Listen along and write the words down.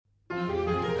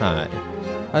Hi,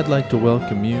 I'd like to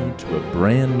welcome you to a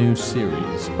brand new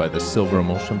series by the Silver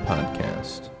Emulsion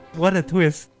Podcast, What a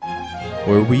twist.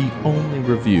 where we only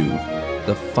review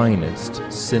the finest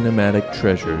cinematic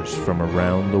treasures from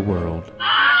around the world.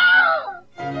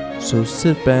 So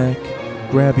sit back,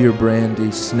 grab your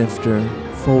brandy snifter,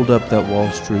 fold up that Wall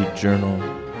Street Journal,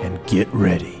 and get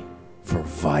ready for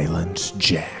Violence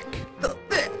Jack.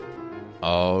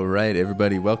 All right,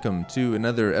 everybody, welcome to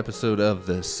another episode of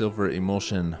the Silver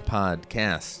Emulsion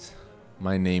Podcast.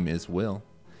 My name is Will,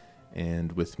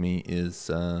 and with me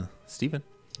is Steven.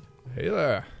 Hey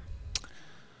there.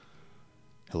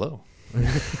 Hello.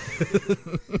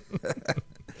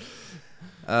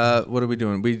 What are we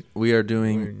doing? We are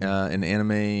doing an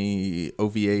anime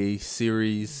OVA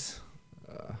series.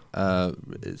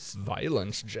 It's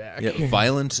Violence Jack. Yeah,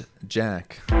 Violent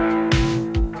Jack.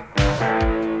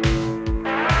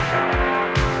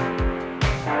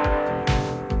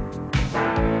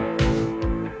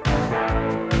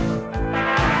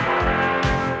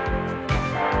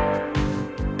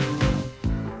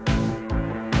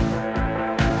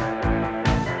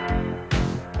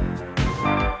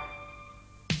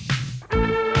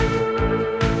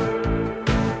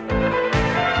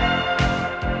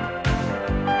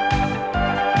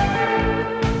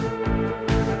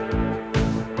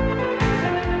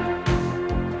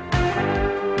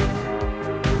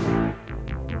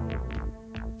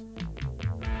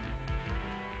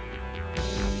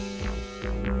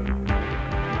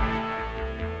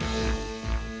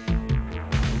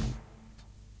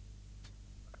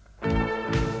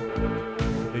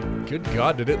 Good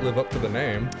God, did it live up to the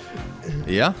name?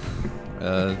 Yeah.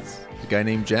 It's a guy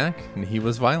named Jack, and he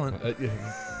was violent.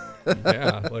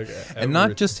 Yeah, like And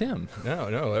not just him. No,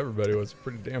 everybody was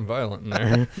pretty damn violent in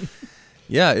there.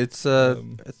 Yeah, it's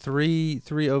three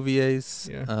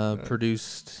OVAs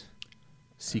produced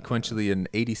sequentially in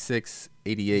 86,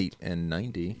 88, and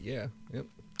 90. Yeah, yep.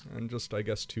 And just, I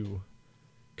guess, to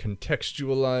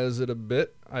contextualize it a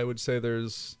bit, I would say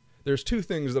there's two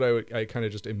things that I kind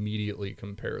of just immediately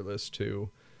compare this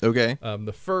to. Okay.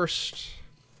 The first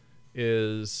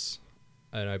is,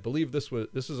 and I believe this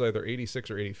is either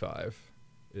 86 or 85,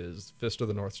 is Fist of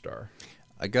the North Star.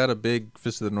 I got a big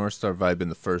Fist of the North Star vibe in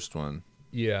the first one.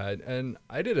 Yeah, and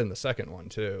I did in the second one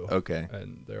too. Okay.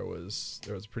 And there was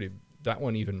pretty, that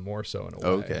one even more so in a way.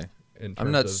 Okay.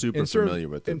 I'm not super familiar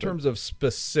with it. In terms of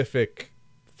specific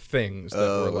things that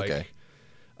were like... Okay.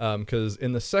 Because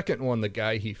in the second one, the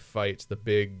guy he fights, the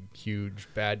big, huge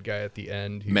bad guy at the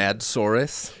end.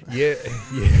 Madsaurus? Yeah.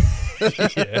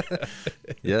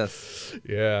 Yes.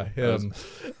 Yeah, him.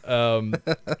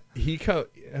 He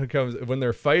comes when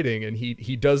they're fighting, and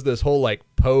he does this whole like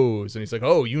pose, and he's like,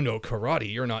 "Oh, you know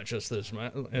karate. You're not just this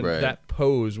man." And Right. that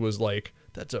pose was like,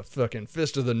 that's a fucking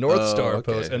Fist of the North Star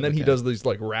okay, pose. And then he does these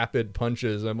like rapid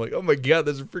punches. And I'm like, oh my God,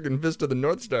 there's a freaking Fist of the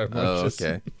North Star punch. Oh,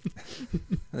 okay.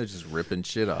 They're just ripping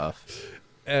shit off.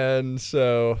 And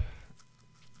so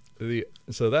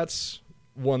that's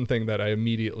one thing that I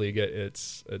immediately get.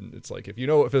 It's like, if you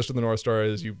know what Fist of the North Star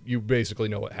is, you basically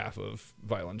know what half of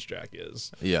Violence Jack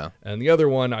is. Yeah. And the other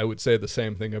one I would say the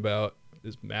same thing about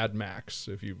is Mad Max.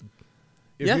 If you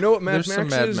know what Mad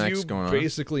Max is, you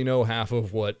basically know half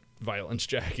of what Violence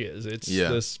Jack is. It's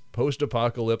this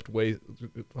post-apocalyptic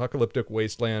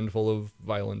wasteland full of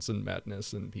violence and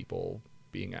madness and people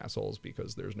being assholes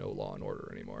because there's no law and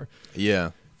order anymore.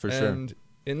 Yeah, for sure. And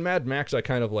in Mad Max, I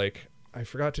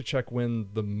forgot to check when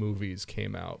the movies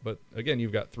came out, but again,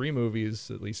 you've got 3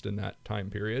 movies at least in that time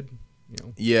period. You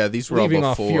know, yeah, these were all leaving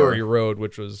before. off Fury Road,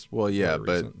 which was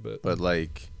recent, but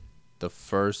like the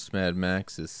first Mad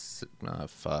Max is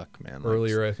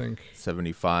earlier, I think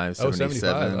 75,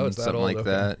 77, something old, like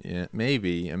that. Yeah,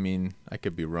 maybe. I mean, I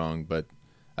could be wrong, but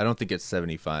I don't think it's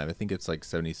 75. I think it's like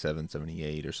 77,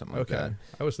 78 or something like that.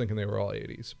 I was thinking they were all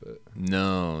 80s, but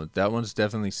no, that one's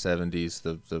definitely 70s.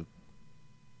 The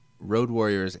Road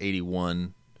Warrior is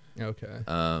 81. Okay.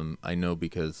 I know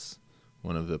because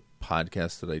one of the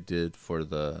podcasts that I did for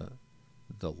the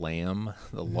LAM,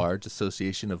 the Large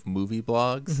Association of Movie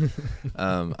Blogs,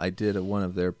 I did one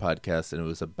of their podcasts, and it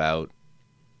was about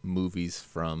movies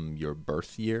from your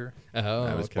birth year. Oh,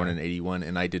 I was born in 81,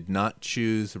 and I did not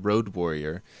choose Road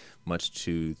Warrior, much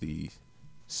to the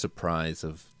surprise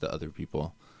of the other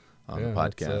people on the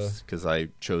podcast, because I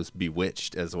chose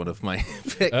Bewitched as one of my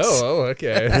picks. Oh,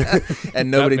 okay. And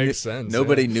nobody that makes sense.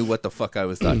 Nobody knew what the fuck I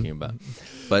was talking about.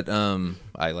 But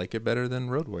I like it better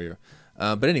than Road Warrior.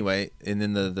 But anyway, and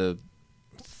then the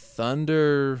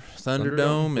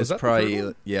Thunderdome is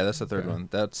probably, yeah, that's the third one.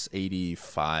 That's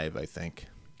 85, I think.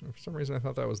 For some reason, I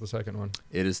thought that was the second one.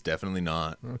 It is definitely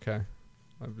not. Okay.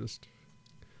 I'm just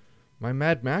My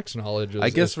Mad Max knowledge is, I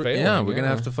guess is failing. we're gonna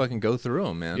have to fucking go through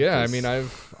them, man. Yeah, I mean,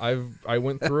 I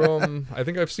went through them. I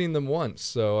think I've seen them once.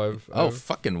 So I've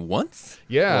fucking once.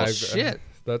 Yeah. Well, shit.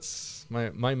 That's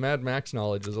my Mad Max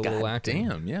knowledge is a little lacking.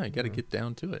 Damn. Yeah, you got to get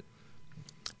down to it.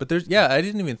 But I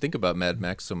didn't even think about Mad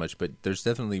Max so much, but there's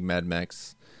definitely Mad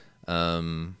Max,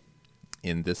 in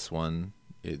this one,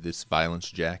 this Violence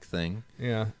Jack thing.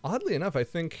 Yeah. Oddly enough, I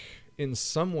think in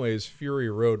some ways Fury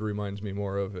Road reminds me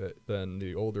more of it than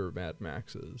the older Mad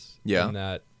Maxes. Yeah. In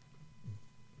that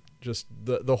just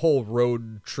the whole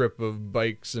road trip of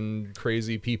bikes and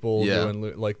crazy people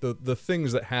doing like the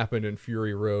things that happened in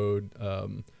Fury Road,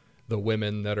 the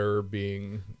women that are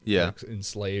being like,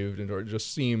 enslaved, and or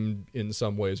just seemed in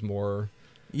some ways more.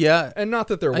 Yeah, and not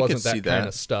that there wasn't that kind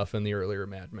of stuff in the earlier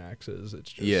Mad Maxes.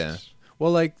 It's just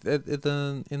well, like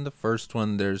in the first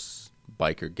one, there's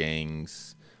biker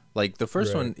gangs. Like the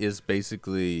first one is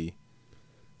basically,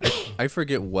 I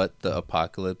forget what the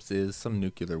apocalypse is, some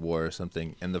nuclear war or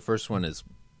something, and the first one is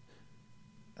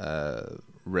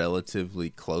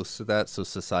relatively close to that, so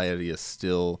society is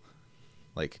still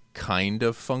like kind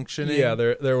of functioning. Yeah,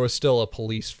 there was still a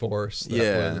police force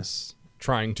that was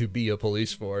trying to be a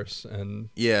police force, and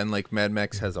like Mad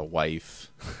Max has a wife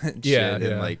and shit,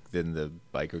 and like then the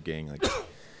biker gang like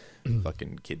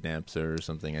fucking kidnaps her or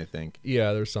something, I think.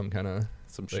 Yeah, there's some kind of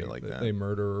shit like that. They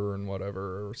murder her and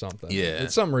whatever or something. Yeah.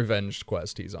 It's some revenge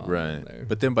quest he's on. Right.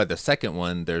 But then by the second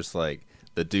one, there's like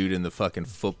the dude in the fucking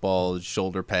football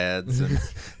shoulder pads and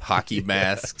hockey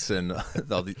masks and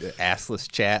all the assless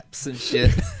chaps and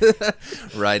shit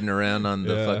riding around on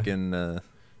the fucking... and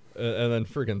then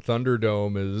freaking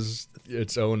Thunderdome is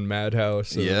its own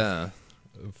madhouse of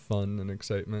fun and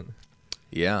excitement.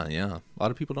 Yeah. A lot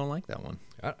of people don't like that one.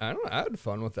 I had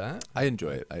fun with that. I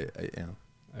enjoy it.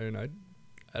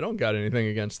 I don't got anything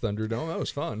against Thunderdome. That was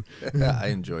fun. I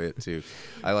enjoy it too.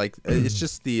 I like. It's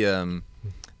just the.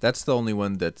 That's the only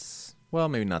one that's, well,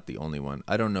 maybe not the only one.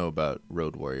 I don't know about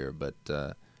Road Warrior, but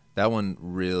that one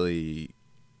really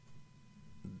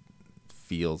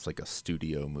feels like a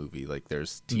studio movie. Like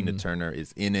there's Tina Turner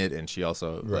is in it, and she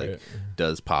also like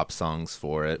does pop songs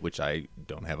for it, which I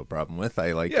don't have a problem with.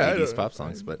 I like 80s pop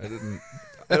songs, but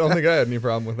I don't think I had any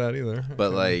problem with that either.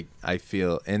 But like I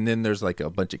feel, and then there's like a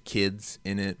bunch of kids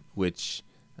in it, which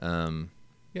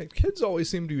kids always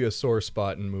seem to be a sore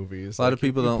spot in movies. A lot of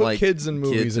people don't like kids in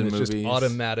movies, and it's just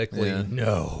automatically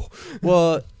no.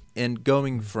 Well, and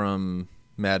going from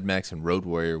Mad Max and Road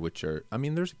Warrior, which are, I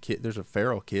mean, there's a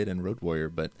feral kid in Road Warrior,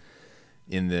 but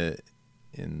in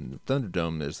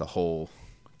Thunderdome, there's a whole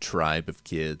tribe of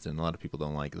kids, and a lot of people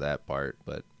don't like that part.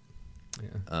 But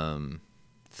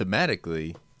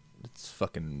thematically, it's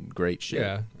fucking great shit.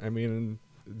 Yeah, I mean,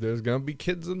 there's gonna be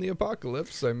kids in the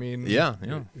apocalypse. I mean, yeah.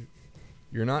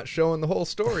 You're not showing the whole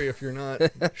story if you're not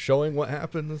showing what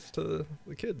happens to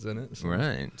the kids in it. So.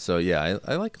 Right. So yeah,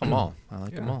 I like them all. I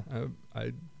like them all.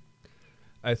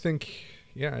 I think,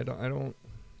 I don't.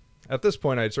 At this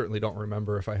point, I certainly don't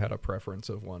remember if I had a preference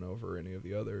of one over any of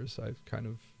the others.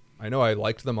 I know I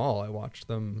liked them all. I watched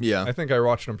them. Yeah. I think I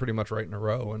watched them pretty much right in a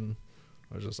row, and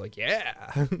I was just like, yeah,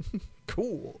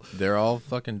 cool. They're all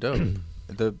fucking dope.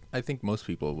 I think most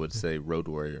people would say Road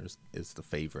Warriors is the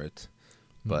favorite,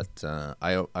 but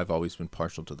I've always been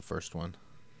partial to the first one.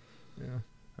 Yeah.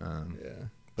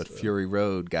 But Fury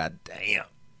Road, goddamn.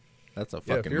 That's a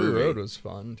fucking movie. Fury Road was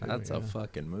fun, too. That's a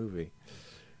fucking movie.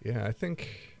 Yeah, I think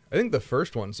the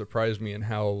first one surprised me in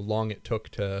how long it took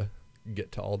to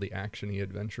get to all the action-y,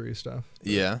 adventure-y stuff.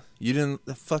 Yeah. You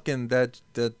didn't fucking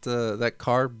that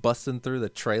car busting through the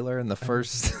trailer in the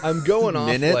first I'm going off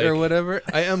minute or whatever.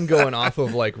 I am going off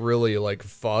of like really like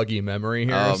foggy memory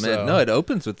here. Oh man, no, it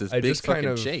opens with this big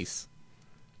fucking chase.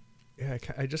 Yeah,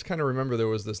 I just kind of remember there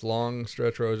was this long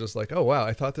stretch where I was just like, oh, wow,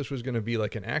 I thought this was going to be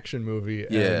like an action movie.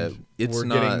 And we're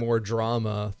getting more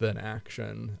drama than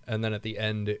action. And then at the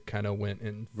end, it kind of went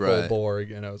in full bore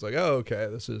again. I was like, oh, okay,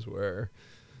 this is where...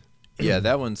 Yeah,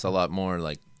 that one's a lot more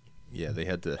like, they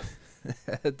had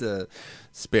to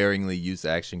sparingly use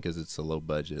action because it's a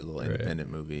low-budget, little independent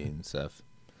movie and stuff.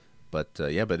 But,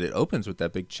 but it opens with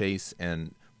that big chase,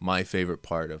 and... my favorite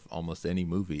part of almost any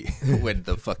movie when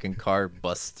the fucking car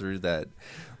busts through that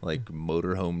like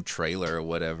motorhome trailer or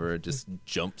whatever, it just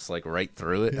jumps like right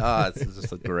through it. It's just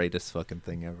the greatest fucking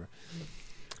thing ever.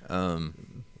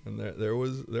 And there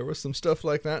was some stuff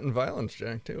like that in Violence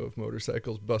Jack too, of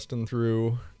motorcycles busting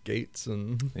through gates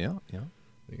and yeah.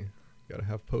 You gotta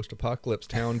have post-apocalypse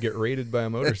town get raided by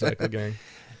a motorcycle gang.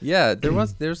 Yeah,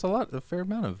 there's a fair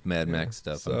amount of Mad Max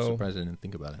stuff. I'm surprised I didn't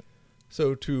think about it.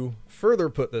 So to further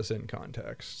put this in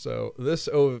context, so this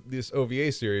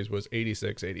OVA series was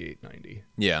 86, 88, 90.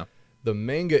 Yeah. The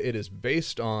manga it is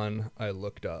based on, I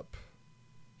looked up,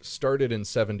 started in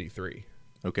 1973.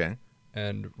 Okay.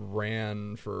 And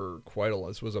ran for quite a while.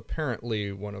 This was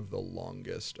apparently one of the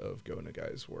longest of Go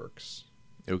Nagai's works.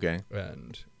 Okay.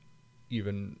 And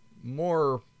even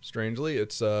more strangely,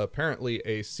 it's apparently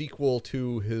a sequel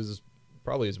to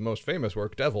probably his most famous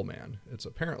work, Devilman. It's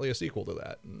apparently a sequel to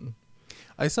that. And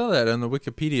I saw that on the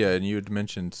Wikipedia, and you had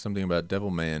mentioned something about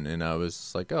Devilman, and I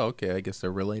was like, oh, okay, I guess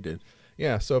they're related.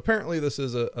 Yeah, so apparently this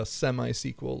is a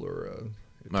semi-sequel, or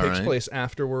it takes place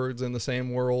afterwards in the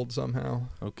same world somehow.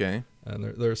 Okay. And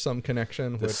there's some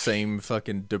connection. The same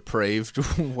fucking depraved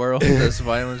world as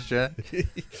Violence Jet?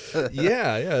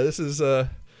 Yeah. This is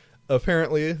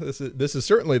apparently this is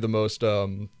certainly the most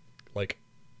like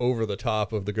over the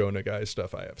top of the Go Nagai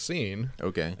stuff I have seen.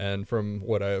 Okay. And from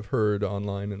what I have heard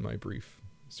online in my brief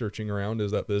searching around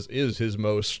is that this is his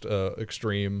most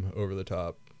extreme over the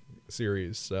top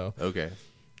series. So okay.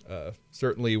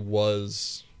 Certainly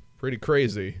was pretty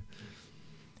crazy.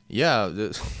 Yeah.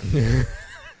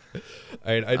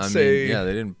 I'd say yeah,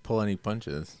 they didn't pull any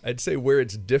punches. I'd say where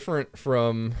it's different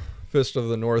from Fist of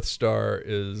the North Star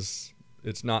is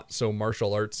it's not so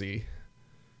martial artsy,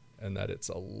 and that it's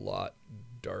a lot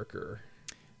darker.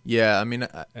 Yeah, I mean,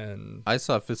 I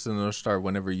saw Fist of the North Star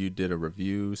whenever you did a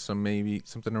review,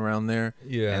 something around there.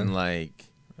 Yeah, and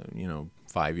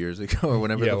 5 years ago or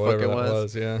whenever the fuck it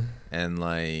was. Yeah, and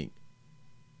I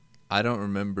don't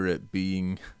remember it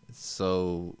being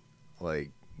so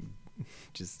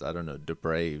just I don't know,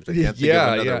 depraved. I can't think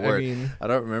of another word. I mean, I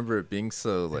don't remember it being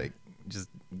so just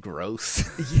gross.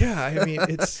 Yeah, I mean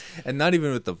it's and not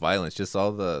even with the violence, just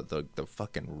all the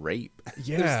fucking rape.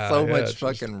 Yeah, there's so much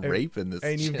fucking rape in this.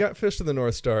 And shit. You've got Fist of the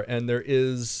North Star, and there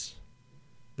is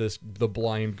the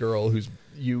blind girl who's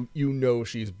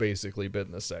she's basically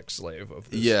been the sex slave of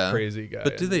this crazy guy.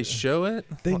 But do they show it?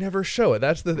 They never show it.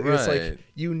 That's the right. It's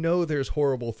like there's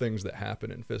horrible things that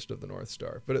happen in Fist of the North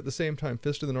Star, but at the same time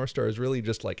Fist of the North Star is really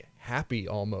just happy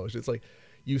almost. It's like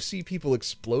you see people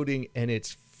exploding and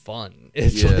it's fun.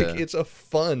 It's it's a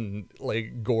fun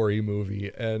gory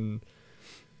movie, and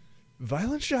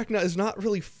Violence Jack is not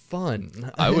really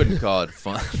fun. I wouldn't call it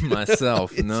fun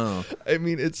myself. No. I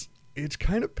mean it's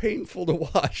kind of painful to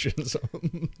watch in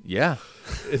some. Yeah.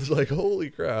 It's holy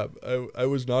crap. I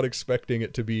was not expecting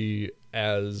it to be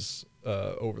as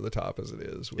over the top as it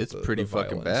is. It's pretty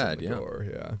fucking bad, yeah. Gore,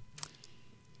 yeah.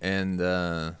 And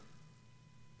I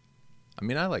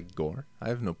mean, I like gore. I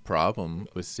have no problem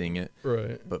with seeing it.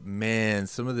 Right. But man,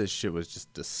 some of this shit was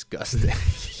just disgusting.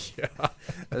 Yeah.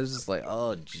 I was just like,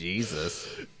 oh Jesus.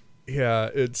 Yeah,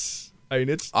 it's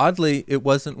oddly, it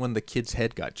wasn't when the kid's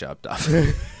head got chopped off.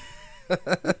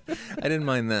 I didn't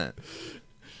mind that.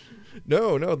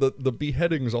 No, the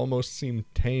beheadings almost seem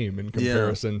tame in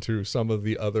comparison to some of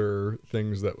the other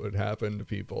things that would happen to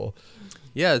people.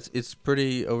 Yeah, it's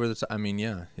pretty over the top. I mean,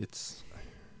 yeah, it's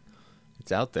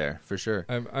out there for sure.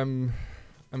 I'm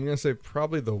gonna say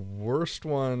probably the worst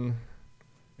one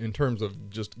in terms of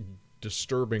just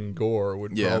disturbing gore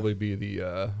would probably be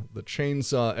the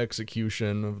chainsaw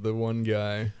execution of the one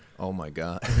guy. Oh my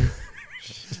god.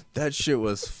 That shit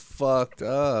was fucked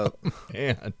up.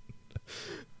 Man.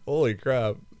 Holy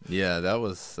crap. Yeah, that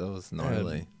was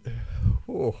gnarly.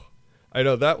 I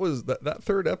know that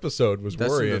third episode was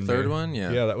worrying. That's the third one?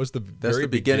 Yeah. Yeah, that was the very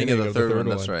beginning of the third one.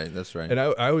 That's right. And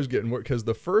I was getting worried because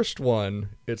the first one,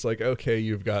 it's okay,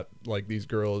 you've got these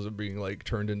girls are being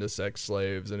turned into sex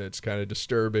slaves, and it's kind of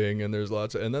disturbing, and there's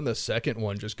lots of, and then the second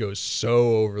one just goes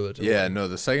so over the top. Yeah, no,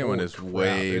 the second one is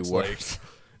way worse.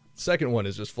 Second one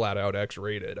is just flat out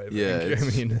X-rated, I think. Yeah, I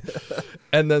mean,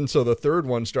 and then so the third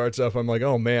one starts up. I'm like,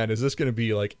 oh man, is this going to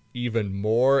be even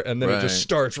more? And then it just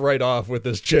starts right off with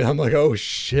this chick. I'm like, oh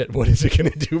shit, what is it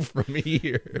going to do from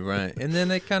here? Right, and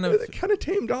then it kind of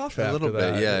tamed off a after little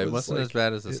that. bit. Yeah, it wasn't as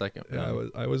bad as the second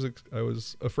one. Yeah, I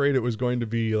was afraid it was going to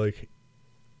be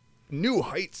new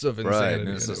heights of insanity. Right, and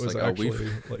it was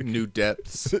actually new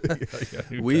depths.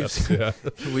 Yeah,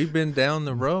 We've been down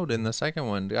the road in the second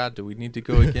one. God, do we need to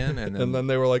go again? And then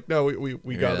they were like, no,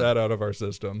 we got that out of our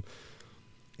system.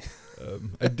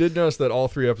 I did notice that all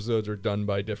 3 episodes are done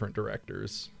by different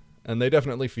directors, and they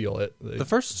definitely feel it. The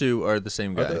first 2 are the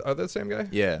same guy. Are they the same guy?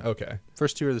 Yeah. Okay.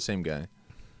 First 2 are the same guy.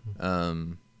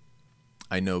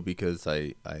 I know because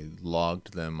I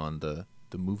logged them on the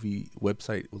movie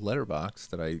website Letterboxd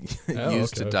that I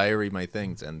used to diary my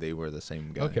things, and they were the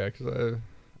same guy. Okay, because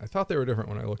I thought they were different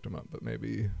when I looked them up, but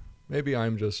maybe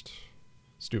I'm just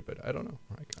stupid. I don't know.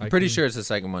 I'm pretty sure it's the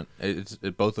second one. It's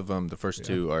both of them. The first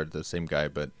 2 are the same guy,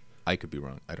 but I could be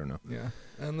wrong. I don't know. Yeah,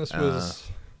 and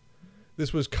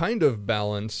this was kind of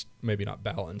balanced. Maybe not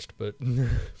balanced, but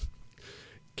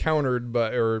countered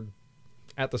by, or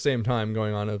at the same time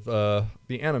going on, of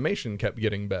the animation kept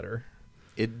getting better.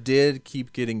 It did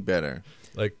keep getting better.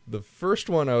 Like the first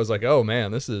one, I was like, "Oh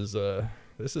man, this is the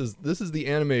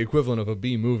anime equivalent of a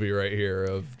B movie right here,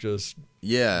 of just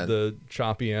the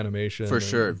choppy animation for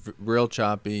sure, real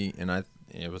choppy." And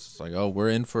it was like, "Oh, we're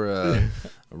in for a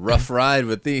rough ride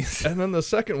with these." And then the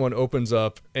second one opens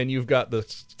up, and you've got the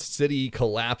city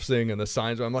collapsing and the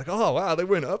signs. I'm like, "Oh wow, they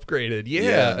went upgraded,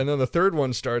 yeah." And then the third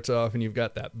one starts off, and you've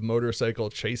got that motorcycle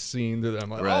chase scene. That I'm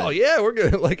like, "Oh yeah, we're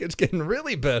gonna like it's getting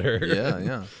really better."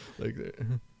 Yeah. Like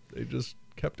they just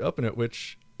kept upping it,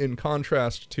 which in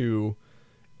contrast to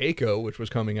Echo, which was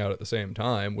coming out at the same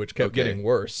time, which kept getting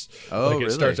worse. Oh, like it really?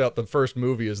 starts out, the first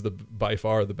movie is by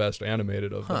far the best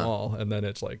animated of them all, and then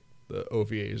it's like the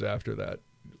OVAs after that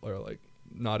are like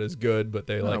not as good, but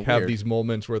they like have these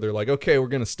moments where they're like, okay, we're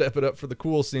gonna step it up for the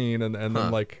cool scene, and then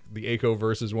like the Echo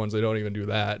versus ones, they don't even do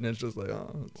that, and it's just like,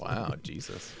 oh wow,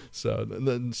 Jesus.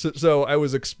 So I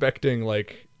was expecting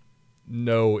like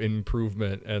no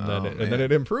improvement, and then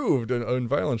it improved in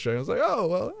Violence Shine. I was like, oh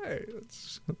well, hey,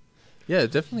 it's yeah,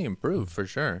 it definitely improved for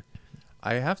sure.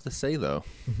 I have to say though,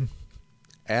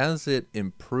 as it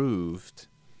improved,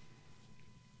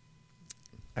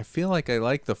 I feel like I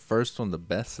like the first one the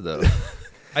best though.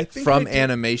 I think from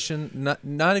animation,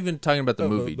 not even talking about the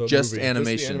movie, just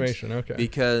animation. Just the animation, okay.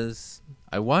 Because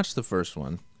I watched the first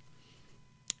one,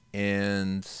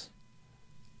 and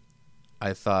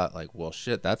I thought like, well,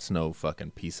 shit, that's no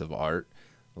fucking piece of art.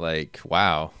 Like,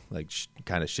 wow, like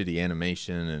kind of shitty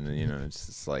animation, and you know, it's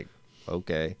just like,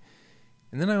 okay.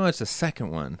 And then I watched the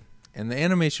second one, and the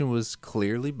animation was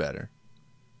clearly better.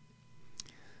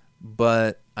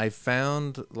 But I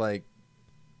found like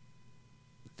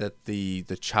that the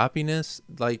choppiness,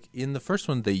 like in the first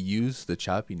one, they used the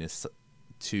choppiness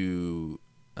to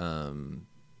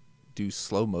do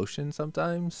slow motion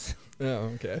sometimes.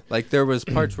 Oh, okay. Like there was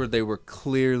parts where they were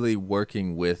clearly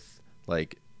working with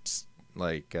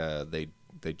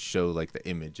they'd show like the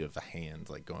image of a hand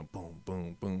like going boom,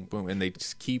 boom, boom, boom, and they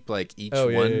just keep like each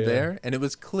one there, and it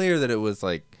was clear that it was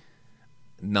like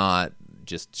not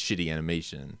just shitty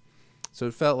animation. So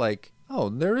it felt like, oh,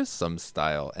 there is some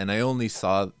style, and I only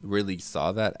really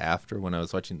saw that after when I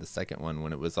was watching the second one,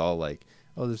 when it was all like,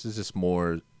 oh, this is just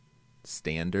more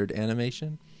standard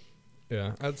animation.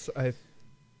 Yeah,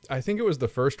 I think it was the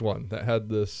first one that had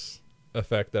this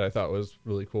effect that I thought was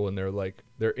really cool, and they're like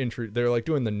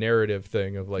doing the narrative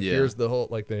thing of like, here's the whole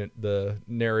like the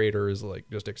narrator is like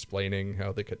just explaining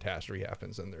how the catastrophe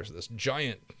happens, and there's this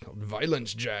giant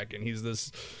Violence Jack, and he's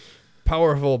this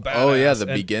powerful badass. Oh yeah, the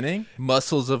beginning,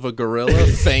 muscles of a gorilla,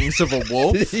 fangs of a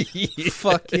wolf.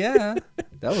 Fuck yeah,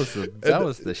 that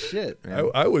was the shit,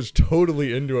 man. I was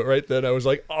totally into it right then. I was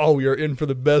like, oh, we are in for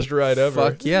the best ride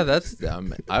ever. Fuck yeah,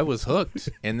 I was hooked,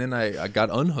 and then I got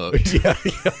unhooked. yeah,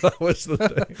 that was the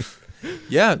thing.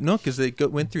 Yeah, no, because they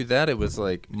went through that. It was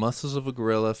like muscles of a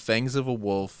gorilla, fangs of a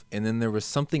wolf, and then there was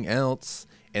something else.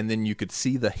 And then you could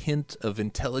see the hint of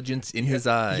intelligence in his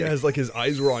eye. Yeah, it's like his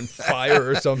eyes were on fire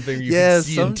or something. You could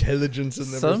see intelligence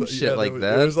in them. Some shit like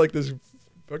that. It was like this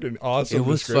fucking awesome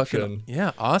description.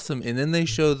 Awesome. And then they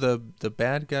show the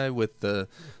bad guy with the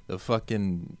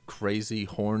fucking crazy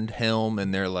horned helm,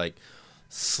 and they're like,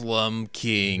 Slum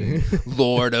King,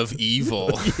 Lord of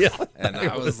Evil. And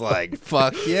I was like,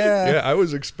 fuck yeah. Yeah, I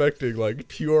was expecting like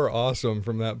pure awesome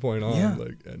from that point on. Yeah.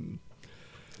 Like,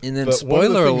 and then,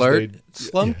 spoiler alert,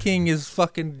 Slum King is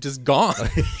fucking just gone.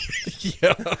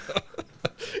 Yeah.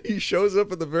 He shows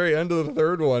up at the very end of the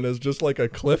third one as just like a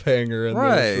cliffhanger. And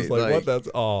it's just like,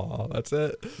 what? That's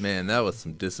it? Man, that was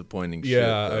some disappointing shit.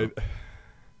 Yeah,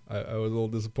 I was a little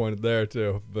disappointed there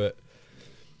too. But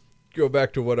go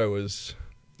back to what I was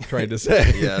trying to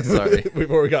say. Yeah, sorry.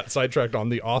 Before we got sidetracked on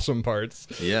the awesome parts.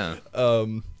 Yeah.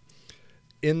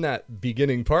 In that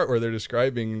beginning part where they're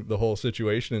describing the whole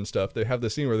situation and stuff, they have the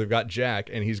scene where they've got Jack,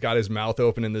 and he's got his mouth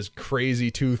open in this crazy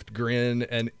toothed grin,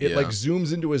 and it like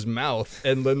zooms into his mouth,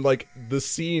 and then like the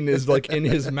scene is like in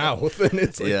his mouth, and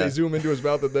it's like they zoom into his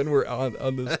mouth, and then we're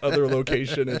on this other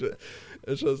location, and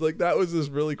it's just like, that was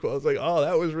just really cool. I was like, oh,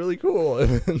 that was really cool.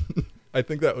 And I'm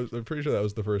pretty sure that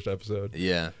was the first episode.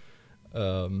 Yeah.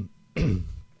 The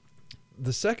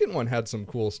second one had some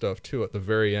cool stuff too at the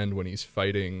very end when he's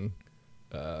fighting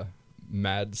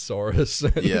Mad Saurus.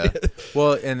 Yeah.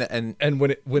 Well, and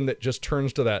when it just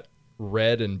turns to that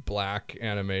red and black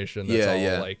animation that's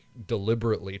all like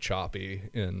deliberately choppy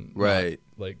and right,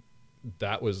 like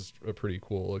that was a pretty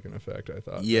cool looking effect, I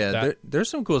thought. Yeah, there's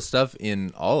some cool stuff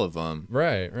in all of them.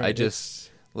 Right. I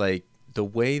just like the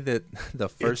way that the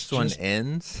first one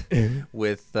ends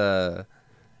with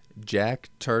Jack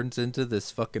turns into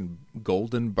this fucking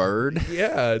golden bird.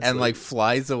 Yeah. And like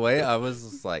flies away. I was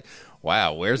just like,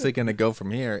 wow, where's it going to go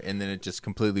from here? And then it just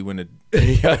completely went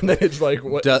yeah, and then it's like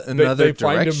what another they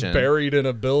find direction. him buried in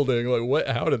a building. Like, what?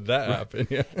 How did that happen?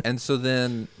 Yeah. And so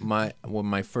then my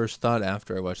first thought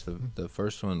after I watched the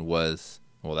first one was,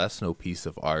 well, that's no piece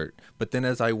of art. But then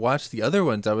as I watched the other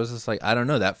ones, I was just like, I don't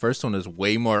know. That first one is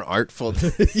way more artful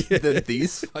than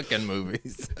these fucking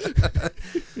movies.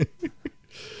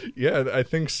 Yeah, I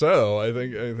think so. I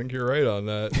think you're right on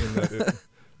that.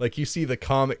 Like you see the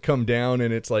comet come down,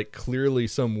 and it's like clearly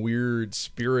some weird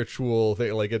spiritual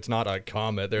thing. Like it's not a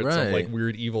comet. There's some like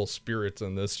weird evil spirits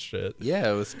in this shit.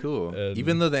 Yeah, it was cool. And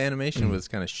even though the animation was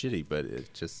kind of shitty, but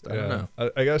it just I don't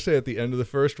know. I gotta say, at the end of the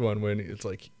first one, when it's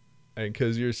like. And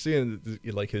because you're seeing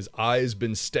like his eyes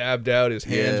been stabbed out, his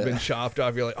hands been chopped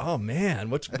off. You're like, oh man,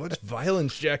 what's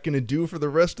Violence Jack gonna do for the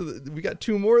rest of the? We got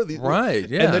 2 more of these, right?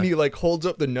 Yeah. And then he like holds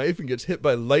up the knife and gets hit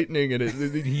by lightning, and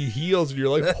he heals, and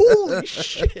you're like, holy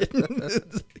shit!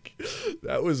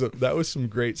 That was some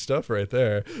great stuff right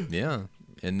there. Yeah,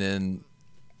 and then.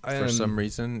 For some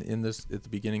reason, at the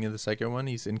beginning of the second one,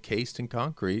 he's encased in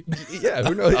concrete. Yeah,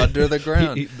 who knows? Under the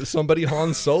ground. Somebody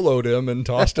Han Solo'd him and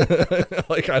tossed him.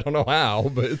 Like, I don't know how,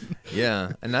 but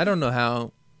yeah, and I don't know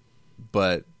how,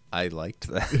 but I liked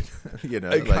that.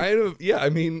 I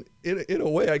mean, in a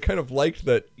way, I kind of liked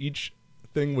that each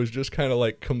thing was just kind of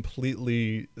like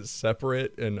completely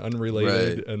separate and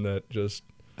unrelated, and that just.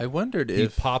 I wondered he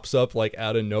if pops up like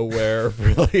out of nowhere,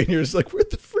 and you're just like, where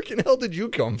the freaking hell did you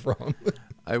come from?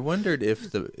 I wondered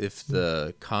if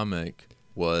the comic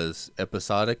was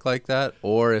episodic like that,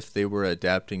 or if they were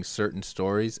adapting certain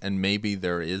stories, and maybe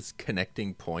there is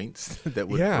connecting points that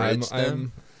would bridge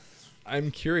them. I'm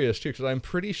curious too, because I'm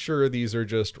pretty sure these are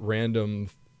just random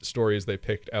stories they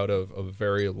picked out of a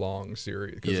very long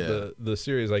series. Because the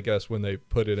series, I guess, when they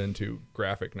put it into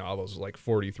graphic novels, was like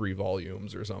 43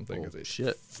 volumes or something. Oh, it's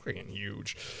shit. Freaking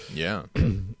huge. Yeah.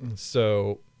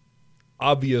 So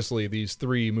obviously these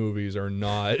 3 movies are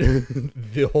not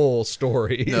the whole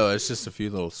story. No, it's just a few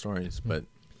little stories. But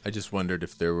I just wondered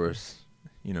if there was,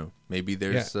 maybe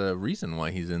there's a reason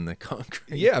why he's in the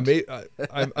concrete. Yeah,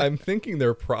 I'm thinking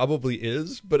there probably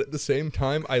is, but at the same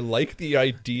time, I like the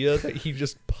idea that he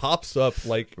just pops up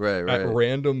like at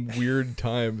random weird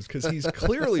times, because he's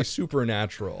clearly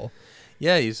supernatural.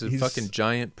 Yeah, he's a fucking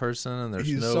giant person, and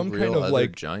there's no some real kind of other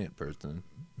like giant person.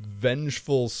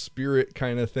 Vengeful spirit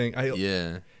kind of thing.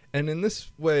 And in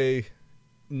this way,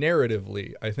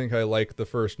 narratively, I think I like the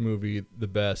first movie the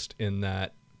best in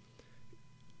that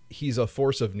he's a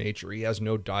force of nature. He has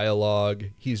no dialogue.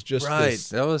 He's just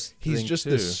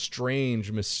this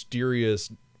strange,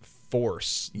 mysterious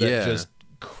force that just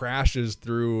crashes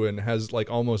through and has like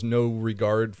almost no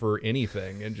regard for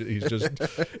anything, and he's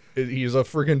a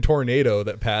freaking tornado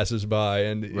that passes by,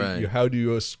 and how do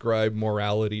you ascribe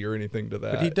morality or anything to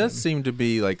that? But he does seem to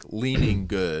be like leaning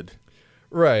good.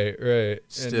 Right.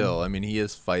 Still, I mean, he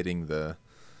is fighting the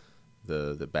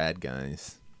bad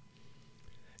guys.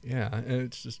 Yeah, and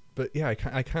it's just, but yeah, I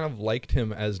kind of liked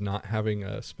him as not having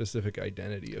a specific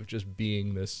identity, of just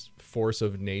being this force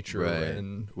of nature. Right.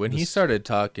 And when he started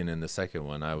talking in the second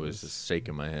one, I was just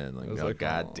shaking my head like,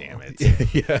 God damn it.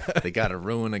 Yeah. They got to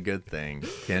ruin a good thing.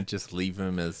 Can't just leave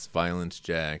him as Violence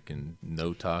Jack and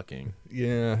no talking.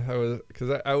 Yeah,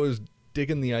 I was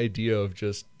digging the idea of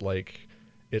just like,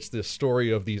 it's this story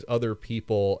of these other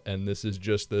people, and this is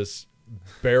just this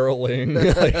barreling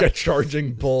like a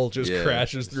charging bull just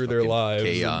crashes through their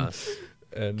lives.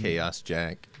 And Chaos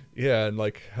Jack. Yeah, and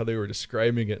like how they were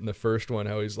describing it in the first one,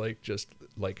 how he's like just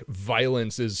like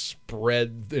violence is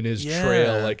spread in his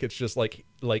trail. Like it's just like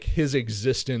his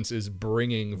existence is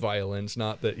bringing violence,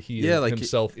 not that he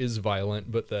himself is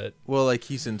violent, but that like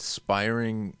he's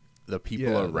inspiring the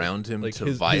people around him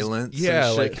to violence.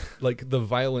 Like the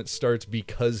violence starts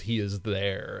because he is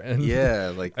there. And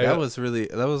that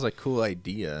was a cool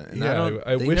idea. And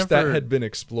I wish that had been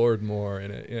explored more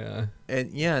in it. Yeah.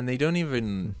 And they don't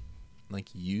even like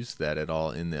use that at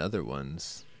all in the other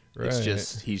ones. Right. It's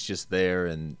just he's just there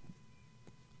and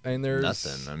there's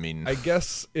nothing. I mean, I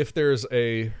guess if there's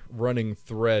a running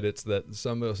thread, it's that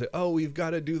somebody will say, "Oh, we've got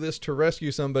to do this to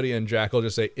rescue somebody," and Jack will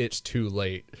just say, "It's too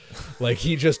late." Like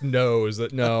he just knows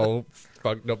that no,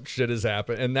 fucked up shit has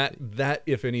happened, and that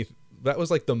if any, that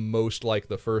was like the most like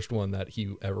the first one that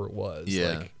he ever was.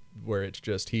 Yeah, like, where it's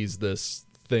just he's this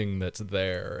thing that's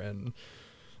there, and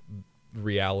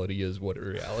reality is what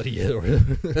reality is.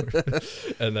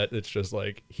 And that it's just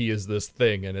like he is this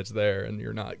thing and it's there and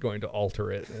you're not going to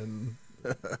alter it, and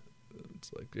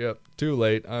it's like, yep, too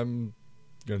late. I'm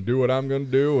gonna do what I'm gonna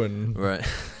do, and right.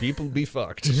 people be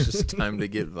fucked. It's just time to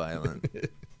get violent.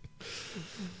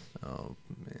 Oh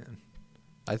man,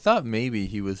 I thought maybe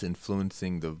he was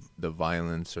influencing the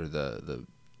violence or the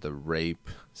rape,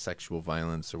 sexual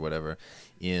violence or whatever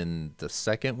in the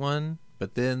second one,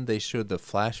 but then they showed the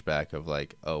flashback of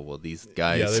like, oh well, these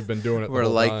guys they've been doing it were the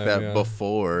whole like time, that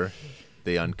before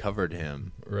they uncovered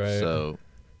him, right? So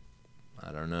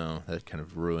I don't know, that kind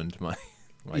of ruined my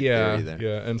yeah theory there.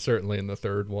 yeah, and certainly in the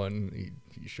third one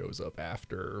he shows up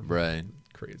after right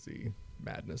crazy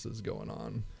madness is going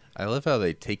on. I love how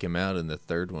they take him out in the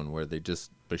third one, where they just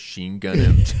machine gun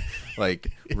him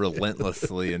like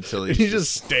relentlessly until he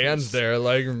just stands there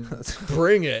like,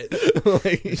 bring it.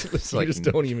 Like, you just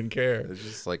don't even care. It's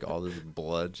just like all this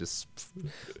blood just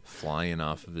flying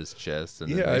off of his chest, and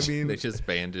yeah, they just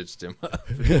bandaged him up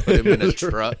and put him in a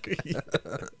truck.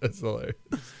 That's hilarious.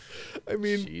 I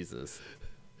mean, Jesus.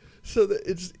 So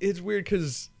it's weird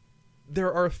because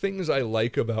there are things I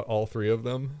like about all three of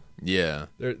them. Yeah,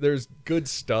 there's good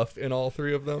stuff in all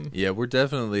three of them. Yeah, we're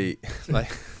definitely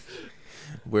like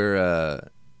we're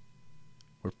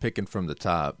picking from the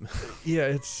top.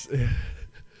 Yeah,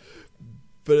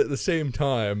 but at the same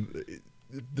time,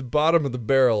 the bottom of the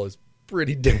barrel is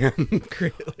pretty damn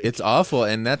great. It's awful,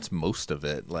 and that's most of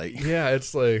it. Like, yeah,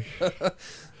 it's like,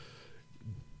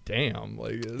 damn.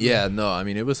 Like, yeah, no, I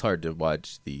mean, it was hard to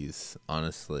watch these.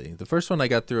 Honestly, the first one I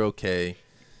got through okay.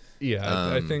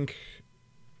 Yeah,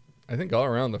 I think all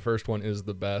around the first one is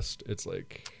the best. It's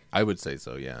like, I would say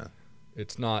so. Yeah,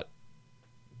 it's not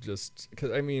just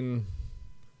because, I mean,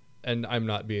 and I'm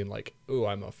not being like, oh,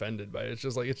 I'm offended by it. It's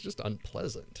just like, it's just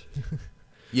unpleasant.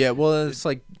 Yeah, well, it's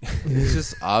like, it's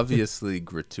just obviously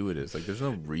gratuitous. Like, there's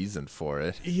no reason for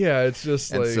it. Yeah, it's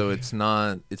just and like, so it's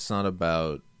not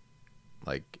about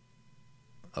like,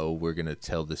 oh, we're gonna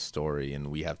tell this story and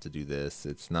we have to do this.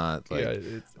 It's not like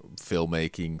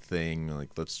filmmaking thing.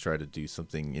 Like, let's try to do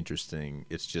something interesting.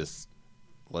 It's just,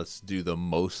 let's do the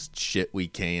most shit we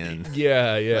can.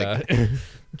 Yeah. Like,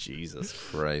 Jesus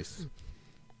Christ.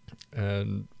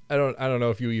 And I don't know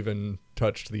if you even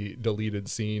touched the deleted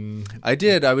scene. I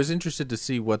did. I was interested to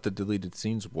see what the deleted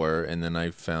scenes were, and then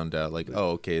I found out, like, oh,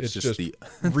 okay, it's just the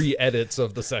re-edits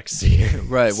of the sex scenes.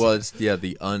 Right. Well, it's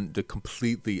the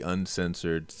completely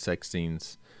uncensored sex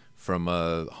scenes from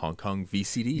a Hong Kong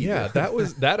VCD. Yeah,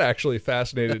 that actually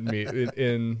fascinated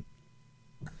me.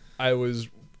 I was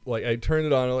like, I turned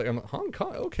it on, like, I'm like, Hong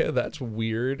Kong. Okay, that's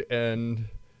weird, and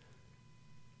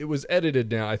it was edited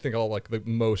down. I think all like the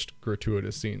most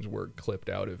gratuitous scenes were clipped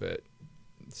out of it,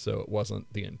 so it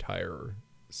wasn't the entire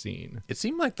scene. It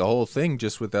seemed like the whole thing,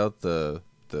 just without the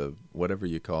whatever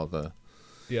you call the.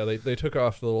 Yeah, they took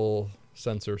off the little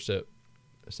censorship.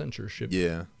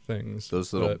 Yeah. Things.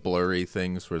 Those little blurry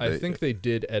things where I think they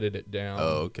did edit it down.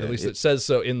 Oh, okay. At least it says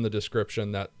so in the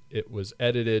description that it was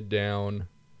edited down.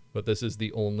 But this is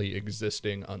the only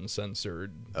existing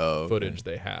uncensored footage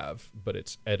they have, but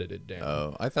it's edited down.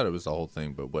 Oh, I thought it was the whole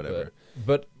thing, but whatever.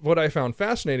 But what I found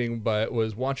fascinating by it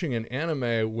was watching an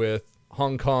anime with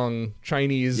Hong Kong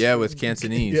Chinese. Yeah, with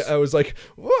Cantonese. Yeah, I was like,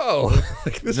 whoa.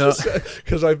 Like, this is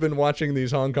because I've been watching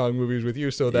these Hong Kong movies with you,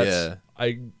 so that's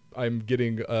I'm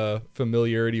getting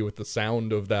familiarity with the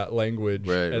sound of that language,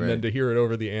 and then to hear it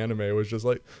over the anime was just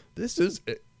like, this is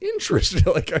interesting.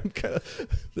 Like, I'm kind of,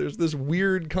 there's this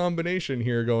weird combination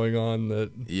here going on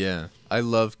that. Yeah, I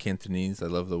love Cantonese. I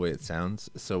love the way it sounds.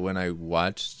 So when I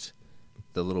watched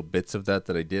the little bits of that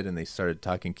I did, and they started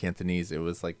talking Cantonese, it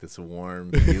was like this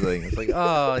warm feeling. It's like,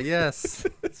 oh yes,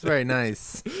 it's very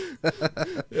nice.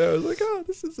 Yeah, I was like, oh,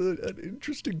 this is an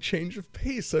interesting change of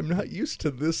pace. I'm not used to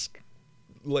this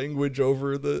language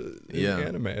over the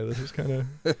anime. This is kind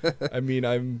of, I mean,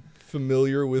 I'm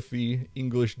familiar with the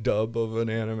English dub of an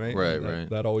anime. Right.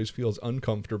 That always feels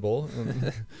uncomfortable.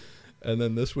 And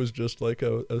then this was just like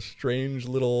a strange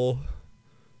little,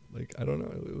 like, I don't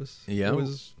know. It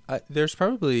was. There's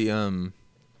probably,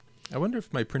 I wonder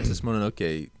if my Princess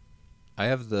Mononoke, I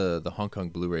have the Hong Kong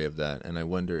Blu-ray of that, and I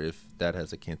wonder if that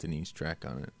has a Cantonese track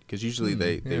on it. Because usually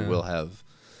they will have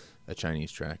a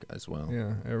Chinese track as well.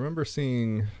 Yeah, I remember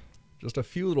seeing just a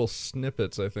few little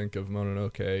snippets, I think, of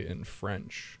Mononoke in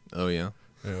French. Oh, yeah?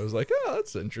 And I was like, oh,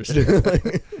 that's interesting.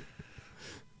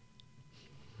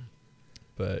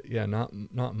 But, yeah, not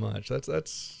much.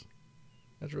 That's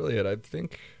really it. I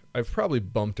think I've probably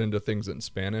bumped into things in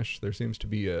Spanish. There seems to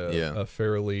be a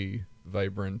fairly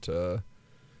vibrant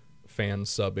fan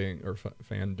subbing or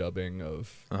fan dubbing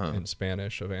of in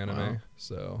Spanish of anime. Wow.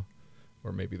 So,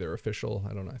 or maybe they're official.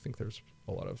 I don't know. I think there's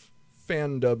a lot of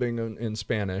fan dubbing in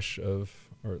Spanish of,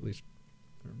 or at least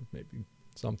maybe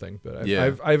something. But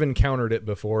I've encountered it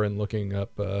before in looking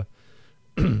up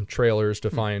trailers to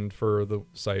find for the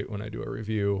site when I do a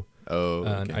review. Oh,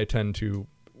 okay. And I tend to,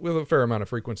 with a fair amount of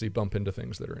frequency, bump into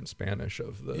things that are in Spanish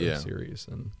of the series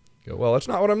and go, well, that's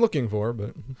not what I'm looking for.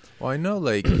 But well, I know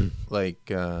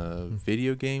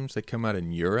video games that come out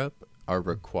in Europe are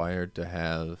required to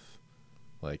have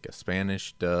like a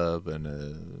Spanish dub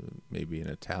and maybe an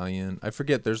Italian. I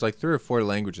forget. There's like 3 or 4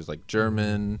 languages, like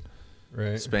German,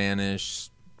 Spanish,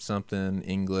 something,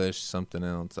 English, something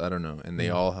else. I don't know. And they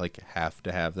all like have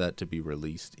to have that to be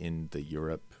released in the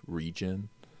Europe region.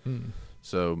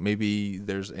 So maybe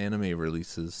there's anime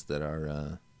releases that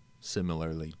are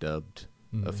similarly dubbed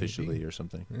officially or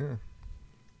something. Yeah.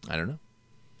 I don't know.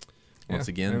 Once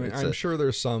again, I'm sure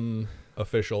there's some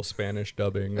official Spanish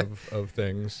dubbing of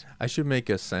things. I should make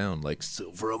a sound like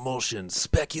silver emulsion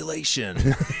speculation.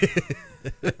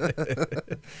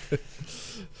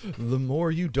 The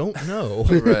more you don't know.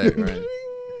 Right.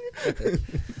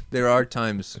 There are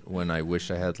times when I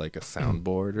wish I had like a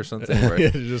soundboard or something where I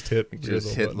just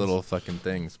hit little fucking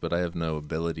things, but I have no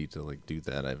ability to like do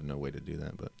that. I have no way to do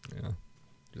that, but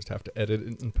just have to edit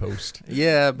it and post.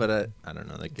 Yeah, but I don't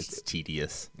know, that gets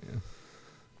tedious. Yeah.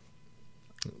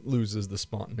 It loses the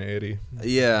spontaneity.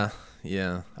 Yeah.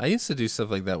 I used to do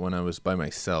stuff like that when I was by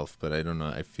myself, but I don't know.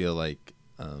 I feel like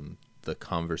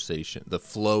the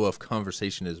flow of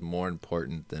conversation is more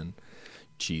important than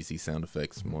cheesy sound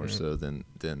effects, more so than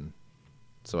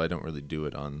so I don't really do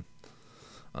it on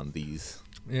these.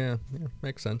 Yeah,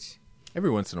 makes sense.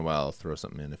 Every once in a while I'll throw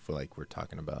something in if we're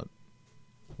talking about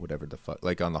whatever the fuck,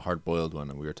 like on the Hard Boiled one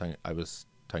I was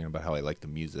talking about how I like the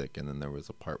music, and then there was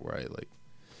a part where I like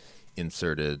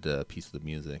inserted a piece of the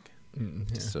music,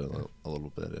 so a little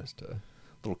bit of just a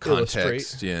little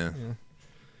context. Yeah,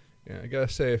 I gotta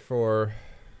say for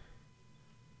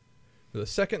the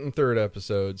second and third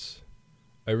episodes,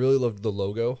 I really loved the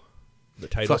logo, the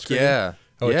title screen. Yeah.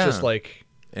 It's just like,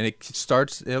 and it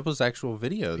was actual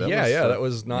video. That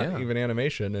was not even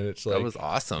animation, and it's like, that was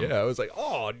awesome. Yeah, I was like,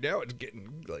 oh, now it's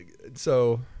getting like,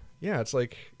 so yeah, it's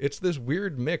like, it's this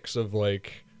weird mix of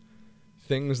like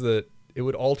things that it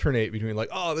would alternate between like,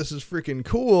 oh, this is freaking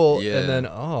cool, and then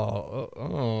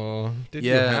did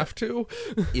you have to?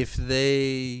 If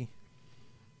they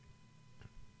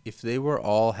were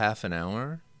all half an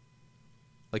hour,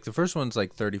 like the first one's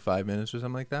like 35 minutes or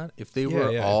something like that. If they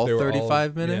were all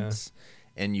 35 minutes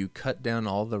and you cut down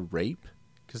all the rape,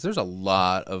 because there's a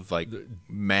lot of like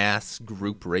mass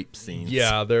group rape scenes.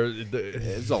 Yeah,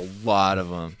 there's a lot of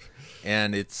them.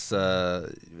 And it's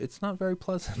not very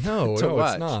pleasant. No, to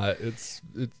watch. It's not. It's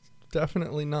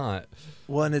definitely not.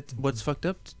 Well, and what's fucked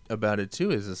up about it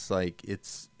too is it's like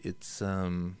it's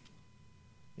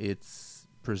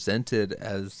presented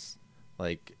as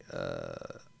like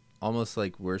almost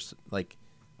like we're like,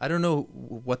 I don't know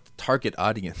what the target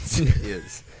audience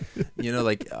is.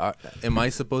 Like am I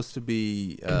supposed to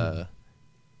be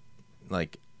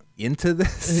like into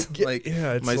this? Like,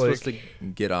 am I supposed to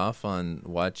get off on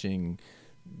watching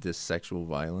this sexual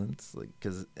violence? Like,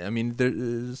 because I mean,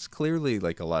 there's clearly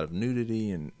like a lot of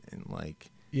nudity and like,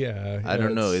 I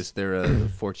don't know. Is there a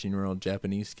 14-year-old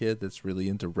Japanese kid that's really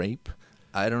into rape?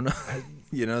 I don't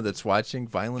know. That's watching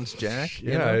Violence Jack.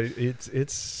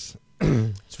 It's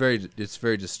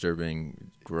very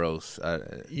disturbing, gross.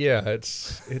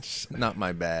 It's not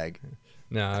my bag.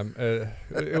 No,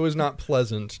 it was not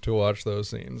pleasant to watch those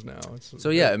scenes. No, it's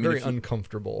very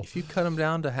uncomfortable. If you cut them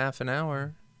down to half an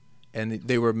hour, and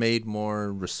they were made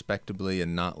more respectably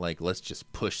and not like, let's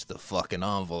just push the fucking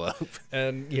envelope.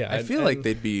 And I feel like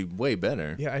they'd be way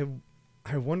better. Yeah,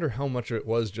 I wonder how much of it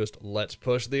was just let's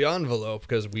push the envelope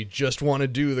because we just want to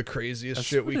do the craziest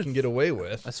shit we can get away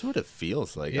with. That's what it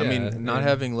feels like. Yeah, I mean, not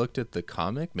having looked at the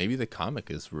comic, maybe the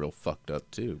comic is real fucked up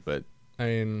too. But I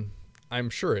mean,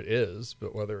 I'm sure it is,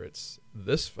 but whether it's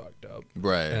this fucked up,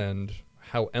 right, and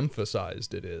how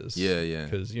emphasized it is,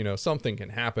 because something can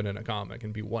happen in a comic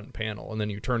and be one panel, and then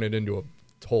you turn it into a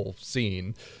whole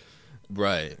scene,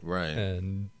 right,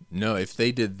 and no, if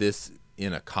they did this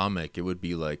in a comic, it would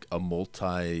be like a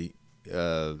multi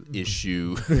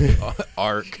issue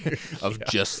arc of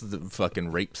just the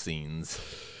fucking rape scenes.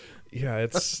 Yeah,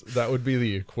 that would be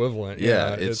the equivalent.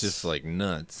 Yeah, it's just like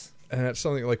nuts. And it's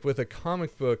something like with a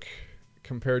comic book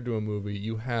compared to a movie,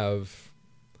 you have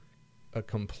a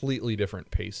completely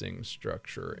different pacing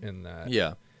structure in that.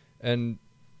 Yeah. And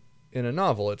in a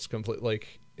novel, it's in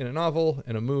a novel,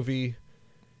 in a movie,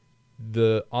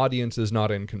 the audience is not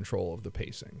in control of the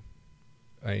pacing.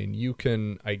 I mean, you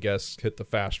can, I guess, hit the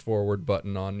fast forward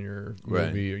button on your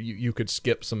movie. Right. You could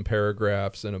skip some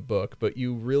paragraphs in a book, but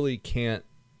you really can't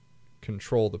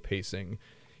control the pacing.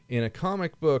 In a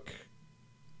comic book,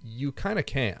 you kind of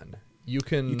can. You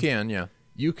can,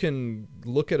 you can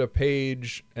look at a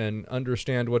page and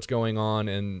understand what's going on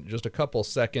in just a couple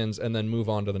seconds and then move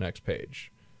on to the next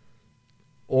page.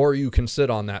 Or you can sit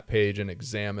on that page and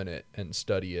examine it and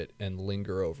study it and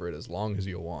linger over it as long as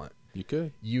you want. You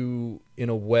could. You, in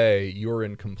a way, you're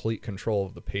in complete control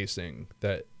of the pacing,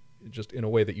 that just in a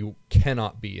way that you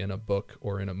cannot be in a book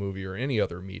or in a movie or any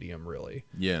other medium, really.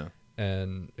 Yeah.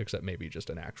 And except maybe just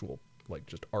an actual, like,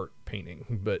 just art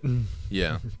painting, but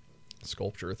yeah,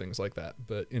 sculpture, things like that.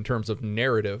 But in terms of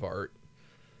narrative art,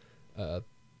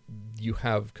 you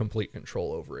have complete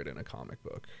control over it in a comic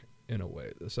book, in a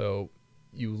way. So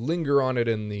you linger on it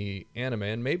in the anime,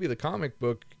 and maybe the comic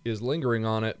book is lingering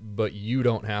on it, but you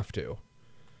don't have to.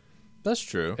 That's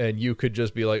true. And you could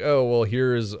just be like, oh, well,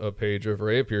 here's a page of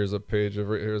rape, here's a page of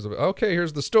rape,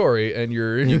 here's the story, and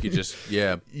you could just,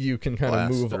 you can kind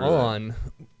of move on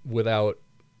without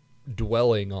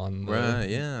dwelling on the... Right,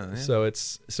 yeah.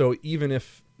 So even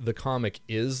if the comic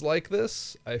is like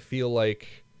this, I feel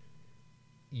like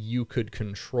you could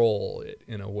control it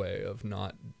in a way of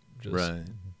not just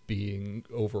being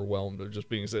overwhelmed, of just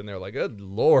being sitting there like, good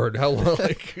Lord, how long,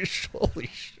 like, holy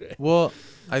shit. Well,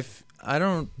 I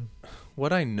don't,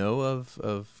 what I know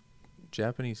of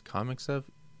Japanese comic stuff,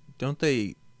 don't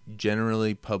they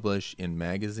generally publish in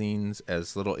magazines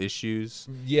as little issues?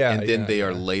 Yeah. And then they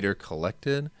are later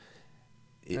collected?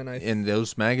 And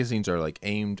those magazines are like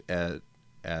aimed at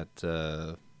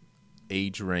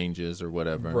age ranges or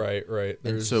whatever. Right.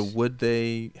 And so would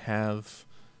they have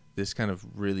this kind of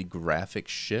really graphic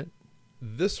shit?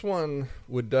 This one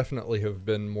would definitely have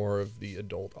been more of the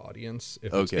adult audience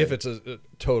if it's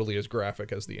totally as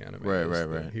graphic as the anime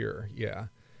is here. Yeah.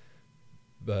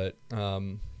 But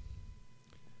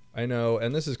I know,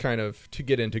 and this is kind of to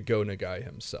get into Go Nagai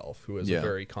himself, who is a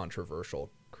very controversial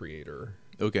creator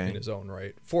in his own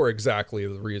right, for exactly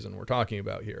the reason we're talking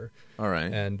about here. All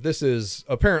right. And this is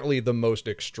apparently the most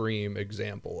extreme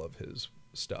example of his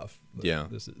stuff.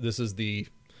 This is the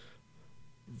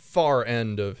far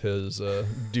end of his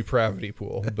depravity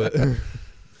pool, but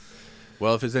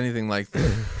well, if it's anything like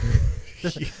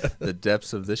the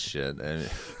depths of this shit,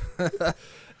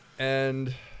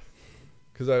 and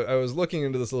because I was looking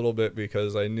into this a little bit,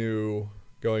 because I knew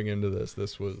going into this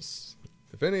was,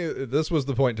 this was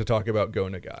the point to talk about Go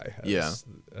Nagai,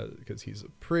 because he's a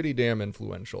pretty damn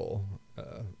influential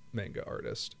manga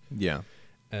artist.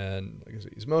 And like I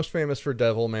said, he's most famous for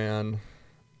Devilman.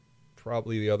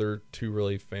 Probably the other two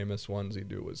really famous ones he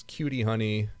do was Cutie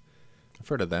Honey. I've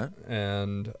heard of that.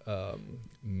 And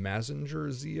Mazinger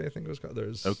Z, I think it was called.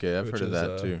 I've heard of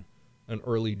that too. An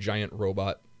early giant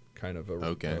robot kind of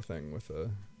a thing with a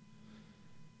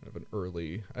kind of an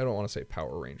early, I don't want to say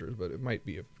Power Rangers, but it might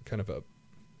be actually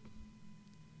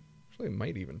it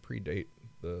might even predate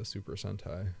the Super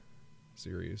Sentai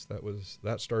series.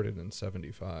 That started in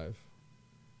 1975.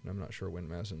 And I'm not sure when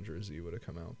Mazinger Z would have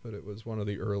come out, but it was one of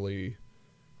the early,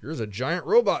 here's a giant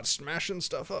robot smashing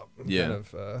stuff up kind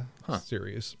of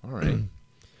series. All right.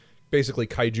 Basically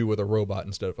kaiju with a robot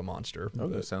instead of a monster. Oh,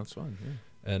 that sounds fun.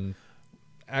 Yeah. And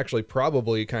actually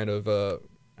probably kind of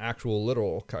actual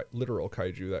literal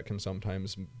kaiju that can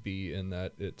sometimes be, in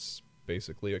that it's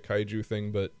basically a kaiju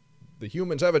thing, but the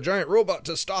humans have a giant robot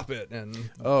to stop it. And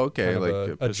like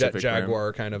a jet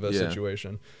jaguar kind of a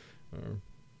situation.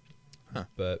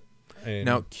 But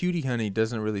now, Cutie Honey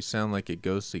doesn't really sound like it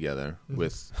goes together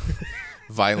with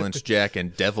Violence Jack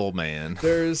and Devil Man.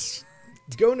 There's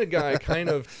Go Nagai kind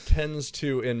of tends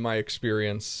to, in my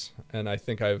experience, and I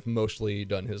think I've mostly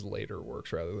done his later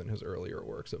works rather than his earlier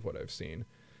works of what I've seen.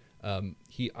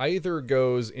 He either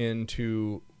goes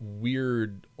into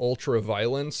weird ultra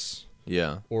violence,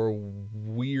 or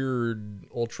weird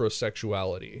ultra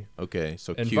sexuality. Okay,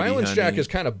 so and Cutie Violence Honey... Jack is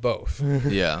kind of both.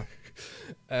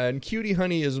 And Cutie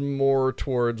Honey is more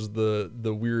towards the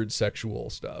weird sexual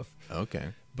stuff. Okay.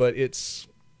 But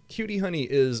Cutie Honey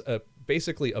is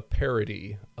basically a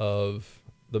parody of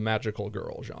the magical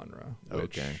girl genre.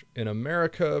 Which in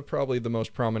America, probably the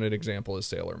most prominent example is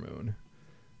Sailor Moon.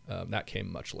 That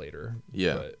came much later.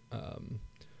 But,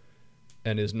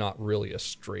 and is not really a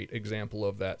straight example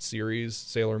of that series.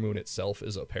 Sailor Moon itself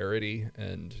is a parody,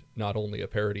 and not only a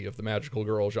parody of the magical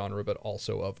girl genre, but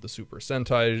also of the Super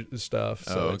Sentai stuff.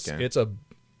 So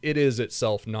it is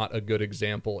itself not a good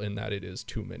example, in that it is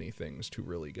too many things to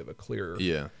really give a clear...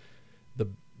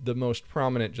 The most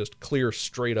prominent, just clear,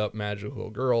 straight up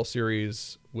magical girl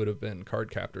series would have been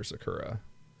Cardcaptor Sakura.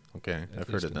 Okay, I've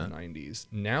heard of that. In the 90s.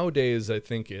 Nowadays, I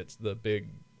think it's the big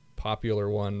popular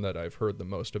one that I've heard the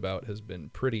most about has been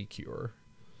Pretty Cure.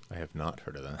 I have not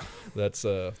heard of that.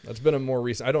 That's been a more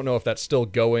recent. I don't know if that's still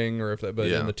going or if that, but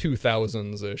Yeah. in the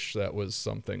 2000s ish, that was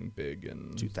something big.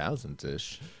 And 2000s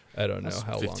ish. I don't know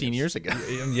how 15 long. years ago.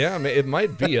 Yeah, it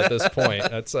might be at this point.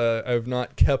 That's I've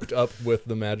not kept up with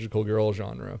the magical girl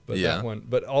genre, but Yeah. that one.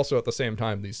 But also at the same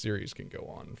time, these series can go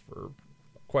on for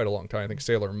quite a long time. I think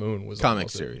Sailor Moon was Comic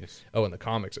almost series. in the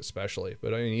comics especially.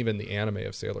 But I mean, even the anime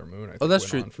of Sailor Moon, I think that's went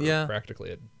true. on for Yeah.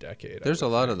 practically a decade. There's a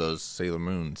lot of those Sailor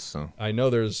Moons. So I know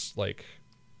there's like,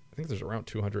 I think there's around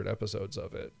 200 episodes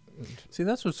of it. see,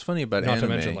 that's what's funny about Not anime.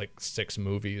 to mention like 6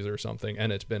 movies or something,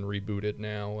 and it's been rebooted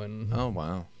now. And Oh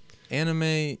wow.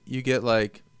 Anime, you get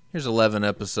like, here's 11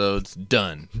 episodes,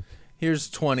 done. Here's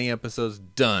 20 episodes,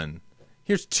 done.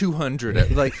 Here's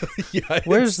 200. Like, yeah,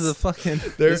 where's the fucking?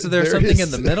 There- is there there something is-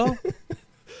 in the middle?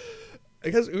 I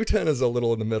guess Uten is a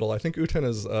little in the middle. I think Uten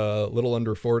is a little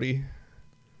under 40.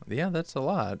 Yeah, that's a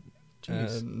lot.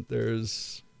 Jeez. And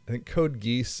there's, I think Code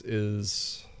Geass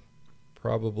is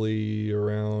probably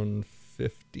around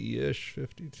 50-ish,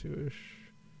 52-ish,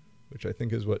 which I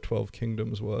think is what 12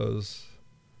 Kingdoms was.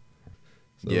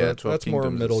 So Yeah, 12 that's more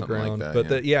Kingdoms is middle something like ground. that,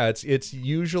 But yeah. it's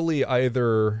usually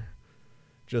either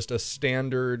just a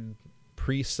standard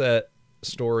preset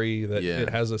story that Yeah. it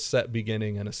has a set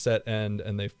beginning and a set end,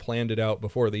 and they've planned it out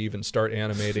before they even start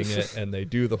animating it, and they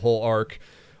do the whole arc.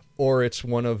 Or it's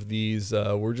one of these,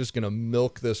 we're just going to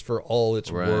milk this for all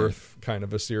it's Right. worth kind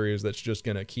of a series that's just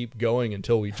going to keep going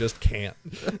until we just can't.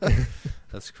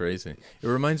 That's crazy. It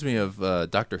reminds me of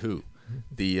Doctor Who.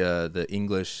 The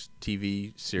English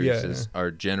TV series are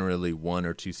generally 1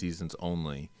 or 2 seasons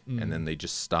only, and then they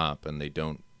just stop and they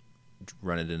don't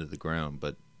run it into the ground.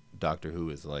 But Doctor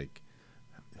Who is like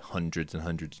hundreds and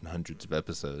hundreds and hundreds of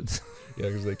episodes. Yeah,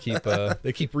 because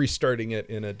they keep restarting it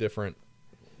in a different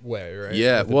way, right?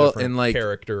 Yeah, With a well, different and like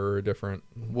character or a different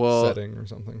setting or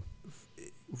something.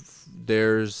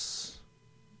 there's,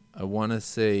 I want to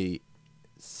say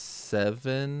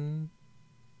 7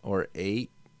 or 8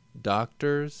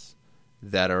 doctors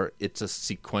that are, it's a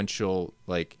sequential,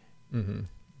 like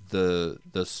the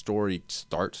story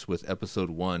starts with episode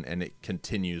 1 and it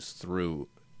continues through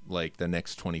like the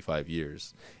next 25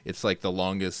 years. It's like the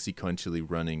longest sequentially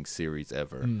running series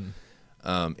ever.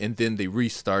 And then they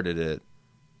restarted it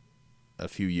a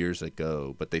few years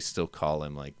ago, but they still call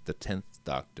him like the 10th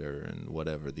Doctor and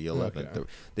whatever, the 11th. Okay.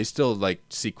 They still like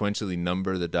sequentially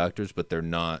number the doctors, but they're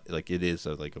not like, it is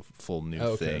like a full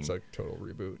new thing. It's like total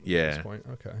reboot at Yeah. this point.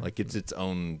 Okay. Like it's its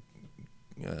own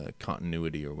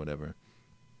continuity or whatever.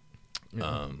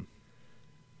 Yeah.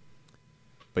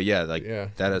 But yeah, like Yeah,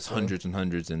 that has that's hundreds and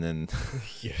hundreds, and then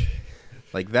Yeah.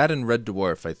 like that and Red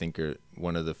Dwarf, I think are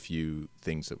one of the few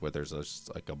things that where there's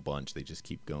just like a bunch, they just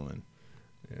keep going.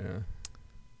 Yeah.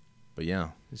 But yeah,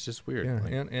 it's just weird. Yeah,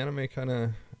 Like, anime kind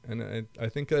of, and I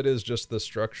think that is just the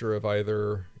structure of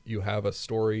either you have a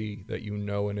story that you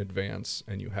know in advance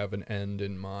and you have an end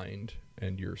in mind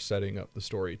and you're setting up the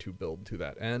story to build to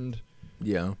that end,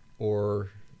 yeah.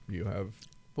 or you have...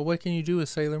 But what can you do with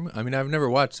Sailor Moon? I mean, I've never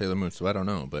watched Sailor Moon, so I don't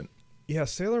know. But Yeah,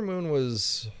 Sailor Moon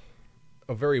was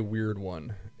a very weird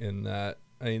one in that,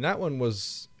 I mean, that one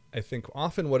was, I think,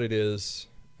 often what it is,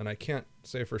 and I can't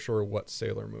say for sure what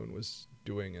Sailor Moon was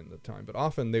doing in the time, but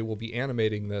often they will be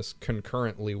animating this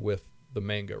concurrently with the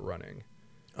manga running.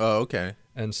 oh, okay,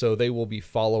 And so they will be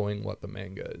following what the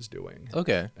manga is doing.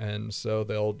 okay, And so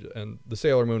and the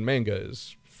Sailor Moon manga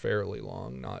is fairly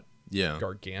long, not yeah.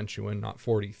 gargantuan, not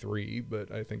 43,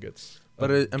 but I think it's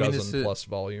But a I mean, dozen plus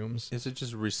volumes. Is it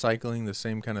just recycling the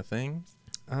same kind of thing?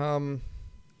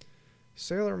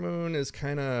 Sailor Moon is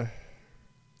kind of,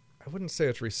 I wouldn't say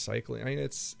it's recycling. I mean,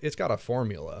 it's got a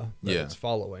formula that Yeah. it's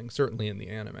following, certainly in the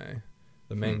anime.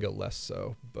 The manga less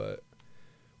so, but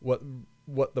what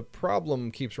the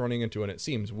problem keeps running into, and it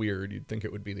seems weird, you'd think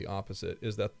it would be the opposite,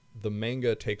 is that the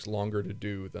manga takes longer to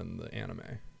do than the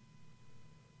anime.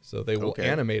 So they will Okay.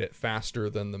 animate it faster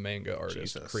than the manga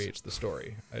artist Jesus. creates the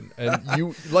story. And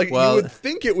you like Well- you would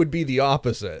think it would be the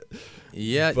opposite.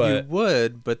 Yeah, But- you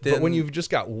would, but then But when you've just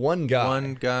got one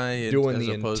guy doing as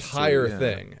the opposed entire to, yeah,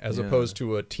 thing, as yeah. opposed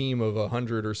to a team of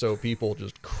 100 or so people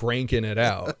just cranking it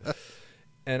out.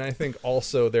 And I think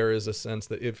also there is a sense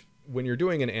that when you're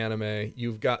doing an anime,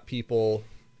 you've got people,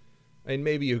 and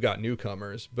maybe you've got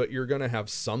newcomers, but you're going to have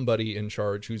somebody in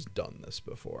charge who's done this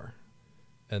before.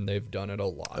 And they've done it a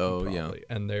lot, Oh, probably. yeah.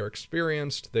 And they're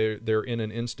experienced. They're in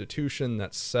an institution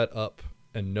that's set up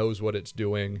and knows what it's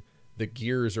doing. The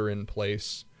gears are in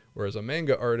place. Whereas a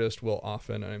manga artist will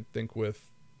often, and I think with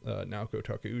Naoko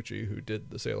Takeuchi, who did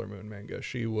the Sailor Moon manga,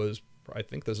 I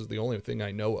think this is the only thing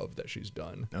I know of that she's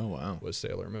done. Oh wow. Was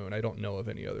Sailor Moon. I don't know of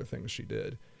any other things she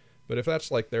did. But if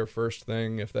that's like their first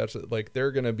thing, if that's like,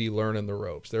 they're going to be learning the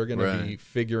ropes. They're going to be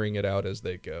figuring it out as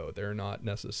they go. They're not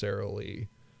necessarily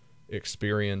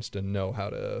experienced and know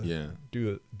how to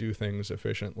do things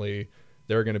efficiently.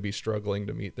 They're going to be struggling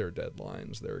to meet their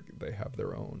deadlines. They have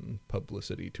their own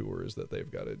publicity tours that they've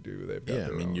got to do. They've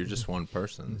got you're just one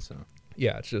person, so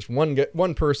yeah, it's just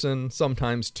one person,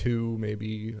 sometimes two,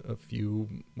 maybe a few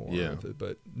more,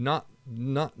 but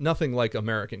nothing like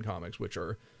American comics, which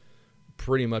are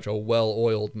pretty much a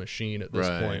well-oiled machine at this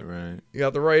point. Right. You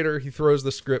got the writer, he throws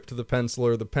the script to the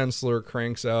penciler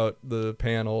cranks out the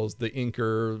panels, the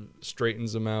inker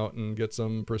straightens them out and gets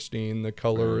them pristine, the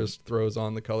colorist throws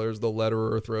on the colors, the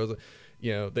letterer throws,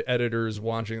 the editor's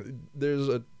watching. There's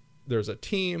a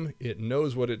team, it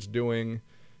knows what it's doing,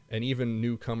 and even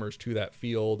newcomers to that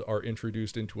field are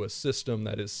introduced into a system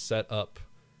that is set up,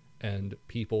 and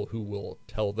people who will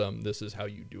tell them this is how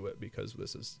you do it because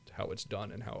this is how it's done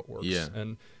and how it works. Yeah.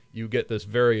 And you get this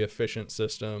very efficient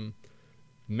system.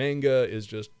 Manga is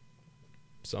just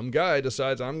some guy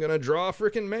decides I'm going to draw a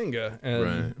freaking manga,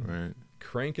 and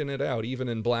cranking it out, even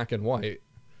in black and white,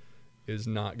 is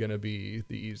not going to be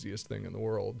the easiest thing in the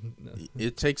world.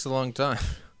 It takes a long time.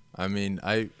 I mean,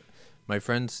 my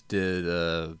friends did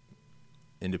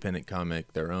independent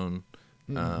comic, their own,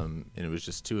 and it was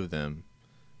just two of them.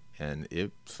 And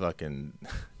it fucking,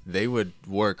 they would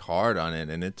work hard on it,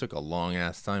 and it took a long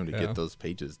ass time to get those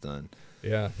pages done.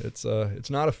 Yeah, it's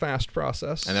not a fast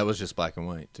process. And that was just black and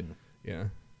white too. Yeah,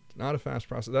 it's not a fast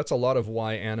process. That's a lot of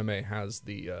why anime has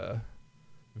the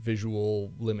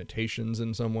visual limitations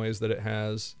in some ways that it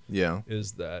has. Yeah,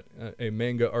 is that a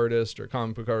manga artist or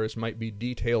comic book artist might be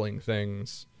detailing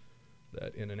things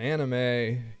that in an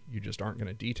anime you just aren't going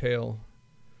to detail.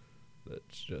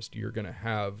 That's just, you're going to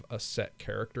have a set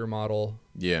character model.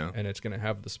 Yeah. And it's going to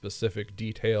have the specific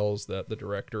details that the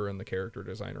director and the character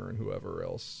designer and whoever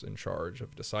else in charge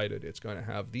have decided. It's going to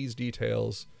have these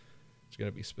details. It's going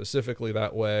to be specifically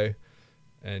that way.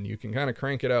 And you can kind of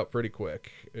crank it out pretty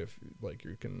quick if, like,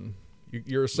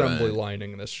 you're assembly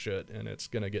lining this shit, and it's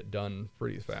going to get done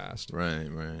pretty fast. Right.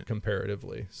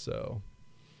 Comparatively. So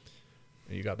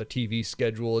you got the TV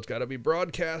schedule. It's got to be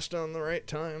broadcast on the right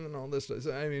time and all this.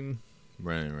 I mean...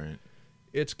 Right.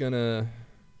 It's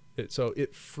so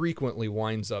it frequently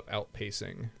winds up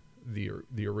outpacing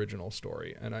the original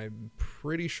story, and I'm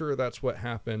pretty sure that's what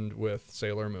happened with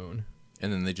Sailor Moon.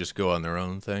 And then they just go on their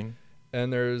own thing.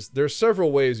 And there's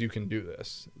several ways you can do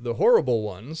this. The horrible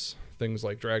ones, things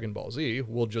like Dragon Ball Z,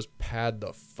 will just pad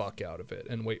the fuck out of it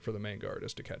and wait for the manga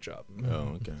artist to catch up.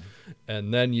 Oh, okay.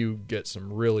 And then you get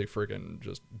some really friggin'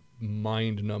 just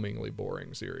mind-numbingly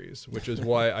boring series, which is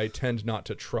why I tend not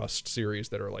to trust series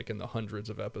that are like in the hundreds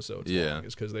of episodes long,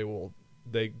 is because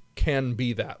they can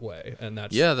be that way, and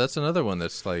that's another one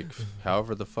that's like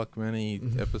however the fuck many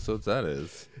episodes that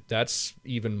is. That's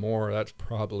even more. That's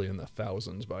probably in the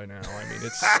thousands by now. I mean,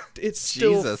 it's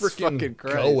still freaking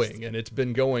going, and it's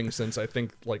been going since I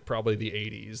think like probably the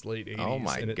late 80s. Oh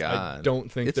my god! I don't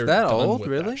think they're that done old, with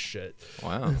really? That shit.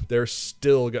 Wow. They're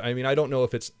still. I mean, I don't know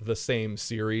if it's the same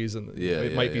series, and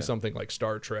it might be something like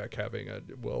Star Trek having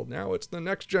now it's the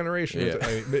next generation. Yeah.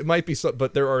 I mean, it might be,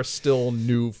 but there are still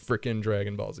new freaking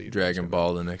Dragon Ball Z. Dragon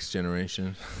Ball, the next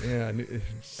generation. Yeah,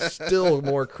 still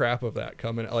more crap of that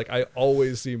coming. Like I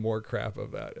always see more crap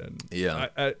of that, and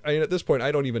I mean, at this point,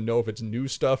 I don't even know if it's new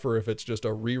stuff or if it's just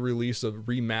a re-release of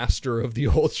remaster of the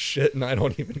old shit, and I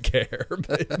don't even care.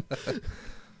 But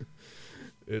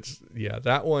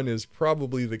that one is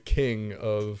probably the king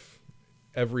of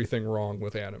everything wrong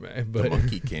with anime. But the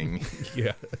Monkey King.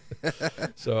 Yeah.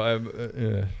 So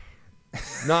I'm.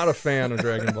 Not a fan of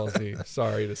Dragon Ball Z.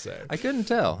 Sorry to say. I couldn't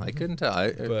tell. I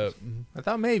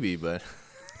thought maybe, but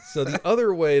so the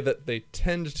other way that they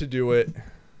tend to do it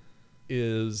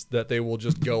is that they will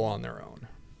just go on their own.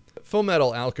 Full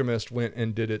Metal Alchemist went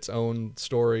and did its own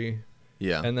story.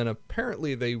 Yeah. And then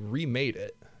apparently they remade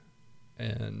it.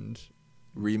 And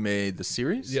remade the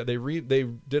series? Yeah, they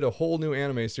did a whole new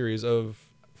anime series of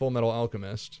Full Metal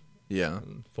Alchemist. Yeah.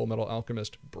 Full Metal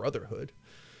Alchemist Brotherhood.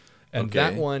 And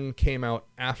that one came out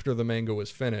after the manga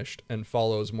was finished and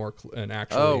follows more and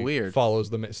actually follows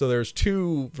the. So there's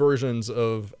two versions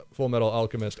of Full Metal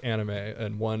Alchemist anime,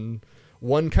 and one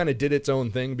kind of did its own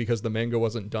thing because the manga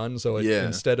wasn't done. So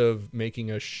instead of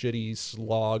making a shitty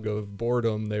slog of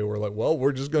boredom, they were like, "Well,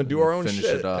 we're just going to do our own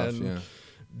shit and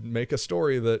make a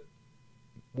story that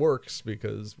works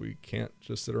because we can't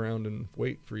just sit around and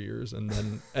wait for years."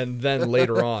 And then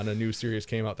later on, a new series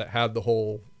came out that had the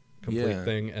whole complete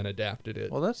thing and adapted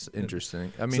it. Well, that's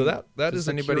interesting. I mean, so that is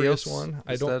anybody curious else one.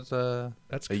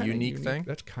 That's a unique thing.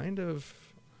 That's kind of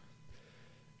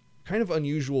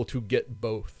unusual to get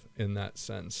both in that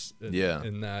sense. Yeah.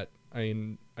 In that, I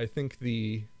mean, I think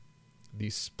the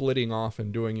splitting off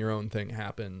and doing your own thing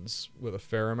happens with a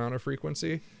fair amount of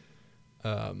frequency.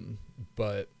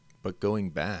 But going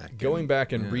back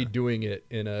and redoing it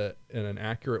in an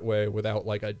accurate way without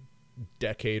like a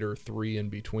decade or 3 in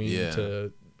between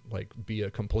to like be a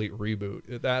complete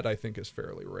reboot, that I think is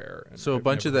fairly rare. And so a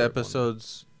bunch of the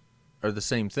episodes are the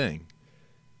same thing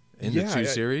in the 2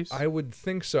 series? I would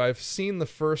think so. I've seen the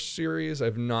first series.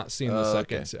 I've not seen the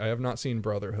second. Okay. I have not seen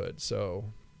Brotherhood, so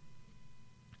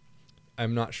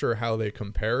I'm not sure how they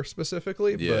compare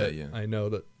specifically, but I know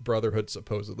that Brotherhood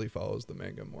supposedly follows the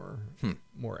manga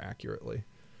more accurately.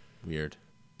 Weird.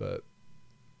 But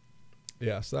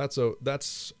yeah, so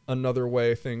that's another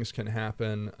way things can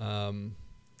happen.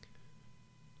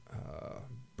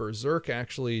 Berserk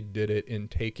actually did it in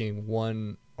taking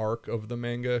one arc of the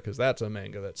manga, because that's a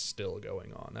manga that's still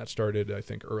going on. That started, I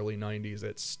think, early 90s.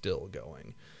 It's still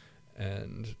going.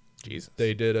 And Jesus.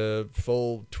 They did a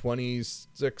full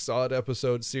 26 odd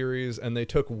episode series, and they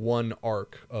took one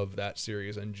arc of that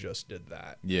series and just did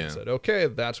that. Yeah. And said, okay,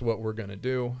 that's what we're going to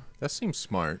do. That seems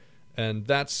smart. And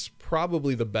that's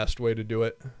probably the best way to do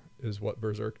it, is what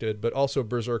Berserk did. But also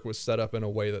Berserk was set up in a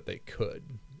way that they could.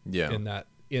 Yeah. In that,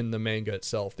 in the manga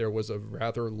itself, there was a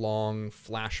rather long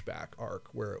flashback arc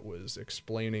where it was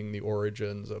explaining the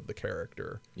origins of the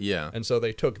character. Yeah. And so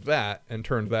they took that and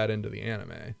turned that into the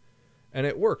anime. And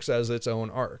it works as its own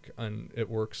arc, and it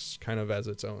works kind of as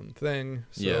its own thing.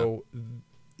 So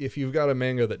if you've got a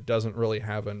manga that doesn't really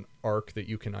have an arc that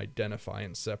you can identify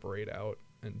and separate out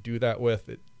and do that with,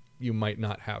 you might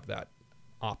not have that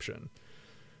option.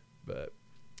 But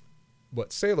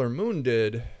what Sailor Moon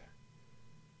did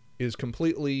is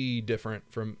completely different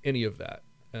from any of that.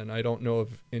 And I don't know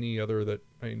of any other that,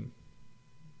 I mean,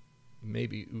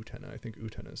 maybe Utena. I think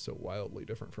Utena is so wildly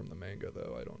different from the manga,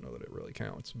 though. I don't know that it really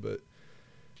counts. But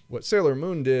what Sailor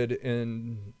Moon did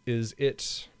is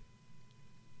it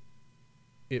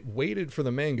waited for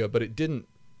the manga, but it didn't.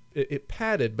 It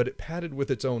padded, but it padded with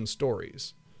its own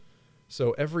stories.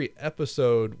 So every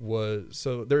episode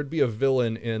so there'd be a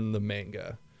villain in the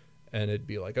manga, and it'd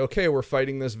be like, okay, we're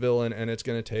fighting this villain, and it's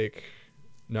going to take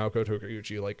Naoko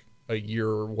Takeuchi like a year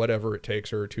or whatever it takes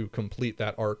her to complete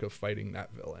that arc of fighting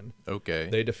that villain. Okay.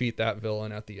 They defeat that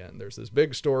villain at the end. There's this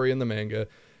big story in the manga.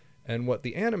 And what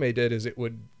the anime did is it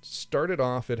would start it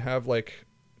off. It'd have like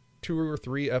 2 or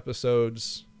 3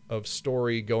 episodes of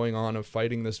story going on of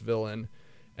fighting this villain.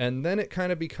 And then it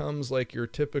kind of becomes like your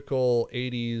typical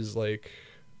 80s, like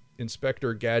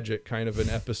Inspector Gadget kind of an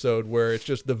episode where it's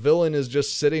just the villain is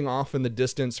just sitting off in the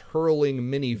distance hurling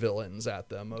mini villains at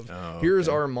them here's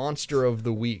our monster of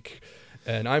the week,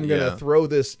 and I'm going to throw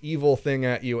this evil thing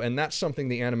at you. And that's something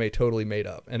the anime totally made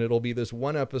up. And it'll be this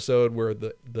one episode where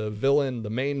the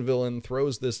main villain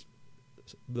throws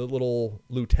the little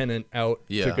lieutenant out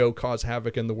to go cause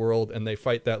havoc in the world, and they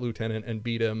fight that lieutenant and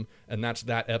beat him, and that's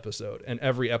that episode. And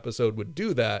every episode would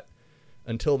do that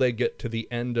until they get to the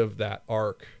end of that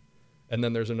arc. And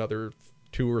then there's another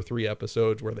 2 or 3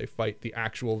 episodes where they fight the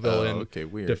actual villain,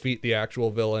 defeat the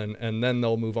actual villain, and then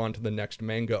they'll move on to the next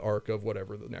manga arc of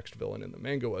whatever the next villain in the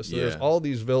manga was. So there's all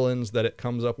these villains that it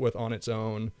comes up with on its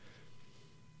own.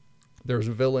 There's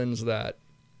villains that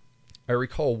I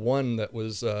recall one that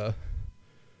was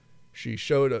she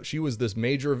showed up. She was this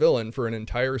major villain for an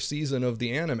entire season of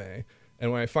the anime.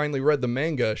 And when I finally read the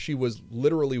manga, she was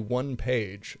literally 1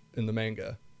 page in the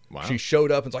manga. Wow. She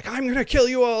showed up and was like, I'm going to kill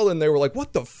you all. And they were like,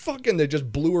 what the fuck? And they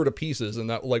just blew her to pieces in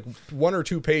that like 1 or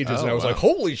 2 pages. And I was like,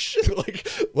 holy shit.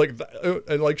 like that.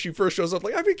 And like she first shows up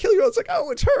like, I'm going to kill you all. It's like, oh,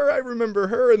 it's her. I remember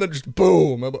her. And then just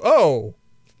boom. I'm like, oh,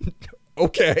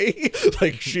 okay.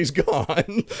 Like she's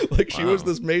gone. Like she was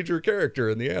this major character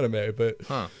in the anime, but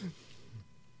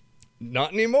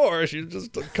not anymore. She's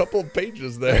just a couple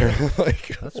pages there.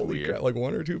 Like that's holy weird. crap, like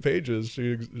 1 or 2 pages.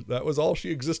 That was all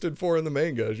she existed for in the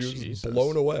manga. She was just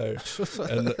blown away.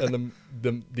 and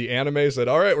the anime said,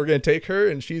 all right, we're gonna take her,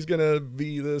 and she's gonna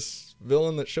be this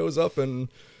villain that shows up and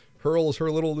hurls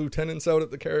her little lieutenants out at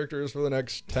the characters for the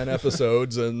next 10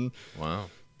 episodes. And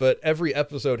but every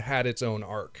episode had its own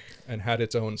arc and had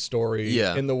its own story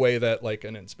in the way that like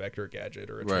an Inspector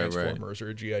Gadget or a Transformers or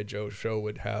a G.I. Joe show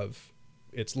would have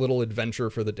its little adventure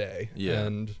for the day.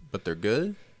 But they're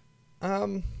good.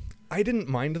 I didn't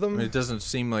mind them. I mean, it doesn't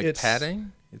seem like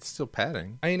padding. It's still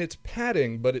padding. I mean, it's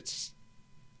padding, but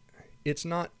it's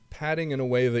not padding in a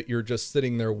way that you're just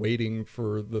sitting there waiting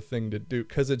for the thing to do,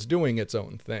 because it's doing its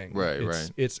own thing.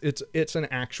 It's an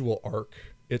actual arc.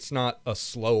 It's not a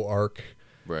slow arc.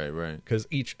 Right. Because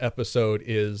each episode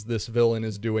is this villain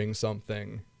is doing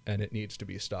something, and it needs to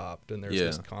be stopped, and there's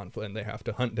this conflict, and they have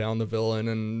to hunt down the villain,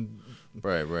 and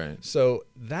right. So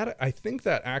that, I think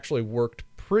that actually worked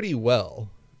pretty well,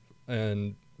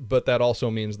 but that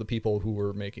also means the people who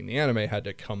were making the anime had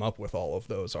to come up with all of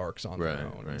those arcs on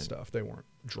their own and stuff. They weren't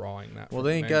drawing that. Well,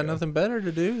 they ain't the got nothing better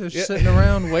to do. They're just sitting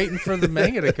around waiting for the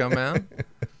manga to come out.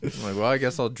 I'm like, well, I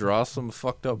guess I'll draw some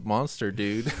fucked up monster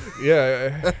dude.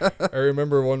 Yeah, I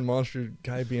remember one monster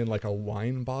guy being like a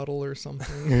wine bottle or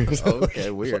something.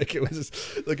 Okay, weird. Like it was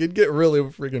like it'd get really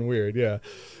freaking weird. Yeah,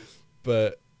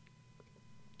 but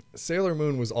Sailor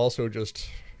Moon was also just.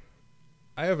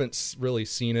 I haven't really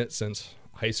seen it since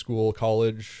high school,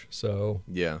 college, so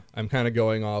yeah, I'm kind of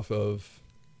going off of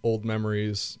old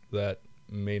memories that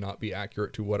may not be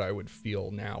accurate to what I would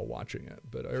feel now watching it.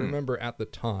 But I remember at the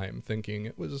time thinking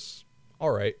it was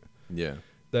all right. Yeah.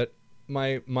 That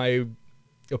my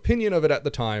opinion of it at the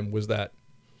time was that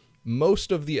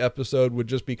most of the episode would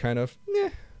just be kind of meh.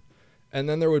 And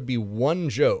then there would be one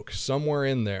joke somewhere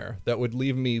in there that would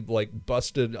leave me like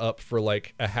busted up for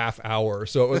like a half hour.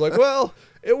 So it was like, well,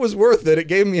 it was worth it. It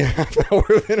gave me a half hour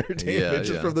of entertainment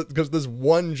because this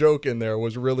one joke in there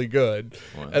was really good.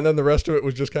 Wow. And then the rest of it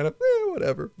was just kind of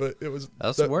whatever. But it was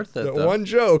worth it. That one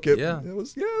joke. It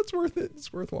was it's worth it.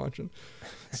 It's worth watching.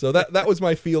 So that was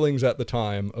my feelings at the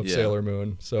time of Sailor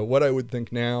Moon. So what I would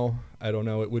think now, I don't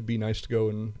know. It would be nice to go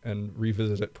and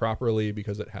revisit it properly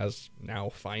because it has now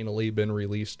finally been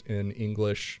released in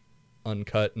English,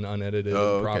 uncut and unedited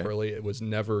properly. It was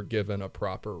never given a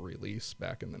proper release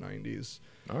back in the 90s.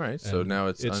 All right, so now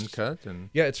it's uncut? And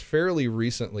yeah, it's fairly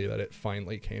recently that it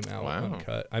finally came out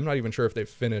uncut. I'm not even sure if they've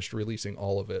finished releasing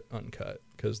all of it uncut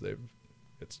because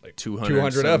it's like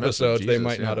 200 episodes. Jesus, they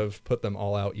might not have put them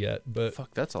all out yet. But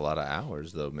fuck, that's a lot of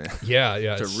hours, though, man.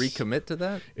 Yeah. To recommit to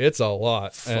that? It's a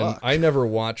lot. Fuck. And I never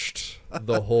watched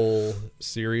the whole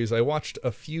series. I watched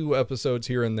a few episodes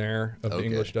here and there of the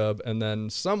English dub. And then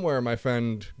somewhere my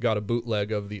friend got a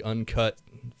bootleg of the uncut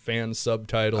fan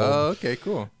subtitle. Oh, okay,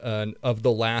 cool. Of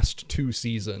the last 2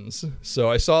 seasons. So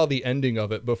I saw the ending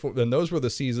of it before. And those were the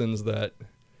seasons that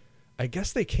I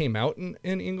guess they came out in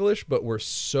English, but were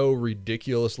so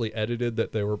ridiculously edited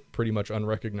that they were pretty much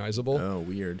unrecognizable. Oh,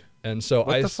 weird. And so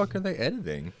what the fuck are they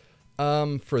editing?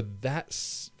 For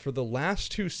the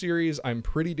last 2 series, I'm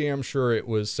pretty damn sure it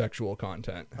was sexual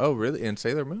content. Oh, really? In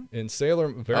Sailor Moon?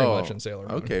 Very much in Sailor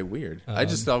Moon. Okay, weird. I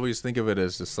just always think of it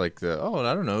as just like I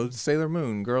don't know, Sailor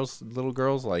Moon. Little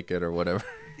girls like it or whatever.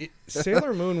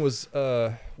 Sailor Moon was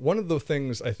one of the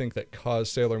things I think that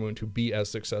caused Sailor Moon to be as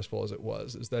successful as it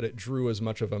was is that it drew as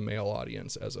much of a male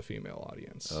audience as a female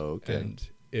audience. Oh, okay. And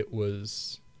it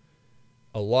was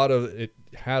it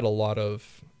had a lot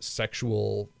of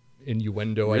sexual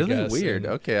innuendo, really? I guess. Weird.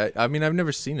 Okay. I mean, I've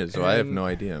never seen it, so I have no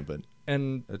idea, but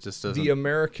it just doesn't. The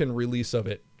American release of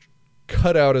it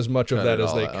cut out as much of that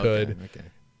as they could. Okay.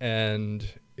 And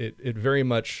it very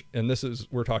much, and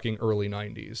we're talking early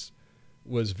 90s,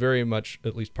 was very much,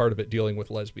 at least part of it, dealing with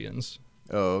lesbians.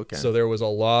 Oh, okay. So there was a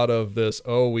lot of this,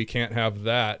 we can't have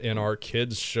that in our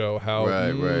kids' show. How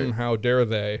dare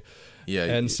they? Yeah,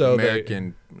 and so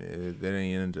American, they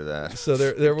ain't into that. So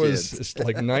there was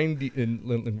like 90,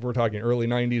 we're talking early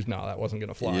 90s. No, that wasn't going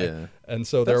to fly. Yeah. And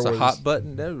so that's a hot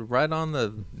button right on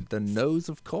the nose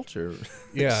of culture.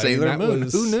 Yeah. Sailor Moon.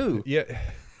 Who knew? Yeah.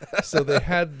 So they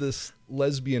had this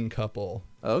lesbian couple.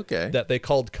 Okay. That they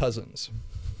called cousins.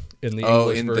 In the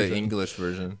English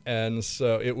version. And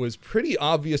so it was pretty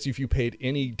obvious if you paid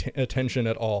any attention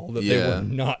at all that they were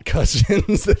not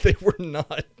cousins, that they were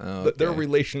not, that their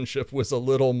relationship was a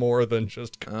little more than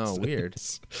just cousins. Oh, weird.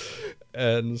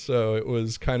 And so it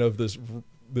was kind of this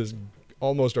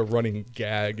almost a running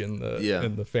gag in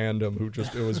the fandom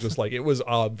it was just like, it was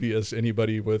obvious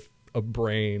anybody with a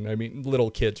brain. I mean,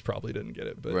 little kids probably didn't get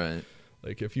it, but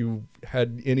like if you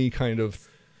had any kind of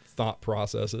thought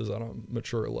processes on a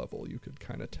mature level, you could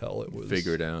kind of tell it was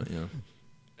figured out. Yeah.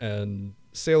 And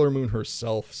Sailor Moon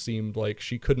herself seemed like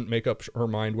she couldn't make up her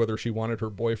mind whether she wanted her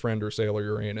boyfriend or Sailor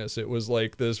Uranus. It was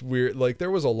like this weird, like there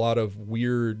was a lot of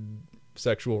weird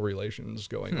sexual relations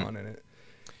going on in it.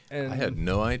 And I had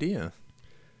no idea.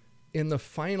 In the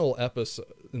final episode,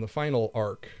 in the final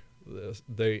arc,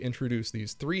 they introduced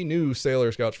these 3 new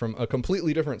Sailor Scouts from a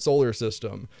completely different solar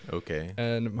system. Okay.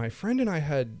 And my friend and I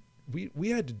had we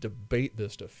had to debate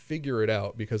this to figure it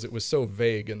out because it was so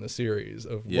vague in the series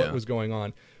of what was going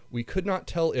on. We could not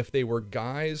tell if they were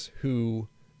guys who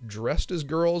dressed as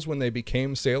girls when they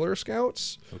became Sailor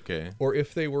Scouts, or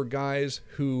if they were guys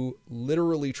who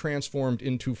literally transformed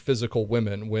into physical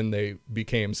women when they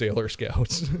became Sailor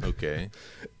Scouts. Okay.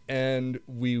 And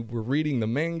we were reading the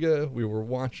manga, we were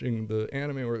watching the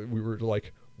anime, we were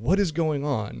like, what is going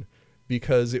on?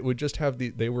 because it would just have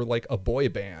they were like a boy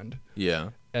band. Yeah.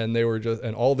 And they were just,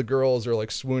 and all the girls are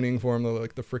like swooning for them. They're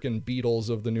like the freaking Beatles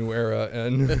of the new era.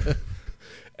 And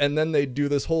and then they do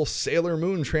this whole Sailor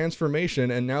Moon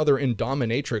transformation, and now they're in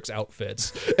dominatrix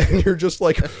outfits. And you're just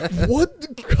like, what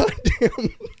the goddamn?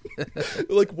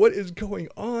 Like, what is going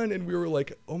on? And we were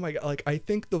like, oh my God, like, I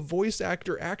think the voice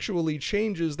actor actually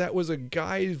changes. That was a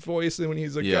guy's voice, and when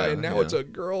he's a guy, and now it's a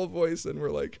girl voice. And we're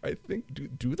like, I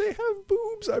think, do they have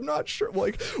boobs? I'm not sure.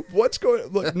 Like, what's going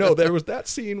on? Like, no, there was that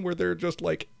scene where they're just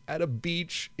like at a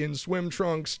beach in swim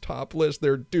trunks, topless.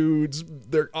 They're dudes.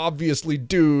 They're obviously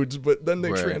dudes, but then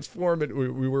they transform it.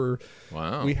 We were,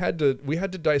 wow. We had to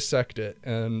dissect it.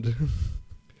 And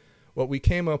what we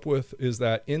came up with is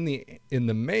that in the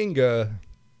manga,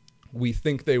 we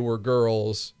think they were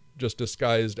girls just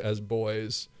disguised as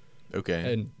boys.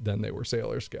 Okay. And then they were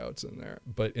Sailor Scouts in there.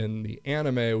 But in the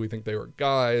anime, we think they were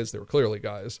guys. They were clearly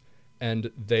guys.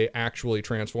 And they actually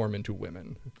transform into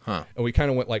women. Huh. And we kind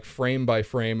of went like frame by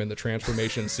frame in the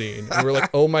transformation scene. And we're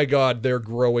like, oh my God, they're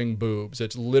growing boobs.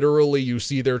 It's literally, you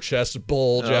see their chests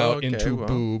bulge out into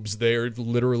boobs. They're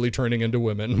literally turning into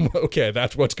women. Okay,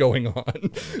 that's what's going on.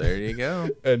 There you go.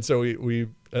 And so we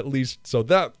at least, so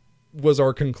that was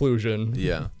our conclusion.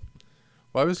 Yeah.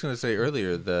 Well, I was going to say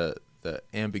earlier, the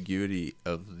ambiguity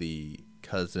of the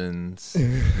cousins,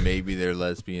 maybe they're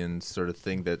lesbians sort of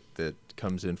thing that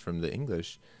comes in from the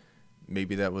English.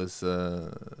 Maybe that was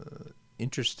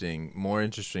interesting, more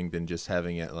interesting than just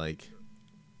having it like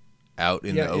out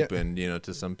in the open, you know,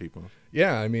 to some people.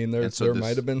 Yeah, I mean, there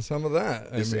might have been some of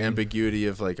that. This ambiguity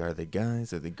of like, are they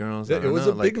guys? Are they girls? It was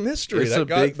a big mystery. It's a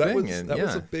big thing. That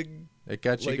was a big. It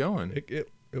got you going.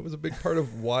 It was a big part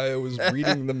of why I was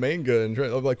reading the manga and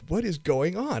I'm like, what is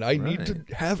going on? I need to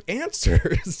have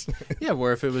answers. Yeah,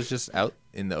 where if it was just out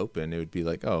in the open, it would be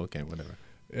like, oh, okay, whatever.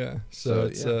 Yeah. So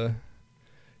it's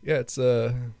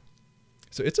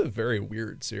a very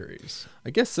weird series.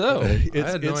 I guess so. I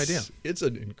had no idea. It's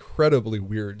an incredibly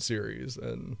weird series,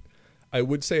 and I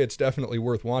would say it's definitely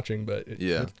worth watching, but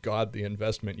God, the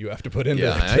investment you have to put into it.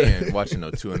 Yeah, I ain't watching no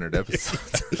 200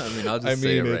 episodes. I mean, I'll just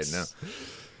say it right now.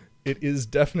 It is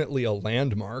definitely a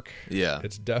landmark. Yeah.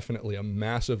 It's definitely a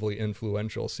massively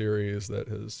influential series that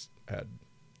has had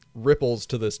ripples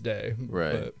to this day.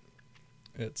 Right. But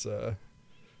it's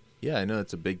yeah, I know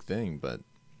it's a big thing, but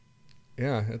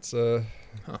yeah, it's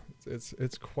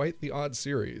quite the odd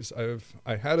series.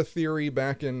 I had a theory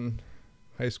back in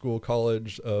high school,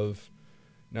 college of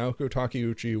Naoko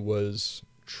Takeuchi was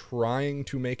trying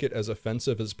to make it as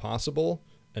offensive as possible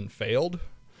and failed.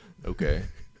 Okay.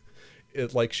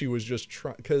 It like she was just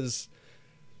trying, because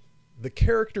the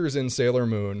characters in Sailor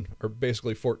Moon are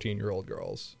basically 14-year-old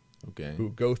girls. Okay. Who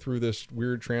go through this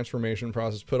weird transformation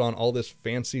process, put on all this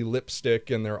fancy lipstick,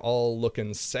 and they're all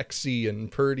looking sexy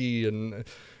and pretty,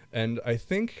 and I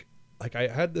think like I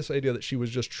had this idea that she was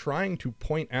just trying to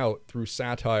point out through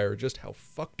satire just how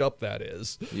fucked up that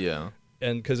is. Yeah.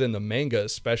 And because in the manga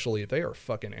especially, they are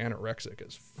fucking anorexic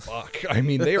as fuck. I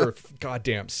mean, they are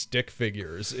goddamn stick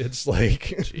figures. It's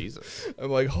like, Jesus. I'm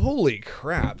like, holy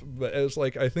crap. But it's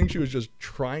like, I think she was just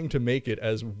trying to make it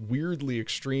as weirdly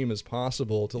extreme as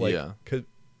possible to like,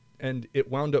 and it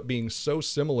wound up being so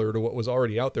similar to what was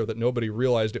already out there that nobody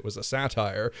realized it was a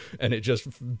satire, and it just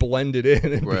blended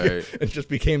in and just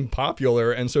became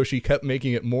popular. And so she kept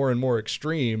making it more and more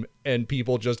extreme, and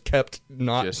people just kept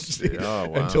not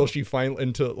until she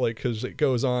finally, because it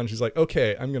goes on. She's like,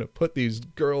 okay, I'm going to put these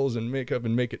girls in makeup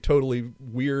and make it totally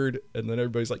weird. And then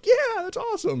everybody's like, yeah, that's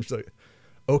awesome. She's like,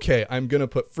 okay, I'm going to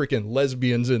put freaking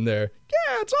lesbians in there.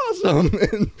 Yeah, it's awesome.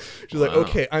 And she's like,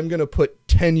 okay, I'm going to put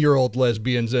 10-year-old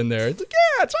lesbians in there. It's like,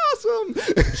 yeah, it's awesome.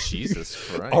 Jesus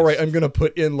Christ. All right, I'm going to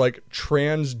put in like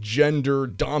transgender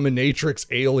dominatrix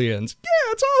aliens.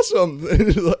 Yeah, it's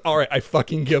awesome. All right, I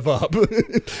fucking give up.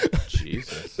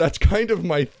 Jesus. That's kind of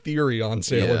my theory on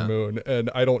Sailor Moon, and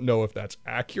I don't know if that's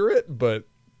accurate, but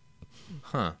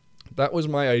that was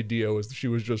my idea, was she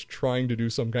was just trying to do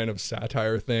some kind of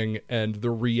satire thing, and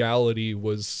the reality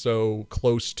was so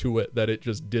close to it that it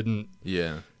just didn't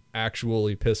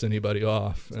actually piss anybody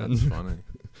off. That's funny.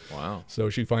 Wow. So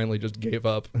she finally just gave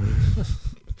up.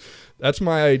 That's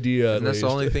my idea. And that's the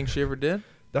only thing she ever did?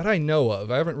 That I know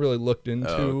of. I haven't really looked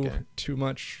into too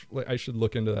much. I should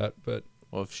look into that, but...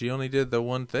 Well, if she only did the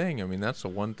one thing, I mean, that's the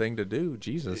one thing to do.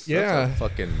 Jesus. Yeah. That's a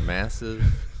fucking massive...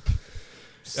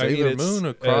 Sailor Moon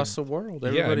across the world.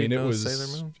 Everybody knows Sailor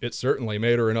Moon. It certainly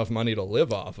made her enough money to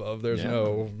live off of. There's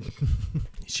no...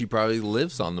 She probably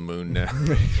lives on the moon now.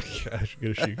 Yeah,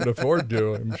 she could afford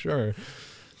to, I'm sure.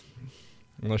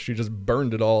 Unless she just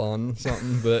burned it all on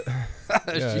something, but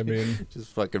yeah, I mean,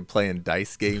 just fucking playing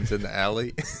dice games in the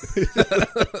alley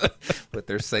with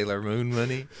their Sailor Moon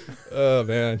money. Oh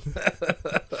man.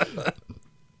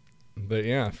 But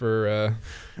yeah,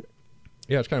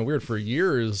 it's kind of weird. For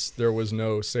years there was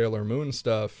no Sailor Moon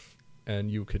stuff, and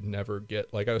you could never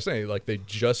get, like I was saying, like they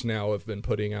just now have been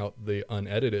putting out the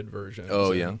unedited versions.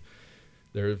 Oh yeah.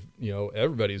 There,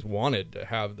 everybody's wanted to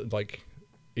have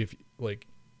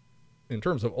in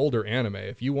terms of older anime,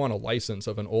 if you want a license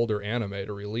of an older anime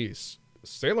to release,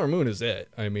 Sailor Moon is it.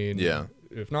 I mean, yeah.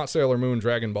 If not Sailor Moon,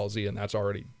 Dragon Ball Z, and that's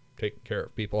already taken care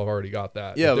of. People have already got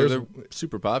that. Yeah, but they're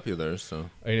super popular. So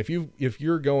I mean, if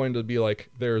you're going to be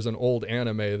like, there's an old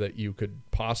anime that you could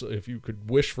possibly, if you could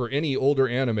wish for any older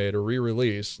anime to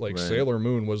re-release, like right. Sailor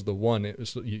Moon was the one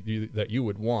that you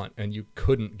would want, and you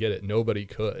couldn't get it. Nobody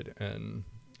could. And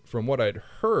from what I'd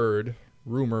heard,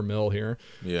 rumor mill here,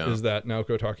 is that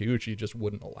Naoko Takeuchi just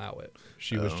wouldn't allow it.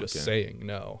 She was just saying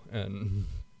no. And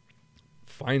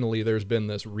finally there's been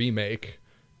this remake,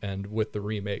 and with the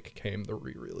remake came the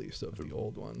re-release of the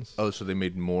old ones. Oh, so they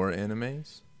made more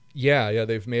animes? Yeah,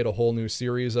 they've made a whole new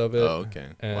series of it. Oh, okay.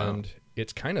 And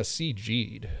it's kind of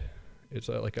CG'd. It's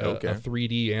a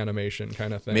 3D animation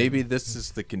kind of thing. Maybe this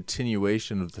is the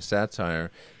continuation of the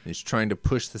satire. He's trying to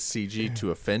push the CG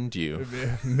to offend you.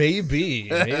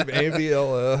 Maybe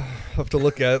I'll have to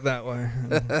look at it that way.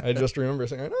 I just remember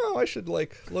saying, "Oh, I should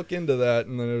look into that,"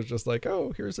 and then it was just like,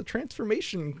 "Oh, here's a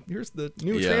transformation. Here's the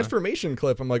new transformation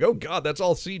clip." I'm like, "Oh God, that's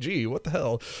all CG. What the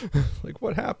hell?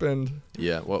 What happened?"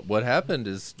 Yeah, what happened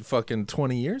is fucking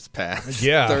 20 years passed.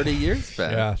 Yeah, 30 years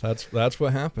passed. Yeah, that's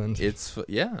what happened.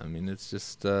 I mean, it's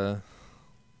just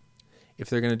if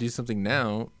they're gonna do something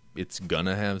now, it's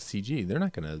gonna have CG. They're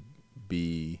not gonna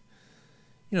be,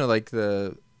 like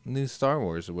the new Star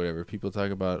Wars or whatever. People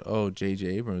talk about, J.J.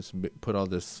 Abrams put all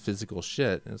this physical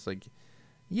shit, and it's like,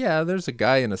 yeah, there's a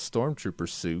guy in a stormtrooper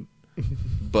suit,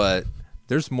 but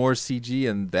there's more CG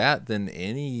in that than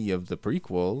any of the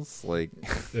prequels. Like,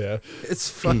 yeah, it's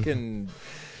fucking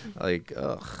like,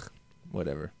 ugh,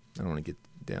 whatever. I don't want to get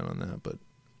down on that, but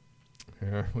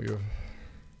yeah, Did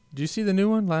you see the new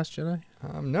one, Last Jedi?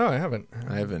 No, I haven't.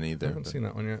 I haven't either. I haven't seen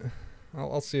that one yet.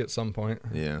 I'll see it at some point.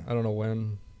 Yeah. I don't know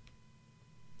when.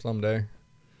 Someday.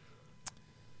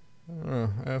 I don't know.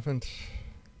 I haven't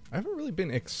really been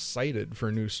excited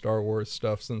for new Star Wars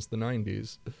stuff since the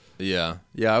 90s. Yeah.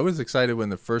 Yeah, I was excited when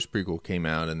the first prequel came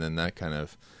out, and then that kind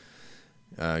of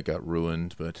got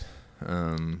ruined, but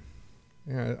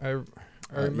yeah,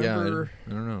 I remember. I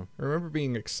don't know. I remember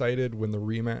being excited when the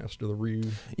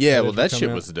remaster, Yeah, well, that shit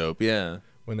was dope. Yeah.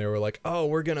 When they were like, "Oh,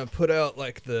 we're gonna put out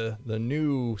like the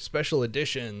new special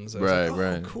editions." Right, like,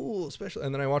 right. Cool, special.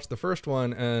 And then I watched the first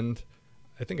one, and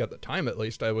I think at the time, at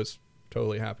least, I was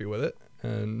totally happy with it.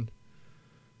 And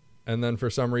then for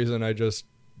some reason, I just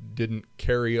didn't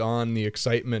carry on the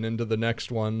excitement into the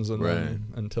next ones, and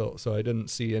then so I didn't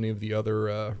see any of the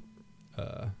other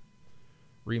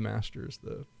remasters,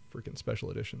 the freaking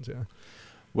special editions. Yeah.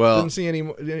 Well, didn't see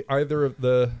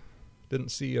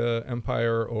didn't see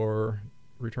Empire or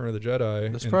Return of the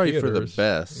Jedi. That's probably theaters. For the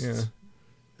best.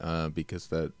 Yeah. Because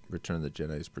that Return of the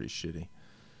Jedi is pretty shitty.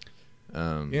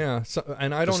 Yeah. So,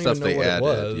 and I don't even know what it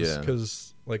was,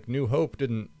 because like New Hope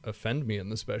didn't offend me in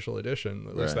the special edition.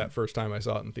 At least that first time I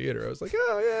saw it in theater, I was like,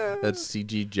 oh yeah. That's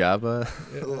CG Jabba.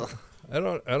 Yeah. I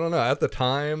don't know. At the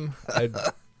time,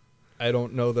 I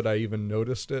don't know that I even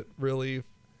noticed it really.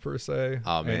 Per se.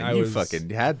 Oh man, you fucking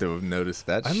had to have noticed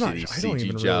that shitty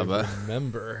CG Jabba. Really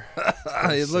remember.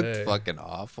 It looked fucking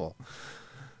awful.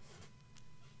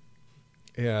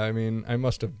 Yeah, I mean, I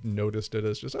must have noticed it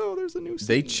as just, there's a new scene.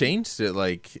 They changed it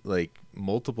like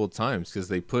multiple times, because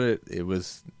they put it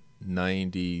was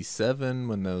 97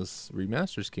 when those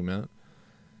remasters came out,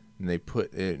 and they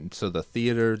put it, so the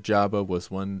theater Jabba was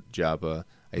one Jabba.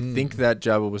 I think that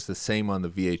Jabba was the same on the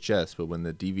VHS, but when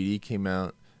the DVD came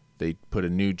out, they put a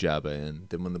new Jabba in.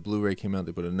 Then when the Blu-ray came out,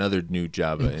 they put another new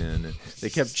Jabba in. And they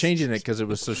kept changing it because it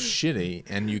was so shitty,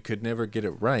 and you could never get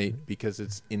it right because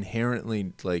it's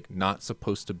inherently like not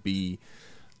supposed to be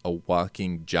a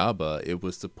walking Jabba. It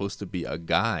was supposed to be a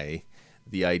guy.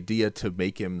 The idea to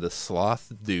make him the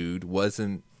sloth dude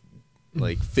wasn't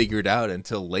like figured out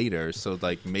until later. So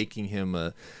like making him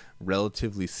a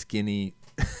relatively skinny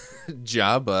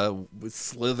Jabba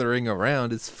slithering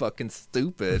around is fucking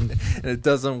stupid, and it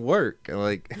doesn't work.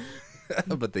 Like,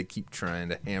 but they keep trying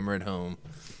to hammer it home.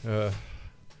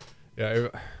 Yeah,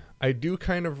 I do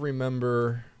kind of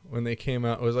remember when they came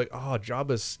out. It was like,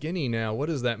 Jabba's skinny now. What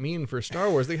does that mean for Star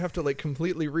Wars? They have to like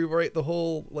completely rewrite the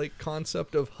whole like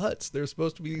concept of huts. They're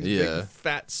supposed to be these big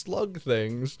fat slug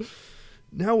things.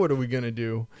 now what are we gonna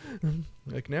do?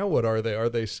 Like, now what are they?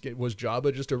 Was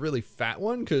Jabba just a really fat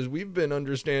one? Because we've been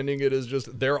understanding it as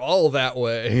just they're all that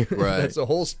way. Right. That's a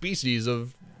whole species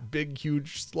of big,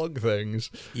 huge slug things.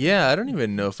 Yeah, I don't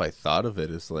even know if I thought of it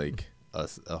as like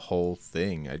a whole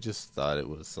thing. I just thought it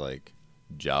was like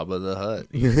Jabba the Hutt.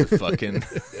 He's a fucking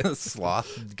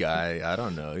sloth guy. I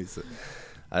don't know.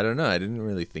 I don't know. I didn't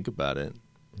really think about it.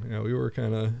 Yeah, we were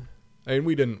kind of... I mean,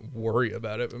 we didn't worry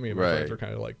about it, but me and my friends were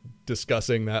kind of like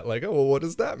discussing that, like, oh, well, what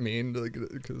does that mean?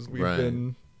 Because we've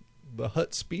been... The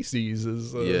Hutt species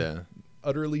is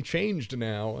utterly changed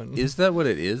now. And is that what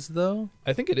it is, though?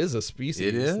 I think it is a species.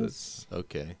 It is?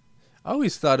 Okay. I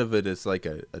always thought of it as like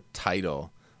a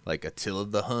title, like Attila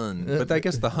the Hun. But I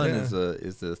guess the Hun is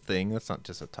a thing. That's not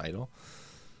just a title.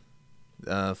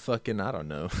 Fucking, I don't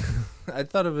know. I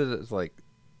thought of it as like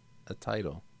a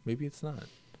title. Maybe it's not.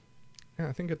 Yeah,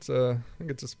 I think it's a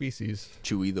species.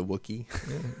 Chewie the Wookiee.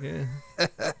 Yeah.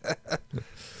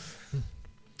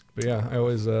 But yeah, I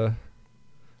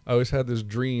always had this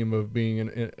dream of being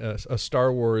in a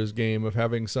Star Wars game, of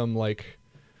having some like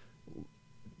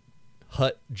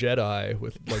Hutt Jedi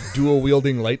with like dual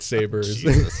wielding lightsabers.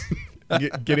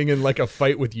 Getting in like a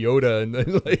fight with Yoda, and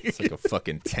then like it's like a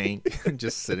fucking tank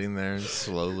just sitting there and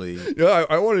slowly. Yeah,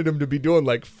 I wanted him to be doing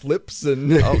like flips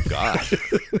and. Oh god!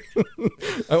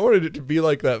 I wanted it to be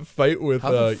like that fight with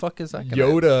how the fuck is that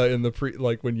Yoda in the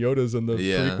like when Yoda's in the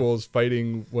prequels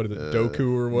fighting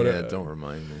Dooku or whatever. Yeah, don't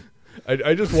remind me.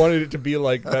 I just wanted it to be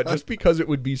like that, just because it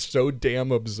would be so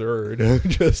damn absurd,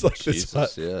 just like this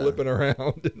Hutt flipping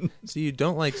around. So you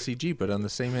don't like CG, but on the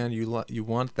same hand, you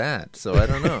want that. So I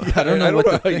don't know. I don't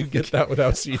know how you get that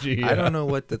without CG. Yeah. I don't know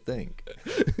what to think.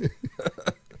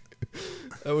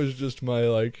 That was just my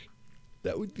like.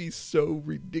 That would be so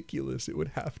ridiculous. It would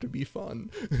have to be fun.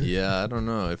 Yeah, I don't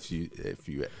know if you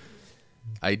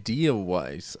idea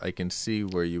wise, I can see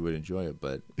where you would enjoy it,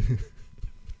 but.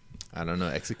 I don't know.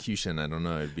 Execution, I don't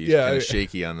know. It'd be kind of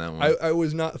shaky on that one. I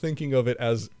was not thinking of it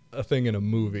as a thing in a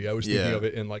movie. I was thinking of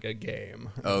it in like a game.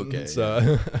 Okay.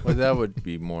 So, well, that would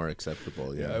be more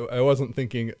acceptable, yeah. I wasn't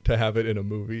thinking to have it in a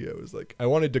movie. I was like, I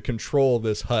wanted to control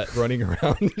this Hutt running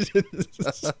around.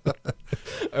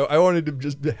 I wanted to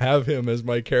just have him as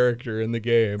my character in the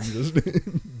game, just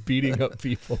beating up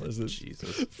people as this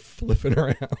flipping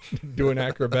around, doing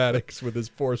acrobatics with his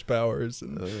force powers.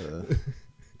 And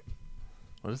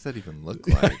what does that even look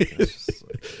like?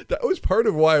 That was part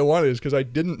of why I wanted it, is because I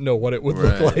didn't know what it would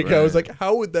look like. Right. I was like,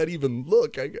 how would that even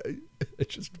look? I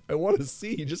want to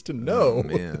see, just to know. Oh,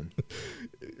 man.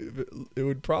 It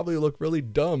would probably look really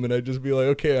dumb, and I'd just be like,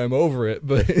 okay, I'm over it.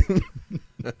 But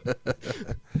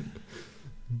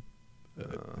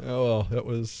oh well, that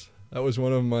was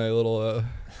one of my little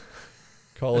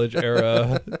college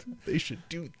era. They should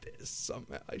do this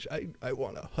somehow. I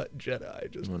want a Hutt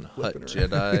Jedi. Just want a Hutt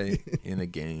Jedi in a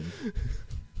game.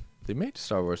 They made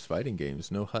Star Wars fighting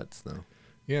games. No Hutts though.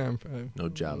 Yeah, no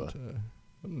Jabba.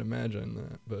 Wouldn't imagine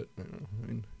that, but I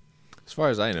mean, as far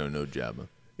as I know, no Jabba.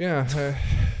 Yeah,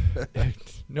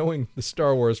 knowing the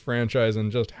Star Wars franchise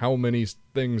and just how many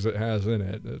things it has in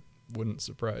it, it wouldn't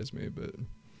surprise me. But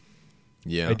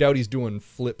yeah, I doubt he's doing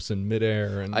flips in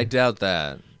midair. And I doubt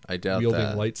that.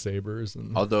 Wielding lightsabers.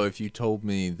 And although if you told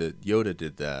me that Yoda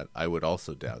did that, I would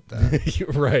also doubt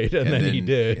that. Right, and then he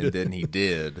did. And then he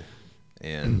did.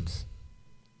 And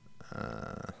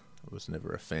I was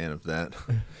never a fan of that.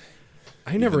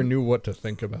 I never knew what to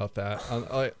think about that.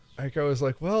 I was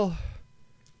like, well,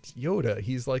 it's Yoda.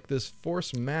 He's like this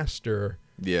Force master.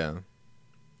 Yeah.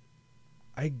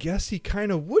 I guess he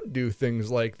kind of would do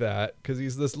things like that because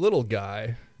he's this little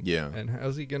guy. Yeah. And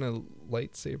how's he going to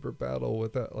lightsaber battle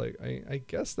with that? Like, I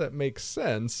guess that makes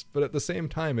sense, but at the same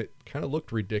time, it kind of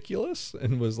looked ridiculous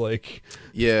and was like...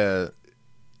 Yeah.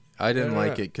 I didn't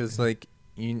like it because, like,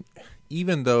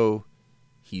 even though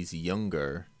he's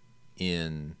younger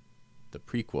in the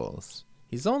prequels,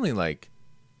 he's only, like,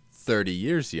 30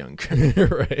 years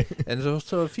younger. Right. And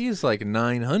so if he's, like,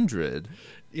 900...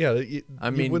 Yeah, I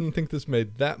mean, you wouldn't think this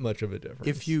made that much of a difference.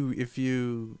 If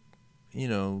you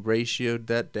ratioed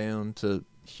that down to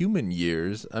human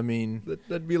years, I mean,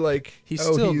 that'd be like he's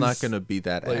still not going to be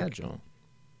that like, agile.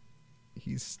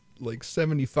 He's like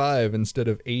 75 instead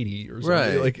of 80 or something.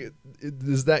 Right. Like,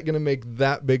 is that going to make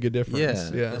that big a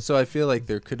difference? Yeah. So I feel like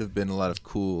there could have been a lot of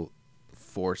cool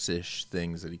Force-ish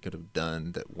things that he could have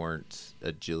done that weren't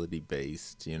agility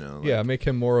based, like, yeah, make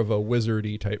him more of a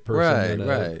wizardy type person than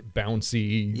a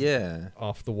bouncy,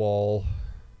 off the wall.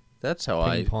 That's how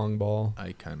ping pong ball.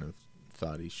 I kind of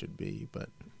thought he should be, but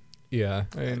yeah,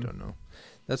 I don't know.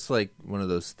 That's like one of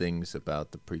those things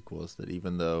about the prequels that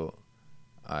even though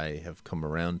I have come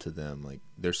around to them. Like,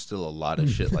 there's still a lot of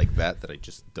shit like that I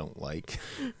just don't like.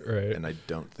 Right. And I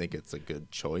don't think it's a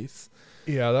good choice.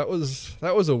 Yeah, that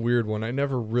was a weird one. I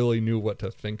never really knew what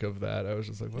to think of that. I was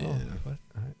just like, well, what?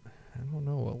 I don't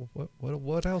know.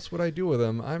 What else would I do with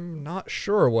him? I'm not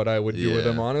sure what I would do with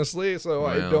him, honestly. So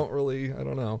I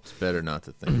don't know. It's better not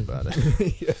to think about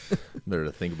it. Yeah. Better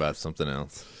to think about something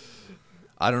else.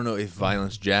 I don't know if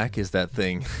Violence Jack is that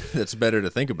thing that's better to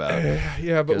think about.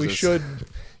 Yeah, but we should.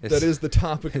 That is the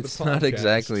topic of the podcast. It's not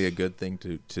exactly a good thing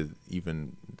to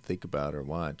even think about or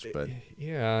watch. But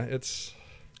yeah,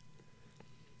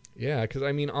 because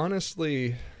I mean,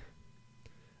 honestly,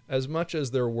 as much as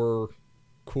there were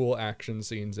cool action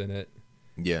scenes in it,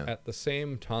 at the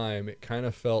same time, it kind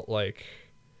of felt like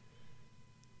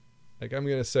I'm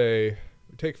gonna say,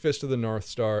 take Fist of the North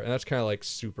Star, and that's kind of like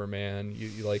Superman. You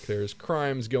like, there's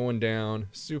crimes going down,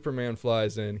 Superman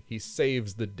flies in, he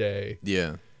saves the day.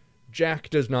 Yeah. Jack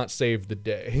does not save the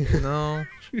day. No.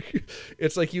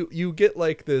 It's like you get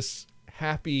like this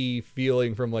happy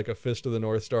feeling from like a Fist of the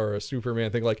North Star or a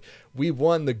Superman thing, like, we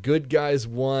won, the good guys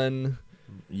won,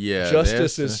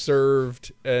 justice is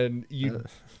served, and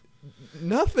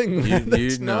nothing.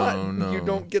 You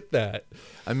don't get that.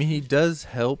 I mean, he does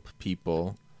help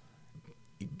people,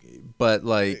 but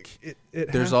like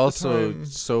there's also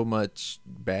so much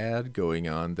bad going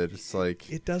on that it's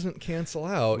like it doesn't cancel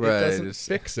out. Right, it doesn't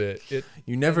fix it.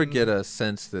 You never get a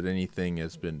sense that anything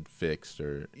has been fixed,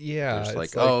 or it's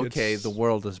like, oh, okay, the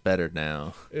world is better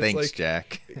now. Thanks, like,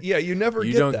 Jack. Yeah, you never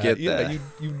you get don't that. Get yeah, that.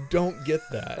 You don't get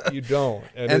that. You don't.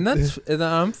 And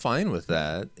I'm fine with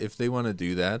that. If they want to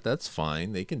do that, that's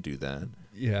fine. They can do that.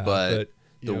 Yeah, but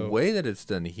the way that it's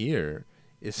done here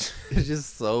is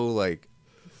just so like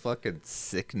fucking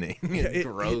sickening and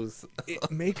gross.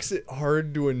 It makes it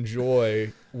hard to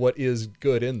enjoy what is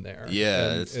good in there.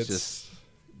 Yeah, and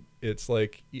it's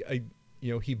like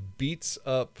he beats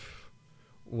up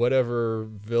whatever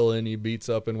villain he beats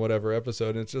up in whatever episode,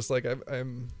 and it's just like I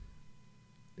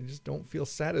just don't feel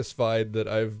satisfied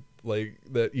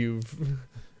that you've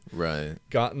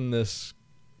gotten this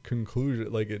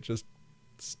conclusion. Like, it just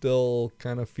still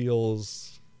kind of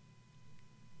feels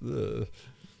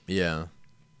Yeah,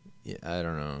 I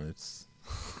don't know. It's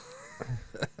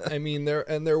I mean,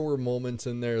 there were moments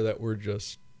in there that were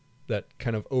just that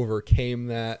kind of overcame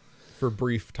that for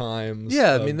brief times.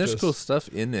 Yeah, I mean, there's cool stuff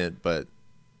in it, but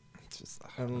it's just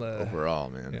overall,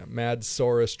 man. Yeah, Mad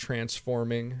Saurus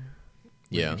transforming.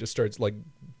 He just starts like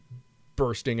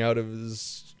bursting out of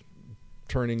his,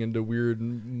 turning into weird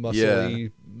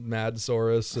muscly Mad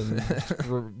Saurus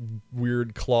and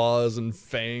weird claws and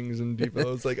fangs and deep. I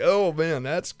was like, oh man,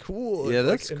 that's cool. Yeah,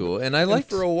 that's cool. And I like,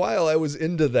 for a while I was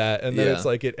into that, and then it's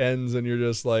like it ends and you're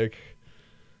just like,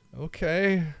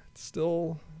 okay, it's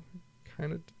still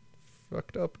kind of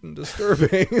fucked up and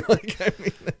disturbing. Like, I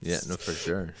mean, no, for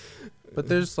sure. But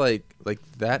there's like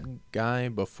that guy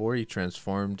before he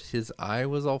transformed, his eye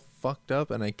was all fucked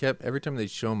up, and I kept, every time they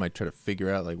show him, I try to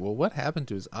figure out like, well, what happened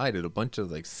to his eye? Did a bunch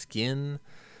of like skin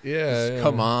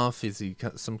come off? Is he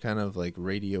some kind of like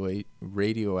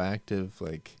radioactive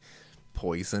like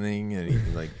poisoning, and he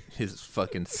like his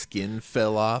fucking skin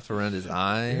fell off around his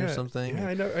eye or something?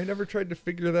 Yeah, I never tried to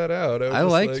figure that out. I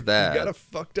liked like, that. You got a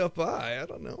fucked up eye. I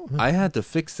don't know. I had to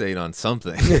fixate on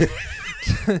something.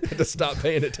 To stop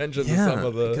paying attention to some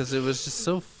of the, because it was just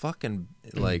so fucking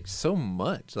like so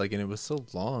much, like, and it was so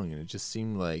long, and it just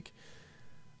seemed like,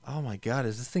 oh my god,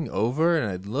 is this thing over?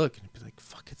 And I'd look and be like,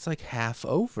 fuck, it's like half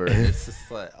over. And it's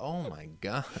just like, oh my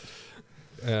god.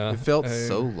 It felt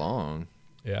so long.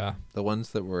 Yeah, the ones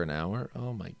that were an hour,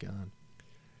 oh my god.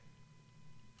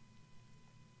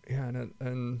 Yeah,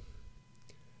 and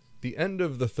the end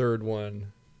of the third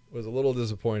one was a little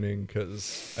disappointing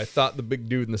because I thought the big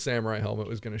dude in the samurai helmet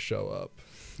was going to show up.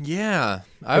 Yeah,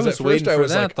 I was waiting for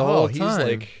that like, the whole time. He's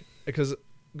like, because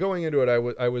going into it,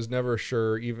 I was never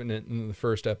sure, even in the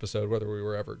first episode, whether we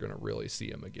were ever going to really see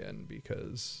him again,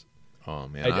 because oh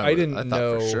man, I didn't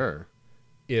know for sure.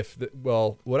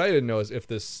 What I didn't know is if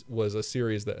this was a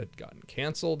series that had gotten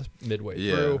canceled midway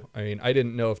through. I mean, I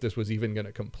didn't know if this was even going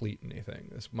to complete anything.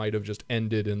 This might have just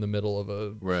ended in the middle of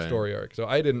a story arc. So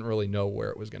I didn't really know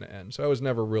where it was going to end. So I was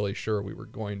never really sure we were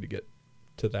going to get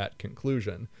to that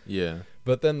conclusion. Yeah.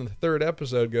 But then the third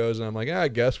episode goes, and I'm like, I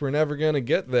guess we're never going to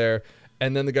get there.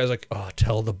 And then the guy's like, oh,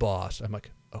 tell the boss. I'm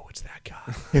like, oh, it's that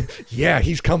guy. Yeah,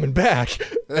 he's coming back.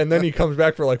 And then he comes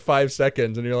back for like 5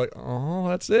 seconds, and you're like, oh,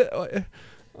 that's it.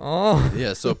 Oh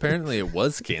yeah, so apparently it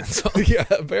was canceled. Yeah,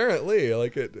 apparently,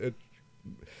 like it.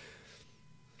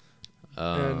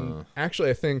 And actually,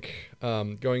 I think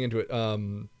going into it,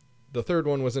 The third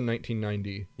one was in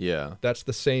 1990. Yeah. That's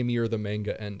the same year the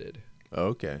manga ended.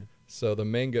 Okay. So the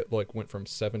manga went from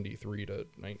 73 to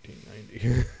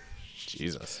 1990.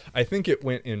 Jesus. I think it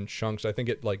went in chunks. I think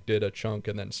it did a chunk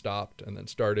and then stopped and then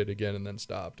started again and then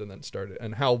stopped and then started.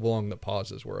 And how long the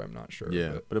pauses were, I'm not sure.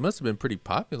 Yeah, but it must have been pretty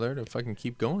popular to fucking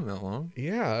keep going that long.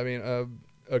 Yeah, I mean,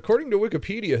 according to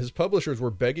Wikipedia, his publishers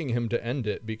were begging him to end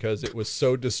it because it was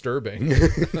so disturbing.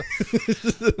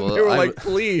 Well, they were like,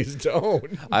 please